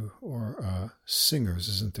too, or singers,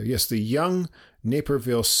 isn't there? Yes, the Young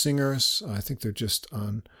Naperville Singers. I think they're just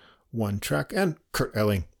on one track, and Kurt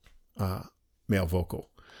Elling, male vocal,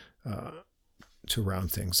 to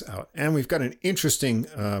round things out. And we've got an interesting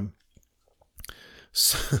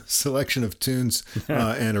selection of tunes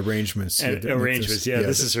and arrangements. Arrangements,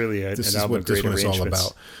 this is really an album of great arrangements. This is what this one is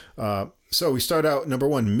all about. So we start out, number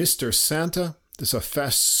 1, Mr. Santa. This is a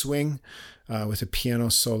fast swing with a piano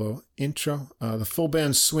solo intro. The full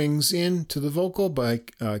band swings in to the vocal by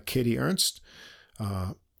Katie Ernst.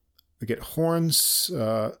 We get horns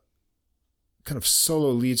kind of solo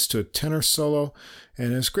leads to a tenor solo,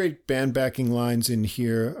 and there's great band backing lines in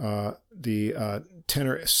here. The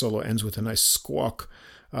tenor solo ends with a nice squawk.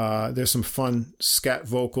 There's some fun scat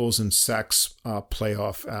vocals and sax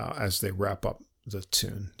playoff as they wrap up the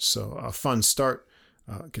tune. So a fun start.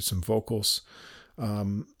 Get some vocals.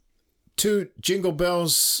 2 Jingle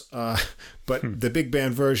Bells, but the big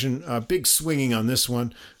band version, big swinging on this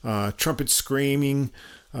one, trumpet screaming.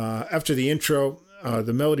 After the intro,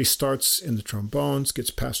 the melody starts in the trombones,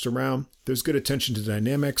 gets passed around. There's good attention to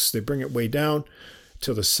dynamics. They bring it way down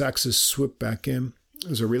till the saxes swoop back in.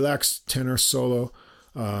 There's a relaxed tenor solo,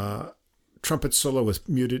 trumpet solo with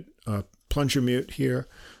muted plunger mute here,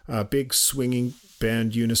 big swinging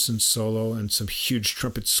band unison solo, and some huge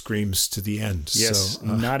trumpet screams to the end. Yes, so,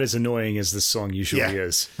 not as annoying as this song usually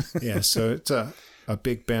is. Yeah, so it's a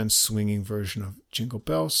big band swinging version of Jingle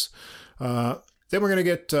Bells. Then we're going to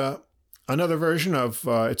get another version of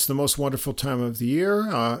It's the Most Wonderful Time of the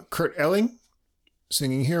Year. Kurt Elling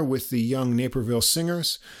singing here with the Young Naperville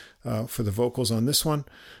Singers for the vocals on this one.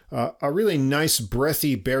 A really nice,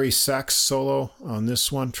 breathy Barry sax solo on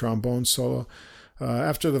this one, trombone solo.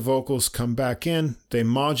 After the vocals come back in, they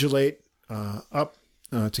modulate up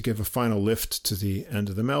to give a final lift to the end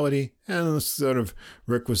of the melody, and the sort of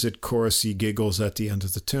requisite chorusy giggles at the end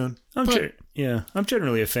of the tune. I'm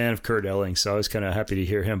generally a fan of Kurt Elling, so I was kind of happy to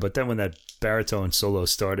hear him. But then when that baritone solo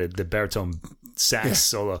started, the baritone sax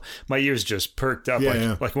solo, my ears just perked up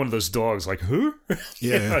like one of those dogs, like, who?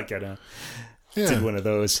 I did one of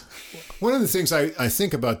those. One of the things I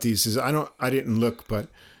think about these is I didn't look, but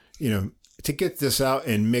to get this out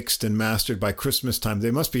and mixed and mastered by Christmas time, they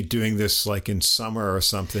must be doing this like in summer or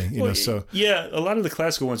something, So a lot of the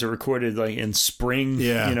classical ones are recorded like in spring,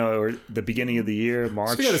 or the beginning of the year,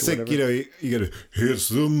 March. So you got to think, you got to. It's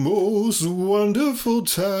the most wonderful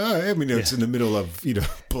time. It's in the middle of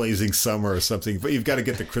blazing summer or something, but you've got to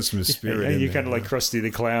get the Christmas spirit. And you're kind of like Krusty the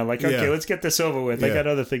Clown, like, okay, let's get this over with. I got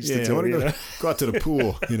other things to do. I want to go out to the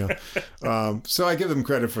pool, So I give them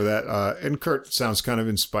credit for that. And Kurt sounds kind of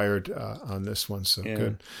inspired on this one, so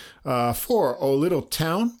good. 4, Oh Little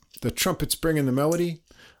Town, the trumpets bring in the melody.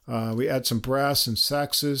 We add some brass and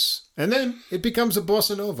saxes, and then it becomes a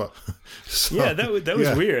bossa nova. That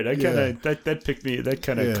was weird. That picked me. That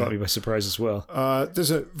kind of caught me by surprise as well.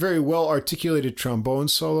 There's a very well articulated trombone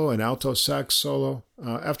solo and alto sax solo.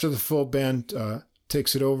 After the full band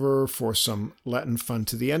takes it over for some Latin fun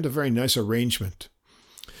to the end, a very nice arrangement.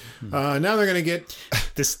 Now they're going to get...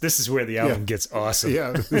 This is where the album gets awesome.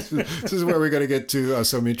 Yeah, this is where we're going to get to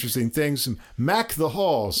some interesting things. Mac the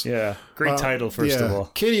Halls. Yeah, great title, first of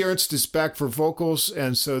all. Katie Ernst is back for vocals,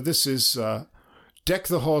 and so this is Deck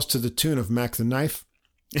the Halls to the tune of Mac the Knife.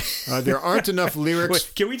 There aren't enough lyrics.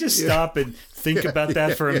 Wait, can we just stop and think about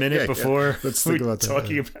that for a minute before Let's think about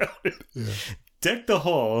talking about it? Yeah. Deck the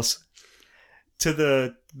Halls to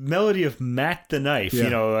the melody of Mac the Knife,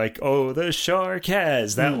 like, oh, the shark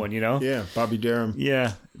has that one, Yeah, Bobby Darin.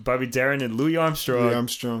 Yeah, Bobby Darin and Louis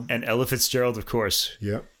Armstrong. And Ella Fitzgerald, of course.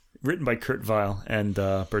 Yeah. Written by Kurt Weill and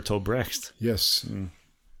Bertolt Brecht. Yes.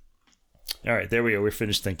 All right, there we go. We're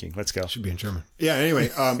finished thinking. Let's go. Should be in German. Yeah, anyway.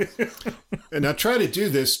 And now try to do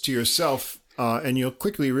this to yourself, and you'll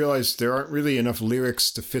quickly realize there aren't really enough lyrics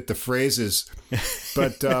to fit the phrases.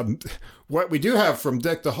 But what we do have from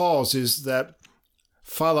Deck the Halls is that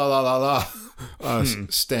fa la la la la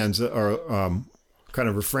stanza or kind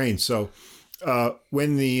of refrain. So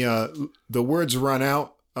when the words run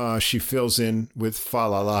out, she fills in with fa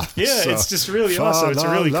la la. Yeah, so, it's just really awesome. It's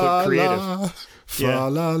really creative. Fa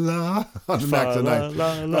la la on Mac the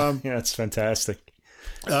Knife. Yeah, it's fantastic.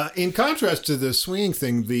 In contrast to the swinging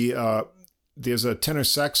thing, there's a tenor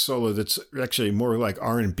sax solo that's actually more like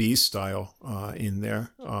R&B style in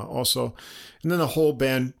there also. And then the whole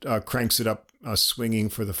band cranks it up, swinging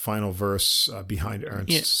for the final verse behind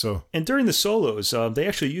Ernst. Yeah. So, and during the solos, they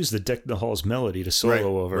actually use the Deck the Halls melody to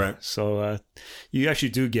solo over. Right. So you actually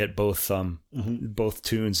do get both both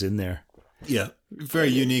tunes in there. Yeah, very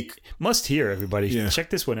unique. Must hear, everybody. Yeah. Check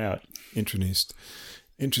this one out.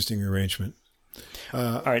 Interesting arrangement.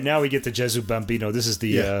 All right, now we get to Gesù Bambino. This is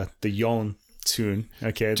the Yon tune.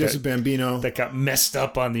 Okay, Gesù Bambino that got messed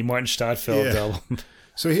up on the Martin Stadtfeld album.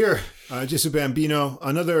 So here, Gesù Bambino,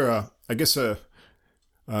 another, I guess a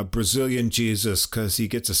Brazilian Jesus, because he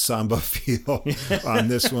gets a samba feel on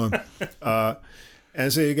this one.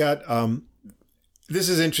 And so you got, this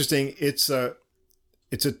is interesting. It's a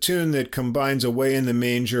tune that combines Away in the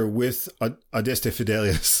Manger with Adeste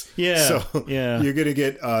Fidelis. Yeah. So you're going to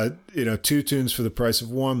get, two tunes for the price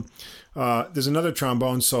of one. There's another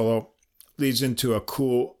trombone solo. leads into a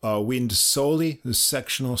cool wind soli, the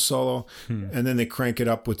sectional solo, and then they crank it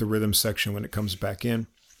up with the rhythm section when it comes back in.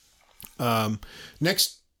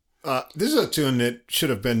 Next, this is a tune that should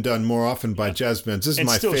have been done more often by jazz bands. This is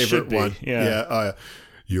my favorite one. Yeah.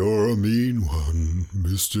 You're a mean one,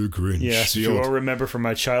 Mr. Grinch. Yes, you all remember from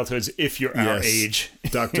my childhoods if you're our age.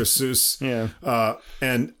 Dr. Seuss. Yeah.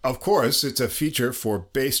 And, of course, it's a feature for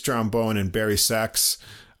bass trombone and bari sax.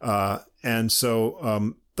 And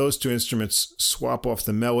so those two instruments swap off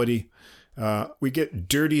the melody. We get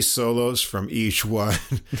dirty solos from each one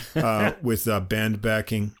with band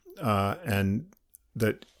backing and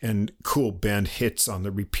cool band hits on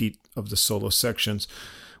the repeat of the solo sections.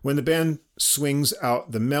 When the band swings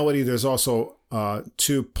out the melody, there's also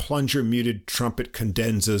two plunger muted trumpet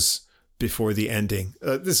cadenzas before the ending.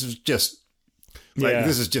 This is just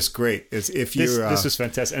this is just great. This is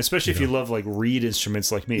fantastic, and especially if you love like reed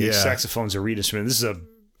instruments like me. Saxophone's a reed instrument. This is a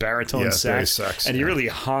baritone sax, and he really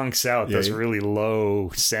honks out those really low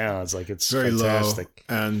sounds. Like it's very fantastic.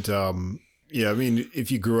 Low. And I mean, if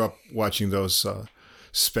you grew up watching those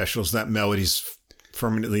specials, that melody's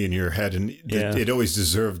permanently in your head, and it always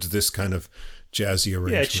deserved this kind of jazzy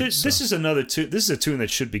arrangement. Yeah, it should. So. This is another tune. This is a tune that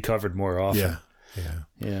should be covered more often.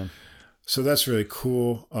 Yeah. So that's really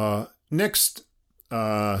cool. Next,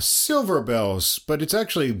 Silver Bells, but it's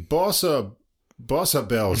actually bossa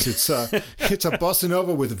bells. It's it's a bossa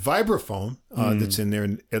nova with vibraphone that's in there,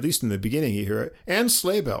 and at least in the beginning you hear it, and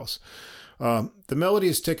sleigh bells. The melody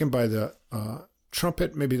is taken by the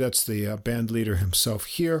trumpet. Maybe that's the band leader himself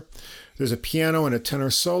here. There's a piano and a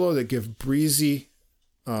tenor solo that give breezy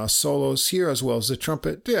solos here, as well as the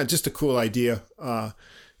trumpet. Yeah, just a cool idea. A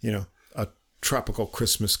tropical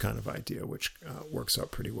Christmas kind of idea, which works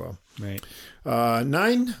out pretty well. Right.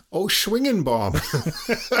 9, O Schwingenbaum.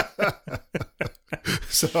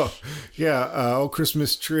 So, O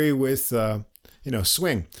Christmas Tree with,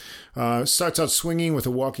 swing. Starts out swinging with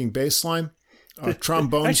a walking bass line.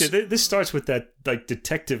 Trombones. Actually, this starts with that like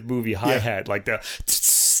detective movie hi-hat, like the...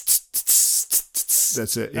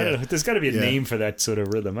 That's it. I don't know. There's got to be a name for that sort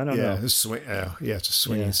of rhythm. I don't know. Swing. It's a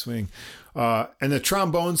swinging swing. And the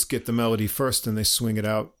trombones get the melody first, and they swing it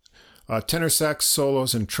out. Tenor sax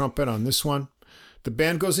solos and trumpet on this one. The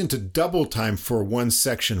band goes into double time for one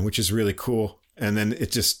section, which is really cool. And then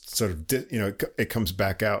it just sort of, it comes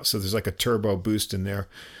back out. So there's like a turbo boost in there.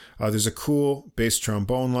 There's a cool bass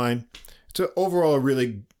trombone line. It's overall a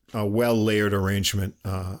really well-layered arrangement,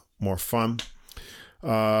 more fun.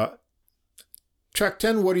 Track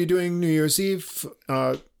 10, What Are You Doing New Year's Eve?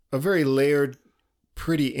 A very layered,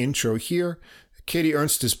 pretty intro here. Katie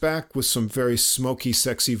Ernst is back with some very smoky,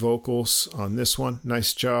 sexy vocals on this one.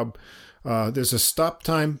 Nice job. There's a stop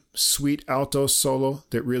time, sweet alto solo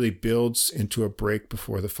that really builds into a break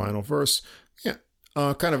before the final verse.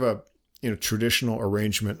 Kind of a traditional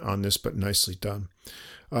arrangement on this, but nicely done.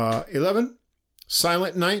 11,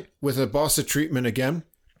 Silent Night with a bossa treatment again.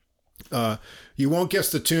 You won't guess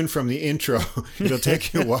the tune from the intro. It'll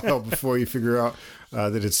take you a while before you figure out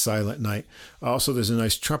that it's Silent Night. Also, there's a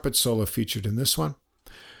nice trumpet solo featured in this one.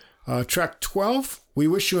 Track 12, We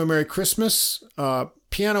Wish You a Merry Christmas.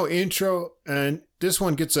 Piano intro, and this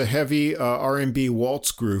one gets a heavy R&B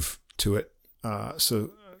waltz groove to it.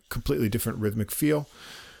 So completely different rhythmic feel.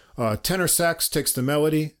 Tenor sax takes the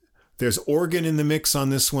melody. There's organ in the mix on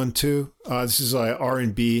this one too. This is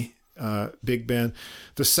R&B big band.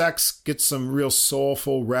 The sax gets some real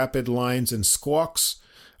soulful, rapid lines and squawks,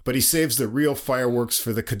 but he saves the real fireworks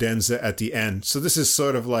for the cadenza at the end. So this is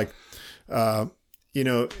sort of like,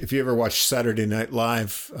 if you ever watch Saturday Night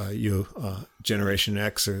Live, Generation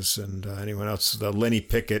Xers and anyone else, the Lenny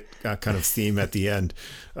Pickett kind of theme at the end,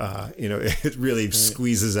 it really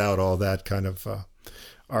squeezes out all that kind of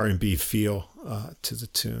R&B feel to the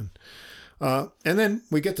tune. And then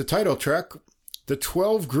we get the title track, The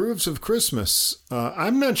 12 Grooves of Christmas.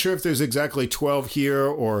 I'm not sure if there's exactly 12 here,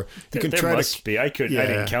 or you can try to... There must be. I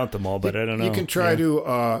didn't count them all, but I don't know. You can try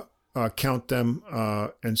to count them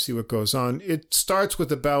and see what goes on. It starts with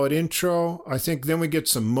the ballad intro. I think then we get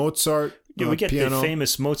some Mozart we get piano. The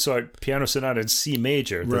famous Mozart piano sonata in C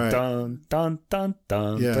major. The dun, dun, dun,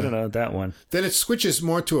 dun. Yeah. That one. Then it switches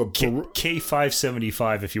more to a...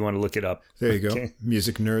 K575 if you want to look it up. There you go.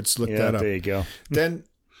 Music nerds, look that up. There you go. Then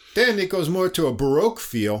it goes more to a Baroque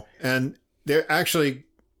feel, and there actually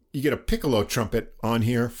you get a piccolo trumpet on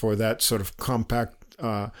here for that sort of compact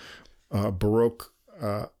Baroque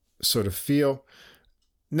sort of feel.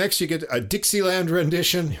 Next, you get a Dixieland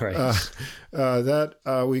rendition. Right.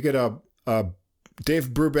 We get a Dave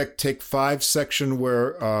Brubeck Take 5 section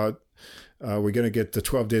where we're going to get the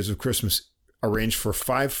 12 Days of Christmas arranged for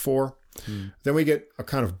 5/4. Then we get a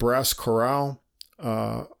kind of brass chorale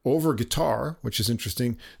over guitar, which is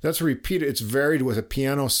interesting. That's repeated. It's varied with a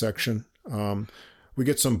piano section. We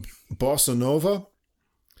get some bossa nova,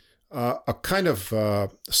 a kind of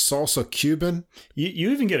salsa Cuban. You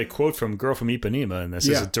even get a quote from Girl from Ipanema in this.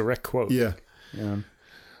 It's a direct quote. Yeah.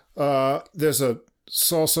 There's a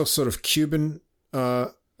salsa sort of Cuban,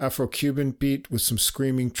 Afro-Cuban beat with some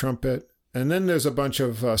screaming trumpet. And then there's a bunch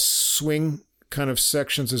of swing kind of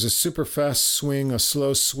sections. There's a super fast swing, a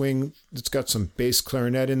slow swing that's got some bass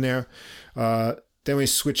clarinet in there. Then we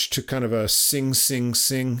switch to kind of a sing, sing,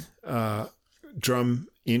 sing drum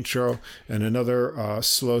intro and another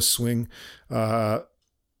slow swing.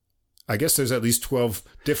 I guess there's at least 12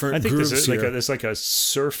 different grooves there's like a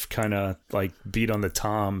surf kind of like beat on the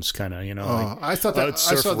toms kind of, I thought that I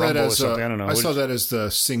saw that as I don't know. I saw that as the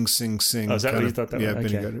sing sing sing. Oh, is that what you thought that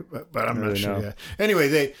was? Yeah, okay. But I'm not really sure. know. Yeah.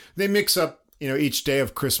 Anyway, they mix up, each day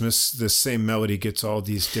of Christmas, the same melody gets all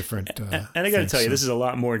these different. And I got to tell you, this is a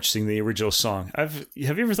lot more interesting than the original song. Have you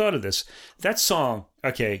ever thought of this? That song,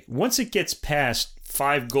 okay, once it gets past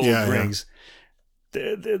 5 gold rings.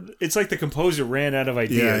 It's like the composer ran out of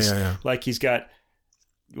ideas. Like he's got,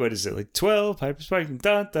 what is it, like 12 pipers piping,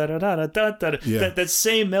 da da da da da da. That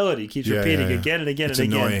same melody keeps repeating again and again it's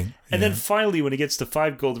and again. Annoying. And then finally, when it gets to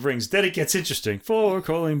 5 gold rings, then it gets interesting. 4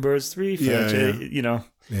 calling birds, 3 French.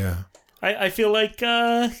 Yeah. I feel like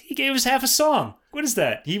he gave us half a song. What is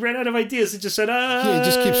that? He ran out of ideas and just said, he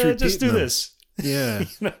just keeps repeating just do this. Yeah.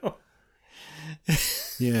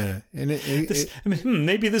 Yeah, and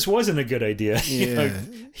maybe this wasn't a good idea. Yeah.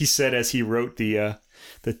 He said as he wrote the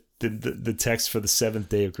text for the 7th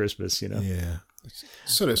day of Christmas. Yeah, it's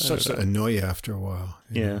sort of starts to annoy you after a while.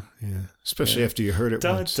 Yeah, especially after you heard it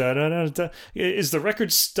once. Is the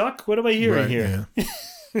record stuck? What am I hearing here?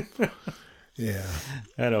 Yeah,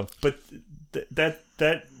 I know, but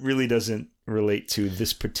that really doesn't relate to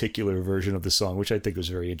this particular version of the song, which I think was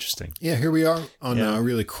very interesting. Yeah, here we are on a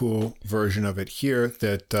really cool version of it here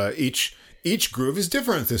that each groove is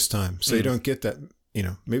different this time. So you don't get that,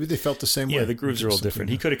 maybe they felt the same way. Yeah, the grooves are all different.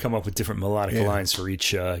 He could have come up with different melodic lines for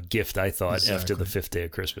each gift, I thought, after the 5th day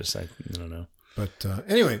of Christmas. I don't know. But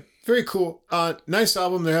anyway, very cool. Nice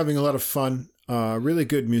album. They're having a lot of fun. Really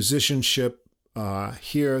good musicianship.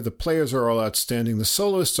 Here, the players are all outstanding. The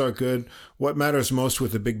soloists are good. What matters most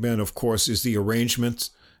with the big band, of course, is the arrangements,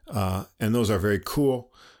 and those are very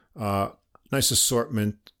cool. Nice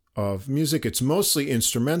assortment of music. It's mostly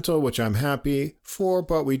instrumental, which I'm happy for,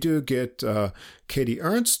 but we do get Katie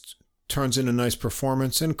Ernst turns in a nice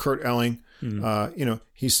performance, and Kurt Elling.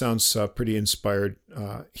 He sounds pretty inspired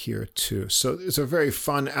here too. So it's a very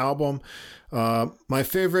fun album. My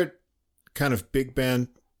favorite kind of big band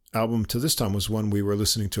album to this time was one we were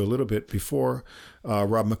listening to a little bit before,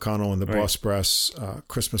 Rob McConnell and the Boss Brass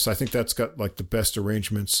Christmas. I think that's got like the best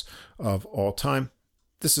arrangements of all time.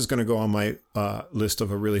 This is going to go on my list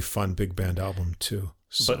of a really fun big band album too.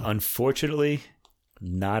 So. But unfortunately,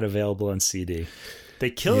 not available on CD. They're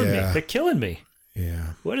killing me. They're killing me.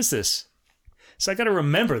 Yeah. What is this? So I got to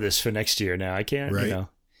remember this for next year now. I can't,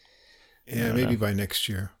 Yeah, maybe by next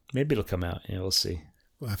year. Maybe it'll come out. Yeah, we'll see.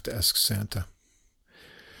 We'll have to ask Santa.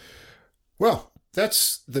 Well,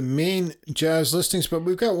 that's the main jazz listings, but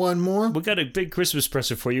we've got one more. We got a big Christmas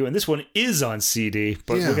present for you, and this one is on CD,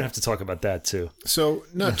 but we're going to have to talk about that too. So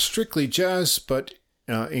not strictly jazz, but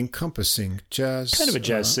encompassing jazz. Kind of a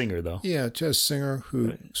jazz singer, though. Yeah, jazz singer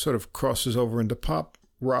who sort of crosses over into pop,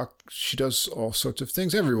 rock. She does all sorts of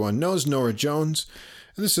things. Everyone knows Norah Jones,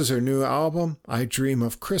 and this is her new album, I Dream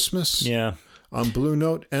of Christmas. Yeah. On Blue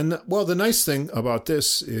Note. And, the nice thing about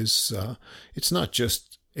this is it's not just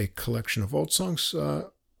a collection of old songs.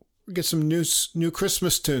 We get some new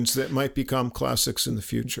Christmas tunes that might become classics in the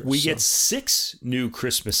future. We get 6 new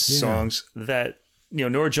Christmas songs that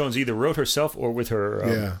Norah Jones either wrote herself or with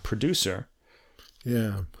her producer.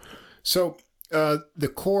 Yeah. So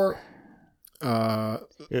the core.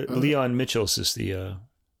 Leon Mitchells is the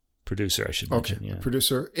producer, I should mention. Okay,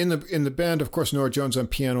 producer in the band. Of course, Norah Jones on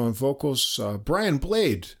piano and vocals. Brian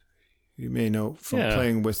Blade, you may know from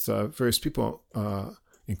playing with various people.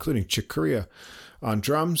 Including Chick Corea on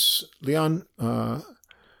drums. Leon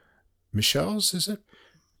Michel's, is it?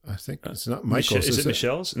 I think it's not Michael's. Is it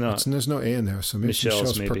Michel's? No. There's no A in there. So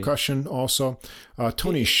Michel's maybe. Percussion also.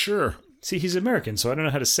 Tony Scher. See, he's American, so I don't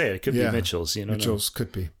know how to say it. It could be Mitchell's. Mitchell's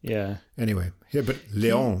could be. Yeah. Anyway. Yeah, but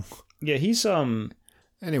Leon. Yeah, he's...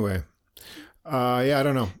 Anyway. I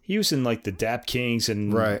don't know. He was in like the Dap Kings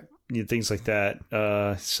and things like that.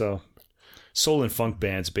 So... soul and funk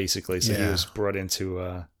bands, basically. So he was brought into,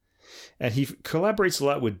 and he collaborates a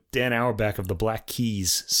lot with Dan Auerbach of the Black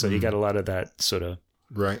Keys. So you got a lot of that sort of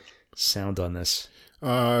sound on this.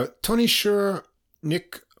 Tony Scher,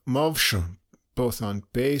 Nick Mulvshoe, both on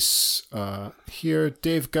bass. Here,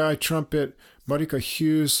 Dave Guy, trumpet. Marika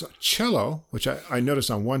Hughes, cello, which I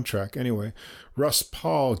noticed on one track anyway. Russ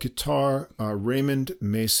Paul, guitar. Raymond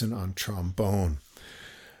Mason on trombone.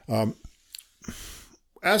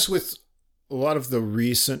 As with a lot of the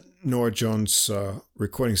recent Norah Jones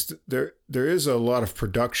recordings, there is a lot of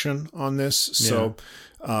production on this. So,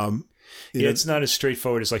 it's not as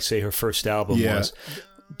straightforward as, like, say, her first album was.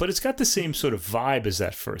 But it's got the same sort of vibe as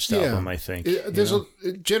that first album, I think. There's a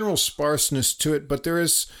general sparseness to it, but there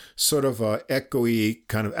is sort of echoey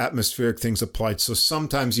kind of atmospheric things applied. So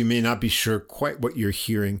sometimes you may not be sure quite what you're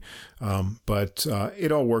hearing, but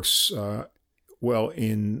it all works well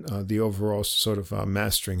in the overall sort of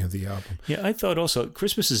mastering of the album. Yeah, I thought also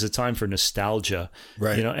Christmas is a time for nostalgia,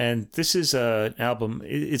 right? And this is an album.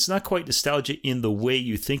 It's not quite nostalgia in the way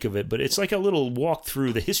you think of it, but it's like a little walk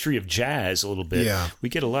through the history of jazz a little bit. Yeah, we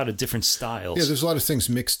get a lot of different styles. Yeah, there's a lot of things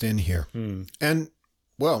mixed in here, and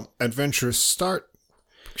well, adventurous start.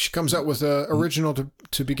 She comes out with an original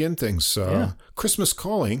to begin things. Christmas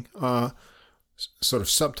Calling, sort of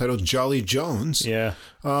subtitled Jolly Jones. Yeah.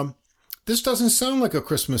 This doesn't sound like a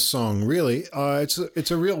Christmas song, really.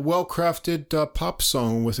 It's a real well-crafted pop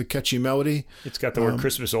song with a catchy melody. It's got the word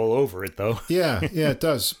Christmas all over it, though. yeah, it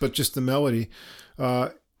does, but just the melody.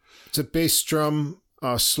 It's a bass drum,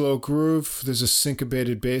 slow groove. There's a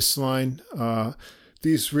syncopated bass line.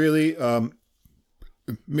 These really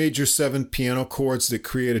major 7 piano chords that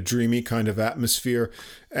create a dreamy kind of atmosphere.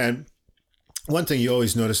 And one thing you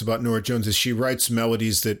always notice about Norah Jones is she writes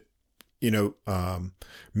melodies that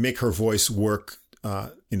make her voice work.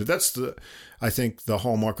 That's I think the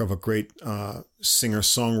hallmark of a great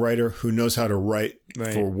singer-songwriter who knows how to write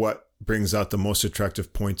for what brings out the most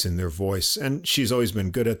attractive points in their voice. And she's always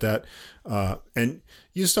been good at that. And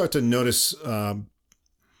you start to notice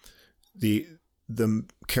the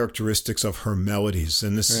characteristics of her melodies.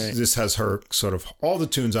 And this has her sort of, all the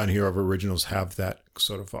tunes on here of originals have that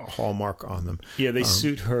sort of a hallmark on them. Yeah, they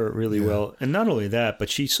suit her really well. And not only that, but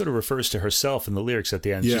she sort of refers to herself in the lyrics at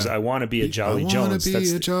the end. She says, I want to be a Jolly Jones. I want to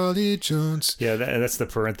be a Jolly Jones. Yeah, that's the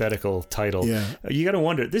parenthetical title. Yeah. You got to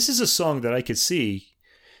wonder, this is a song that I could see,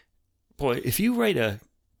 boy, if you write a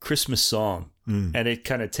Christmas song and it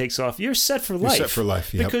kind of takes off, you're set for life. You're set for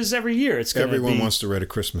life, yep. Because every year it's going to be... Everyone wants to write a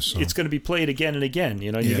Christmas song. It's going to be played again and again.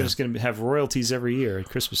 You're just going to have royalties every year at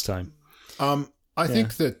Christmas time. I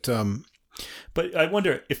think that... But I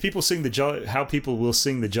wonder if people sing how people will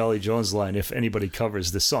sing the Jolly Jones line if anybody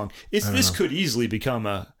covers this song. This could easily become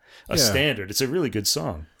a standard. It's a really good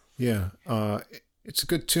song. Yeah. It's a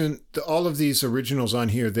good tune. All of these originals on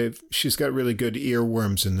here, she's got really good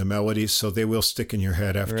earworms in the melodies, so they will stick in your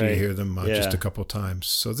head after you hear them just a couple times.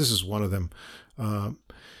 So this is one of them.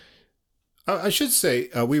 I should say,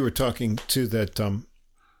 we were talking too that,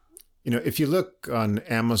 if you look on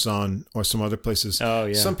Amazon or some other places,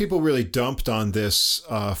 some people really dumped on this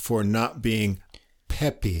for not being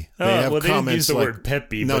peppy. They didn't use the word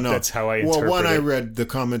peppy, but that's how I interpret it. Well, one I read, the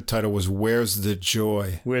comment title was, Where's the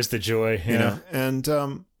Joy? Where's the Joy? Yeah. And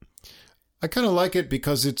I kind of like it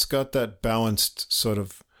because it's got that balanced sort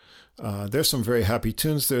of, there's some very happy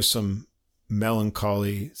tunes. There's some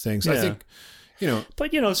melancholy things. Yeah. I think,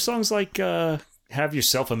 But, songs like Have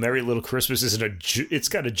Yourself a Merry Little Christmas it's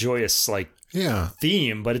got a joyous,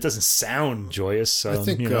 theme, but it doesn't sound joyous. I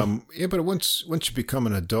think, but once you become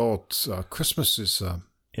an adult, Christmas is,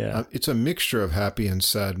 it's a mixture of happy and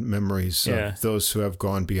sad memories of those who have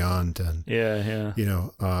gone beyond. And,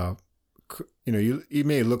 you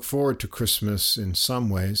may look forward to Christmas in some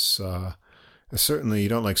ways. Certainly you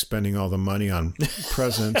don't like spending all the money on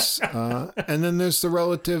presents. And then there's the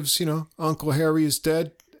relatives, Uncle Harry is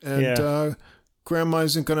dead and, Grandma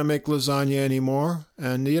isn't going to make lasagna anymore,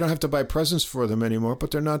 and you don't have to buy presents for them anymore, but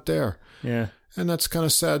they're not there. Yeah. And that's kind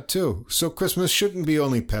of sad, too. So Christmas shouldn't be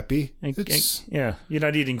only peppy. You're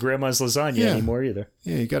not eating Grandma's lasagna anymore either.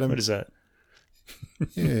 Yeah, you got to... What is that?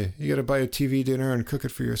 Yeah, you got to buy a TV dinner and cook it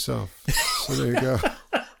for yourself. So there you go.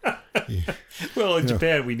 Yeah. Well, in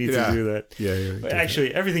Japan, we need to do that. Yeah.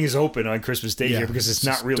 Actually, everything is open on Christmas Day here because it's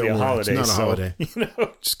not really a holiday. It's not a holiday.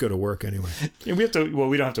 Just go to work anyway. And we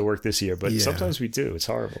don't have to work this year, but sometimes we do. It's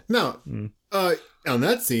horrible. Now, on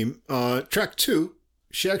that theme, track 2,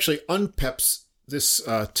 she actually unpeps this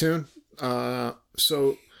tune.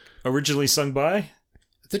 So originally sung by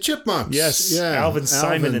the Chipmunks. Yes, Alvin,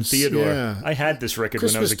 Simon, and Theodore. Yeah. I had this record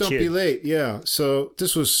Christmas when I was a kid. Don't Be Late, yeah. So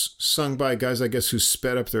this was sung by guys, I guess, who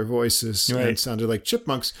sped up their voices and sounded like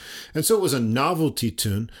chipmunks. And so it was a novelty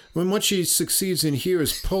tune. What she succeeds in here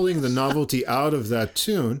is pulling the novelty out of that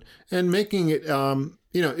tune and making it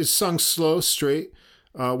it's sung slow, straight,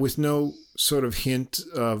 with no sort of hint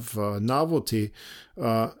of novelty.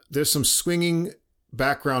 There's some swinging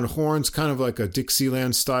background horns, kind of like a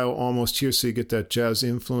Dixieland style almost here, so you get that jazz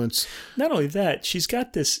influence. Not only that, she's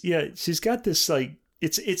got this like,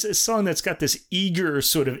 it's a song that's got this eager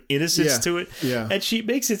sort of innocence to it. Yeah. And she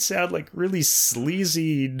makes it sound like really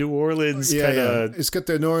sleazy New Orleans kind of It's got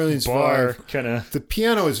the New Orleans bar vibe. kind of. The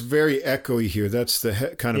piano is very echoey here. That's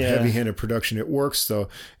the kind of heavy-handed production. It works, though.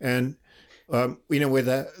 And where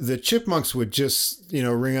the Chipmunks would just,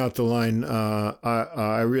 ring out the line,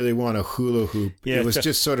 I really want a hula hoop. Yeah. It was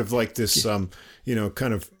just sort of like this, kind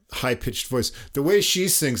of high-pitched voice. The way she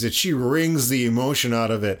sings it, she wrings the emotion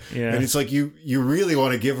out of it. Yeah. And it's like you really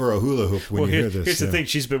want to give her a hula hoop when you hear this. Here's the thing.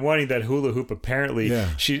 She's been wanting that hula hoop, apparently,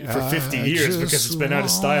 for 50 years because it's been out of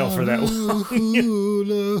style for that long.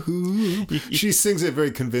 Hula hoop. She sings it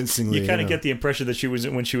very convincingly. You kind of get the impression that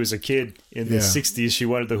when she was a kid in the 60s, she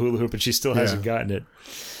wanted the hula hoop, and she still hasn't gotten it.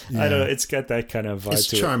 I don't know. It's got that kind of vibe to it. It's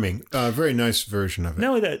charming. Very nice version of it. Not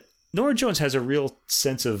only that, Norah Jones has a real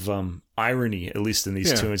sense of irony, at least in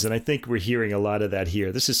these tunes, and I think we're hearing a lot of that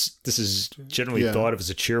here. This is generally thought of as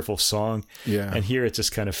a cheerful song, and here it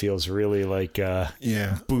just kind of feels really like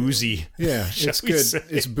boozy. Yeah, it's good.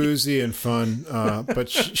 It's boozy and fun, but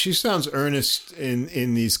she sounds earnest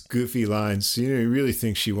in these goofy lines. You really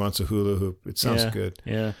think she wants a hula hoop. It sounds good.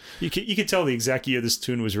 Yeah, you can tell the exact year this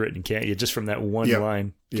tune was written, can't you? Just from that one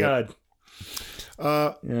line. God.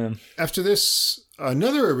 After this,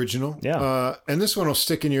 another original, and this one will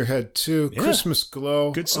stick in your head too. Christmas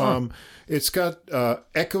Glow, good song. It's got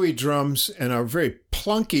echoey drums and a very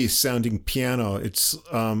plunky sounding piano. It's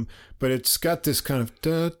but it's got this kind of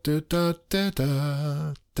da da da da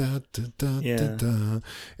da da da da da.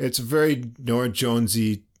 It's very Norah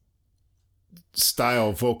Jonesy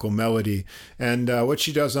style vocal melody, and what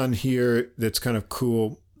she does on here that's kind of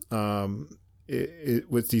cool.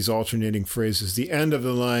 With these alternating phrases, the end of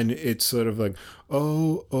the line, it's sort of like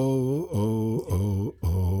oh oh oh oh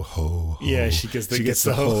oh ho. Yeah, she gets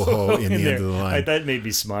the ho ho in the end of the line. That made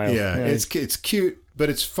me smile. Yeah, it's cute, but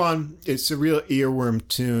it's fun. It's a real earworm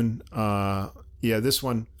tune. This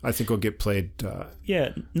one I think will get played.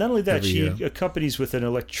 Not only that, she accompanies with an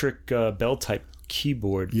electric bell type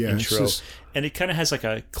keyboard intro, and it kind of has like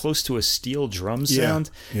a close to a steel drum sound.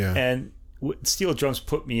 And steel drums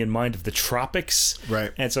put me in mind of the tropics,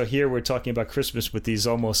 right? And so here we're talking about Christmas with these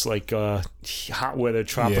almost like hot weather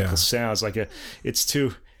tropical sounds. It's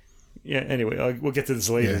too. Yeah. Anyway, we'll get to this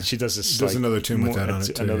later. Yeah. She does this. There's another tune with that on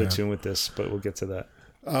it too. Another tune with this, but we'll get to that.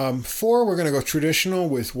 4, we're going to go traditional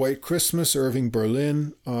with White Christmas, Irving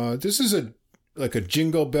Berlin. This is like a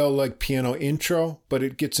jingle bell like piano intro, but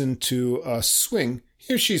it gets into a swing.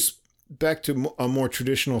 Here she's back to a more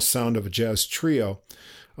traditional sound of a jazz trio.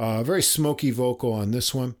 Very smoky vocal on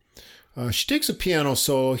this one. She takes a piano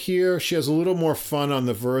solo here. She has a little more fun on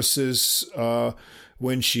the verses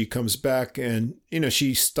when she comes back, and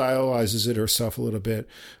she stylizes it herself a little bit.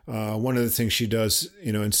 One of the things she does,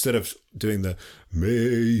 instead of doing the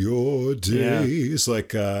 "May your days"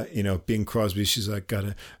 like Bing Crosby, she's like got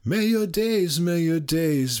a "May your days be your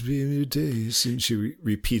days," and she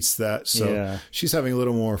repeats that. So she's having a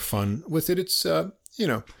little more fun with it. It's I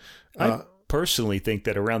personally think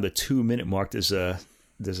that around the 2-minute mark there's a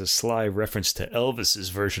sly reference to Elvis's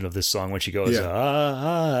version of this song when she goes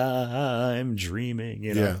I'm dreaming,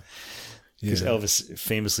 because Elvis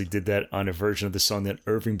famously did that on a version of the song that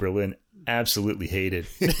Irving Berlin absolutely hated.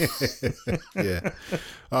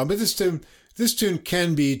 But this tune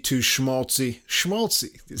can be too schmaltzy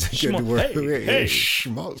is a good word. Hey.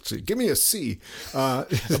 Schmaltzy, give me a C. About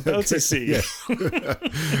to see.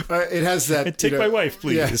 It has that. Take my wife,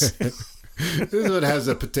 please. This is what has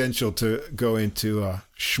the potential to go into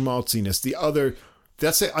schmaltziness. The other,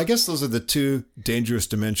 that's it. I guess those are the two dangerous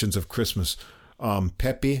dimensions of Christmas.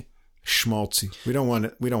 Peppy, schmaltzy. We don't want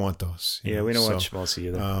it. We don't want those. We don't want schmaltzy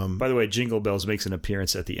either. By the way, Jingle Bells makes an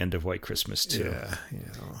appearance at the end of White Christmas too.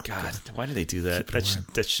 God, why do they do that?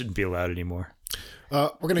 That shouldn't be allowed anymore. We're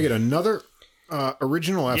gonna get another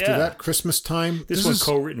original after that, Christmas Time. This one's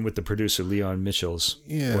co-written with the producer Leon Michels.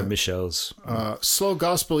 Or Michels. Slow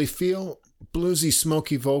gospel-y feel, bluesy,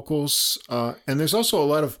 smoky vocals, and there's also a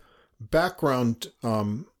lot of background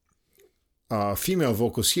female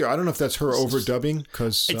vocals here. I don't know if that's her overdubbing,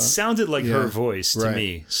 because it sounded like her voice to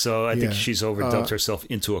me. So I think she's overdubbed herself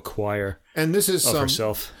into a choir. And this is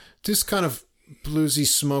herself. This kind of bluesy,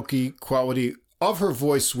 smoky quality of her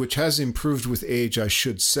voice, which has improved with age, I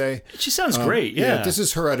should say. She sounds great. Yeah. This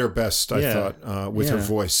is her at her best, I thought, with her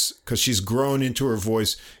voice, because she's grown into her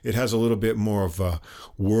voice. It has a little bit more of a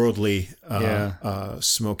worldly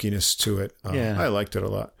smokiness to it. I liked it a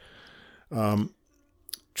lot.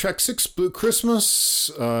 Track 6, Blue Christmas.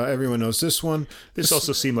 Everyone knows this one. This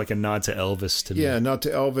also seemed like a nod to Elvis to me. Yeah, nod to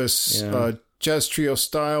Elvis. Yeah. Jazz trio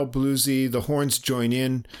style, bluesy. The horns join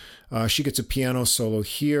in. She gets a piano solo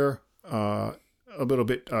here. A little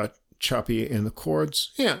bit choppy in the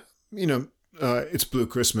chords. Yeah, it's Blue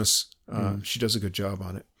Christmas. She does a good job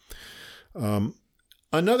on it.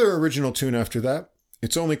 Another original tune after that.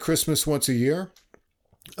 It's Only Christmas Once a Year.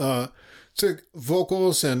 It's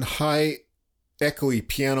vocals and high echoey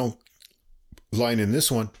piano line in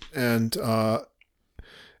this one, and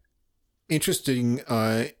interesting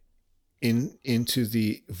into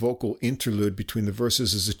the vocal interlude between the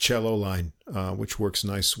verses is a cello line, which works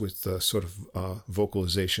nice with sort of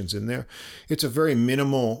vocalizations in there. It's a very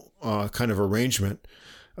minimal kind of arrangement,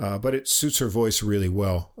 but it suits her voice really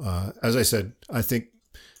well. As I said, I think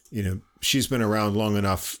she's been around long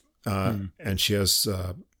enough, and she has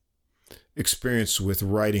experience with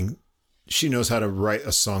writing. She knows how to write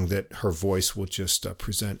a song that her voice will just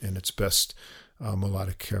present in its best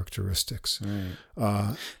melodic characteristics.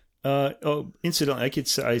 Right. Incidentally,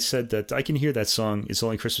 I said that I can hear that song, It's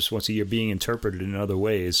Only Christmas Once a Year, being interpreted in other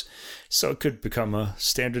ways. So it could become a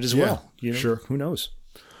standard as well. Sure. Who knows?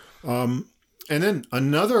 And then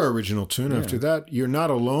another original tune after that, You're Not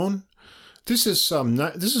Alone. This is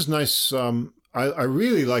nice. I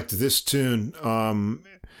really liked this tune.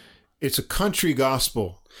 It's a country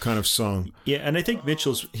gospel kind of song. Yeah, and I think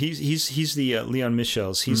Mitchell's he's the Leon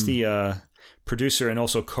Michels. He's the producer and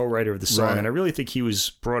also co-writer of the song, and I really think he was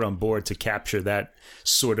brought on board to capture that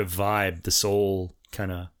sort of vibe, the soul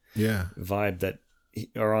kind of vibe that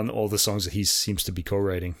are on all the songs that he seems to be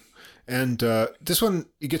co-writing. And this one,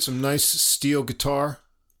 you get some nice steel guitar.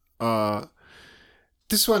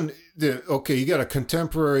 This one, you got a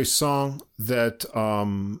contemporary song that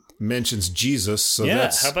mentions Jesus. So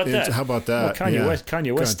how about that? Well,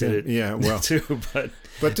 Kanye West did it. Yeah, well, too.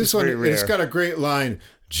 But this one, it's got a great line.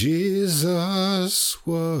 Jesus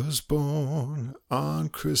was born on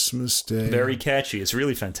Christmas Day. Very catchy. It's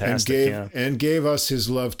really fantastic. And gave us his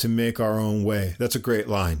love to make our own way. That's a great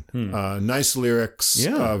line. Nice lyrics.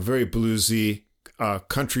 Very bluesy,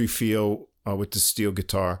 country feel with the steel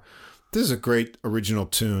guitar. This is a great original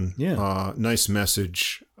tune. Nice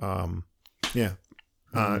message. You're not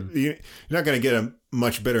going to get a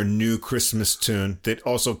much better new Christmas tune that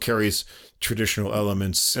also carries traditional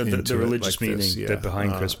elements into the religious meaning that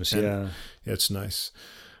behind Christmas. It's nice.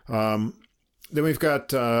 Then we've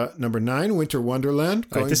got number 9, Winter Wonderland.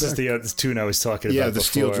 This is the tune I was talking about. The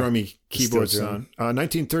steel drummy keyboard sound.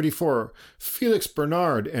 1934, Felix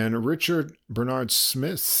Bernard and Richard Bernard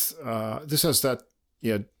Smith. This has that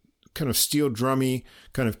kind of steel drummy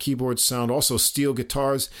kind of keyboard sound, also steel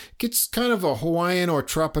guitars. Gets kind of a Hawaiian or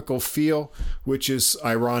tropical feel, which is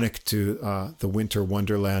ironic to the Winter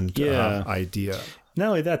Wonderland idea. Not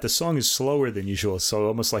only that, the song is slower than usual, so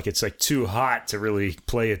almost like it's like too hot to really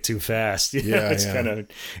play it too fast.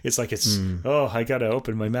 It's like I gotta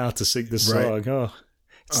open my mouth to sing this song. Oh,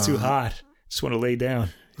 it's too hot. Just want to lay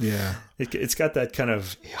down. Yeah, it's got that kind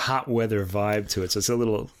of hot weather vibe to it, so it's a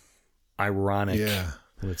little ironic. Yeah.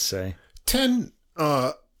 Let's say 10.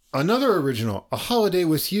 Another original, A Holiday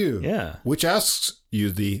with You. Yeah, which asks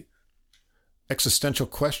you the existential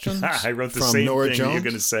questions. I wrote the from same Nora thing Jones. You're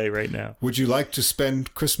going to say right now. Would you like to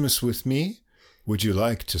spend Christmas with me? Would you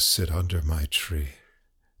like to sit under my tree?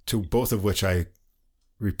 To both of which I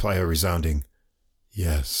reply a resounding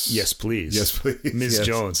yes. Yes, please. Yes, please. Ms.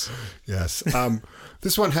 Jones. Yes.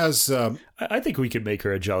 This one has. I think we could make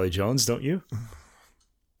her a Jolly Jones, don't you?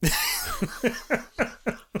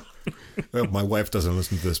 Well, my wife doesn't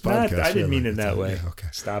listen to this podcast. I didn't mean it that way. Yeah, okay.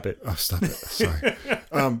 Stop it. Oh, stop it. Sorry.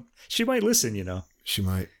 She might listen, She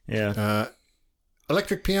might. Yeah.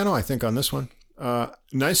 Electric piano, I think, on this one.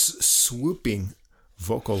 Nice swooping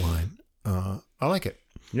vocal line. I like it.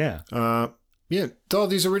 Yeah. All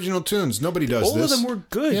these original tunes. Nobody does all this. All of them were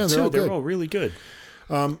good, too. They're all really good.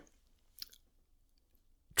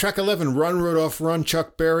 Track 11, Run, Rudolph, Run,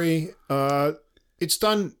 Chuck Berry. It's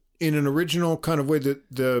done in an original kind of way that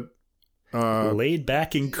the laid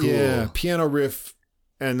back and cool. Yeah, piano riff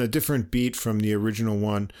and a different beat from the original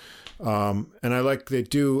one. And I like they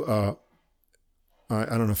do, I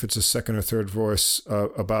don't know if it's a second or third verse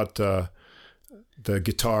about the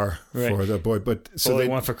guitar for the boy. But so all they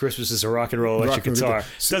want for Christmas is a rock and roll electric guitar.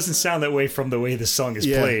 It doesn't sound that way from the way the song is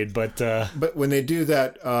played, but when they do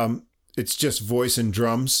that, it's just voice and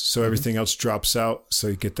drums, so everything else drops out. So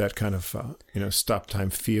you get that kind of stop time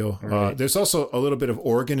feel. Right. There's also a little bit of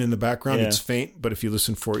organ in the background. Yeah. It's faint, but if you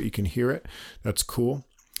listen for it, you can hear it. That's cool.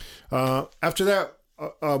 After that,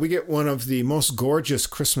 we get one of the most gorgeous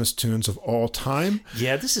Christmas tunes of all time.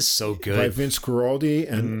 Yeah, this is so good. By Vince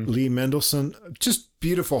Guaraldi and Lee Mendelson. Just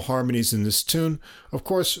beautiful harmonies in this tune. Of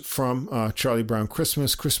course, from Charlie Brown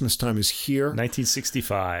Christmas. Christmas Time is Here.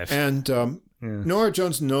 1965. And Norah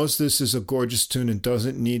Jones knows this is a gorgeous tune and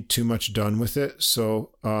doesn't need too much done with it. So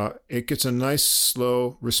it gets a nice,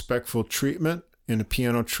 slow, respectful treatment in a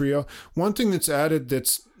piano trio. One thing that's added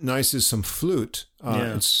that's nice is some flute.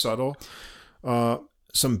 It's subtle.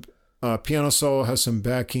 Some piano solo has some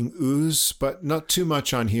backing ooze, but not too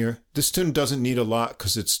much on here. This tune doesn't need a lot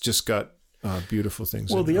because it's just got beautiful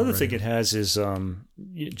things. Well, the other thing it has is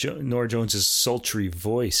Norah Jones's sultry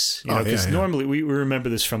voice. Because normally we remember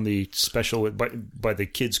this from the special by the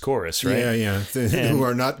kids' chorus, right? Yeah. Who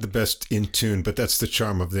are not the best in tune, but that's the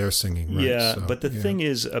charm of their singing, right? Yeah, but the thing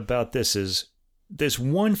is about this is there's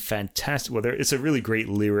one fantastic, it's a really great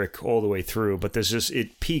lyric all the way through, but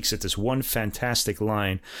it peaks at this one fantastic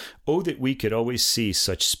line. Oh, that we could always see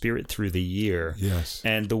such spirit through the year. Yes.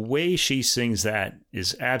 And the way she sings that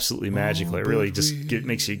is absolutely magical. It really just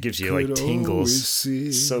gives you like tingles.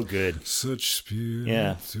 So good. Such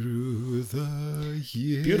spirit through the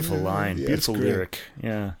year. Beautiful line. Beautiful lyric.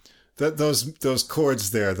 Yeah. Those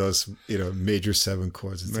chords there, those major 7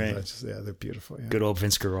 chords, right. They're beautiful. Yeah. Good old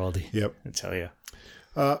Vince Guaraldi. Yep. I tell you.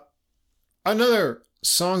 Another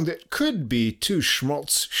song that could be too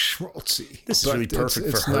schmaltzy. This is really perfect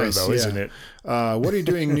for her, nice, though, isn't it? What Are You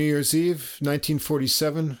Doing New Year's Eve,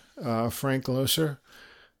 1947, Frank Loesser.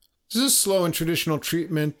 This is slow and traditional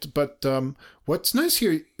treatment, but what's nice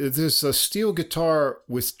here, there's a steel guitar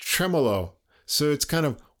with tremolo, so it's kind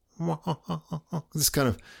of this kind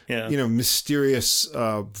of mysterious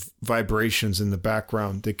vibrations in the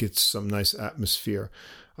background that gets some nice atmosphere.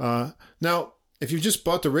 Now, if you just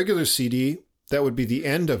bought the regular CD, that would be the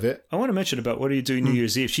end of it. I want to mention about What Are You Doing New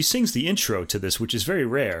Year's Eve. She sings the intro to this, which is very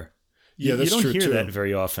rare. Yeah, that's true. You don't hear too. that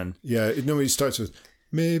very often. Yeah, it normally starts with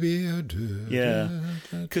 "Maybe I do." Yeah,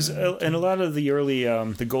 because in a lot of the early,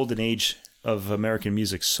 the golden age of American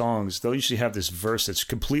music songs, they'll usually have this verse that's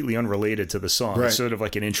completely unrelated to the song. Right. It's sort of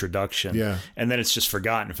like an introduction. Yeah. And then it's just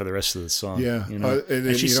forgotten for the rest of the song. Yeah.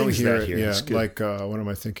 And she sings that here. Yeah. Like, what am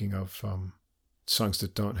I thinking of? Songs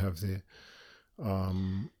that don't have the...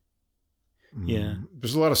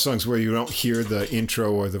 There's a lot of songs where you don't hear the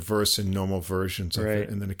intro or the verse in normal versions of it,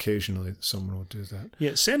 and then occasionally someone will do that.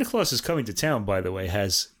 Yeah. Santa Claus Is Coming to Town, by the way,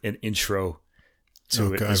 has an intro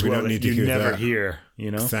to it as we well. Don't need to you hear never that. hear,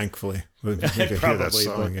 Thankfully. We never hear that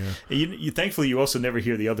song, you thankfully you also never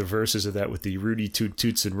hear the other verses of that with the Rudy Toot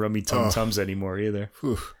Toots and Rummy Tum Tums anymore either.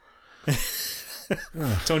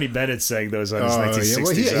 Tony Bennett sang those on his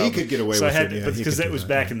 1960s album. He could get away with it. Because that was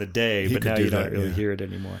back in the day, but now you don't really hear it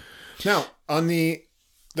anymore. Now, that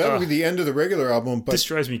would be the end of the regular album. But this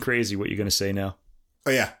drives me crazy what you're going to say now.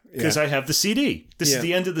 Oh, yeah. Because I have the CD. This is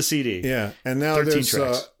the end of the CD. Yeah. And now 13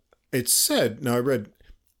 tracks. It said, when I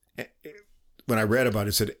read about it,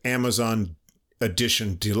 it said Amazon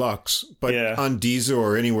Edition Deluxe, but on Deezer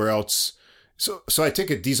or anywhere else. So I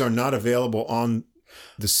take it these are not available on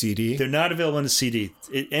the CD? They're not available on the CD.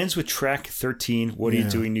 It ends with track 13, What Are You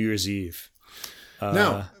Doing New Year's Eve?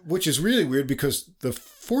 Now, which is really weird because the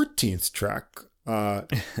 14th track,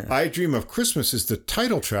 I Dream of Christmas, is the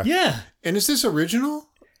title track. Yeah. And is this original?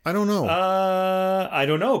 I don't know. I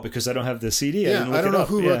don't know because I don't have the CD. Yeah, I don't know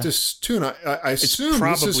who wrote this tune. I assume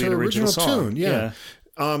this is her original tune. Yeah.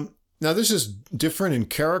 Now this is different in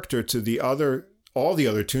character to all the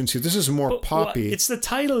other tunes here. This is more poppy. It's the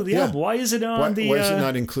title of the album. Why is it on why is it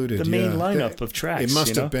not included? The main lineup of tracks. It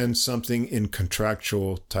must have been something in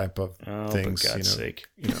contractual type of things. For God's sake.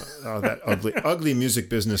 That ugly music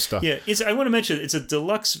business stuff. Yeah, I want to mention it's a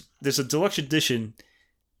deluxe. There's a deluxe edition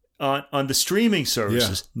on the streaming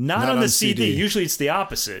services, not on the CD. Usually it's the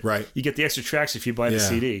opposite. Right. You get the extra tracks if you buy the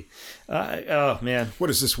CD. Oh man, what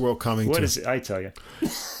is this world coming to? What is it? I tell you.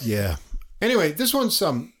 Yeah. Anyway, this one's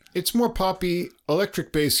it's more poppy,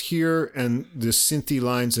 electric bass here, and the synthy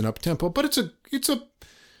lines and up tempo. But it's a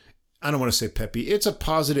I don't want to say peppy. It's a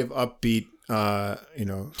positive, upbeat. That's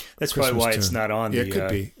Christmas probably why tune. It's not on. It could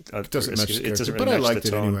be. It doesn't match the character, but really I liked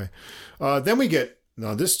it anyway. Then we get.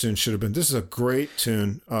 Now, this tune should have been. This is a great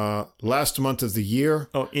tune. Last Month of the Year.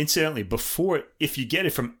 Oh, incidentally, if you get it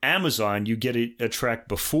from Amazon, you get a track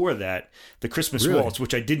before that, the Christmas Waltz,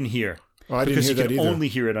 which I didn't hear. Oh, I didn't hear that either. Because you can only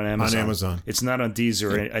hear it on Amazon. On Amazon. It's not on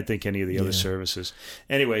Deezer or I think any of the other services.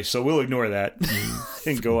 Anyway, so we'll ignore that.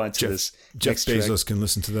 and go on to this. Jeff next track. Bezos can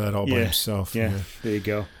listen to that all by himself. Yeah, there you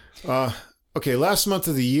go. Okay, last month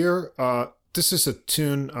of the year. This is a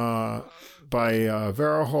tune by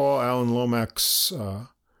Vera Hall, Alan Lomax,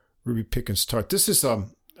 Ruby Pickens Tart. This is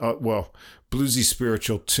bluesy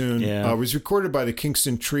spiritual tune. Yeah. It was recorded by the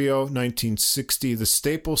Kingston Trio, 1960. The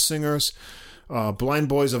Staple Singers, Blind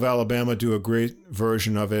Boys of Alabama do a great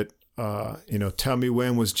version of it. Tell Me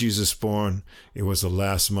When Was Jesus Born? It was the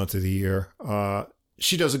last month of the year.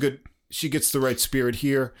 She gets the right spirit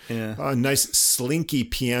here. Yeah. Nice slinky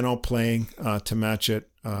piano playing to match it.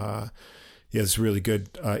 It's really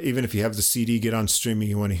good. Even if you have the CD, get on streaming,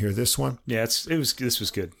 you want to hear this one. Yeah, this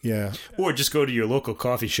was good. Yeah. Or just go to your local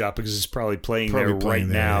coffee shop because it's probably playing there right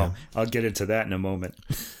now. Yeah. I'll get into that in a moment.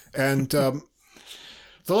 And the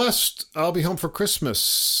last, I'll Be Home for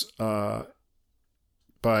Christmas by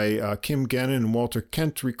Kim Gannon and Walter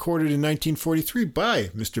Kent, recorded in 1943 by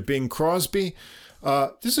Mr. Bing Crosby.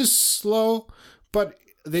 This is slow, but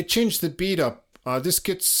they changed the beat up. This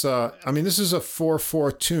gets, this is a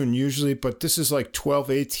 4/4 tune usually, but this is like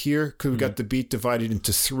 12/8 here because we got the beat divided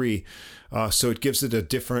into 3. So it gives it a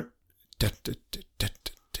different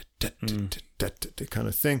kind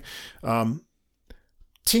of thing.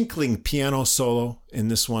 Tinkling piano solo in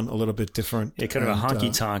this one, a little bit different. Yeah, kind of a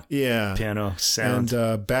honky-tonk piano sound.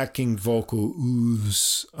 And backing vocal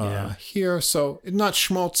ooze here. So not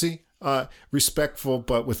schmaltzy, respectful,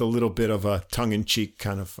 but with a little bit of a tongue-in-cheek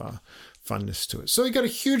kind of funness to it. So you got a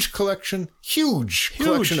huge collection of tunes. Huge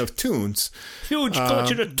collection of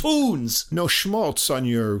tunes. No schmaltz on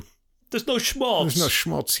your... There's no schmaltz. There's no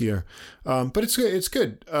schmaltz here. But it's good. It's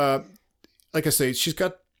good. Like I say, she's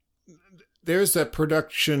got... There's that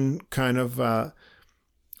production kind of a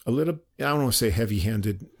little... I don't want to say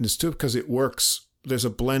heavy-handedness to it because it works. There's a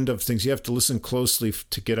blend of things. You have to listen closely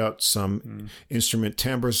to get out some instrument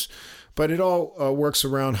timbres. But it all works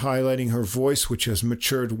around highlighting her voice, which has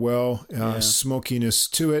matured well, smokiness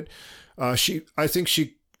to it. I think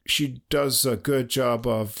she does a good job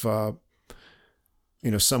of,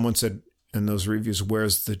 someone said in those reviews,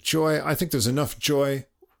 where's the joy? I think there's enough joy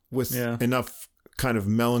with enough kind of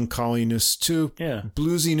melancholiness too. Yeah.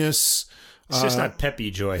 Bluesiness. It's just not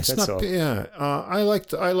peppy joy. That's all. Yeah. I liked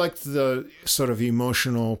the sort of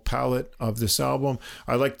emotional palette of this album.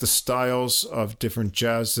 I like the styles of different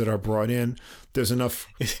jazz that are brought in. There's enough.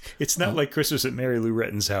 It's not like Christmas at Mary Lou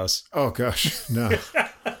Retton's house. Oh gosh, no.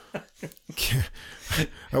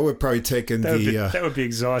 I would probably taken that would be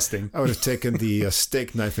exhausting. I would have taken the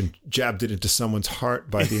steak knife and jabbed it into someone's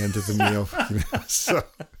heart by the end of the meal. So.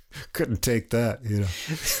 Couldn't take that,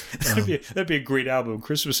 That'd be a great album.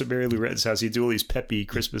 Christmas at Mary Lou Retton's house. You do all these peppy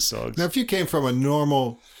Christmas songs. Now, if you came from a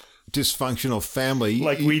normal, dysfunctional family,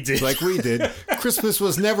 like we did, Christmas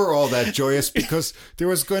was never all that joyous because there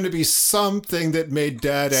was going to be something that made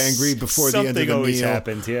Dad angry before the end of the meal. Something always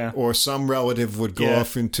happened, yeah. Or some relative would go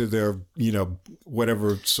off into their,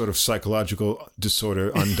 whatever sort of psychological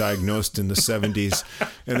disorder undiagnosed in the 70s,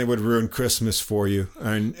 and they would ruin Christmas for you.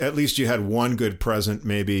 And at least you had one good present.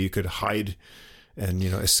 Maybe you could hide and,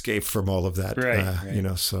 escape from all of that.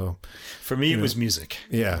 Right. So for me, it was music.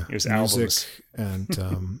 Yeah. It was music albums. And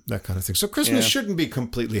that kind of thing. So Christmas shouldn't be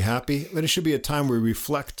completely happy, but it should be a time where we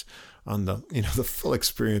reflect on the full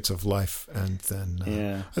experience of life. And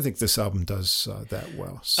then I think this album does that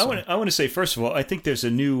well. So. I want to say, first of all, I think there's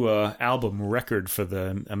a new album record for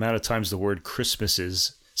the amount of times the word Christmas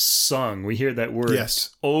is sung. We hear that word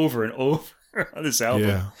over and over on this album.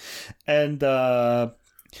 Yeah. And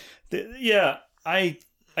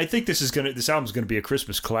I think this album's gonna be a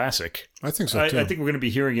Christmas classic. I think so too. I think we're gonna be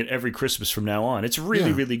hearing it every Christmas from now on. It's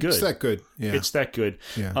really, really good. It's that good. Yeah. It's that good.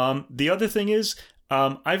 Yeah. The other thing is,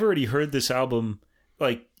 I've already heard this album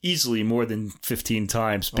like easily more than 15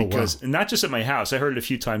 times because not just at my house, I heard it a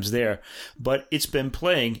few times there, but it's been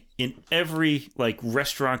playing in every like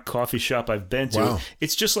restaurant, coffee shop I've been to. Wow.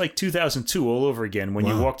 It's just like 2002 all over again when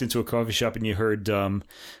you walked into a coffee shop and you heard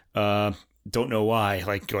Don't Know Why,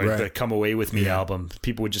 like the Come Away With Me album.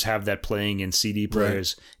 People would just have that playing in CD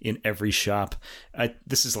players in every shop.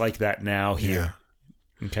 This is like that now here.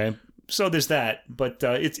 Yeah. Okay. So there's that, but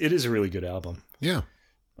it is a really good album. Yeah.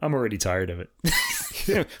 I'm already tired of it.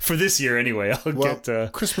 For this year anyway.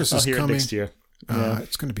 Christmas is coming next year.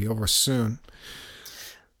 It's going to be over soon.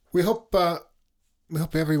 We hope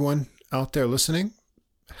everyone out there listening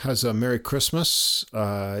has a Merry Christmas,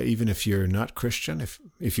 even if you're not Christian.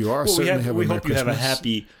 If you are, certainly have a Merry Christmas. We hope you have a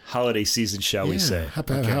happy holiday season, shall we say.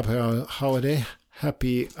 Happy holiday.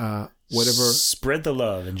 Happy whatever. Spread the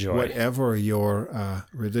love and joy. Whatever your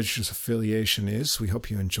religious affiliation is, we hope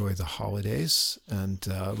you enjoy the holidays and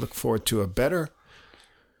look forward to a better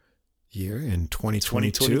year in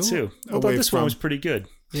 2022. 2022. Although this one was pretty good.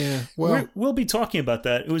 Yeah, well, we'll be talking about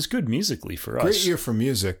that. It was good musically for us. Great year for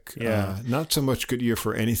music. Yeah. Not so much good year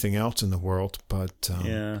for anything else in the world, but...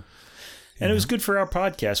 And it was good for our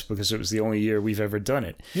podcast because it was the only year we've ever done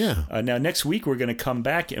it. Yeah. Now, next week, we're going to come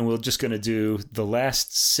back and we're just going to do the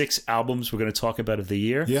last 6 albums we're going to talk about of the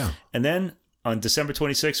year. Yeah. And then on December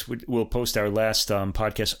 26th, we'll post our last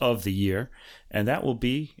podcast of the year. And that will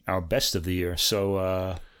be our best of the year.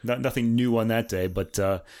 So nothing new on that day, but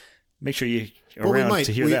make sure you're around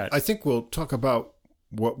to hear that. I think we'll talk about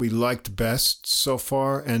what we liked best so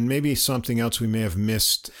far, and maybe something else we may have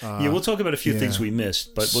missed. We'll talk about a few things we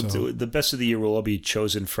missed, but we'll do the best of the year will all be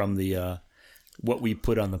chosen from the what we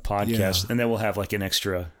put on the podcast, and then we'll have like an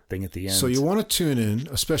extra thing at the end. So you want to tune in,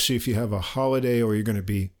 especially if you have a holiday or you're going to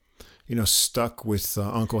be, stuck with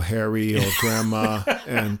Uncle Harry or Grandma,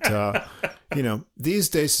 and these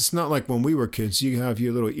days it's not like when we were kids. You have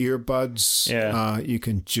your little earbuds. Yeah. You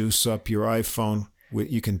can juice up your iPhone.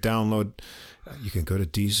 You can download. You can go to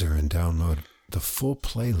Deezer and download the full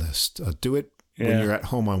playlist. Do it when you're at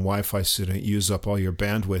home on Wi-Fi so you don't use up all your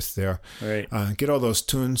bandwidth there. Right. Get all those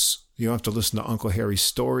tunes. You don't have to listen to Uncle Harry's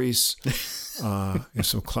stories.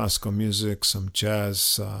 Some classical music, some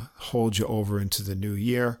jazz. Hold you over into the new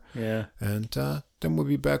year. Yeah. And then we'll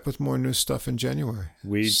be back with more new stuff in January.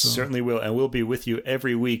 We certainly will. And we'll be with you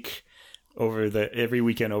every week every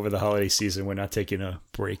weekend over the holiday season. We're not taking a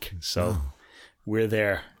break. So we're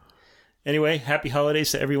there. Anyway, happy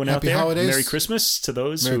holidays to everyone out there. Holidays. Merry Christmas to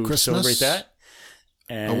those who celebrate that.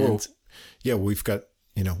 And we've got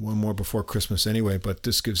one more before Christmas anyway, but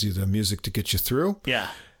this gives you the music to get you through. Yeah.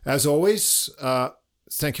 As always,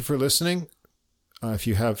 thank you for listening. If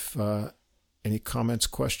you have any comments,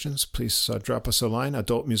 questions, please drop us a line.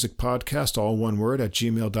 adultmusicpodcast, all one word,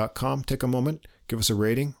 @gmail.com. Take a moment, give us a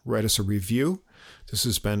rating, write us a review. This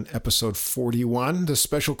has been episode 41, the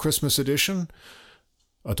special Christmas edition.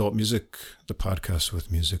 Adult Music, the podcast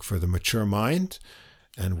with music for the mature mind.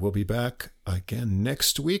 And we'll be back again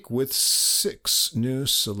next week with 6 new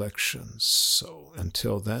selections. So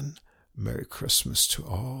until then, Merry Christmas to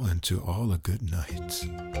all, and to all a good night.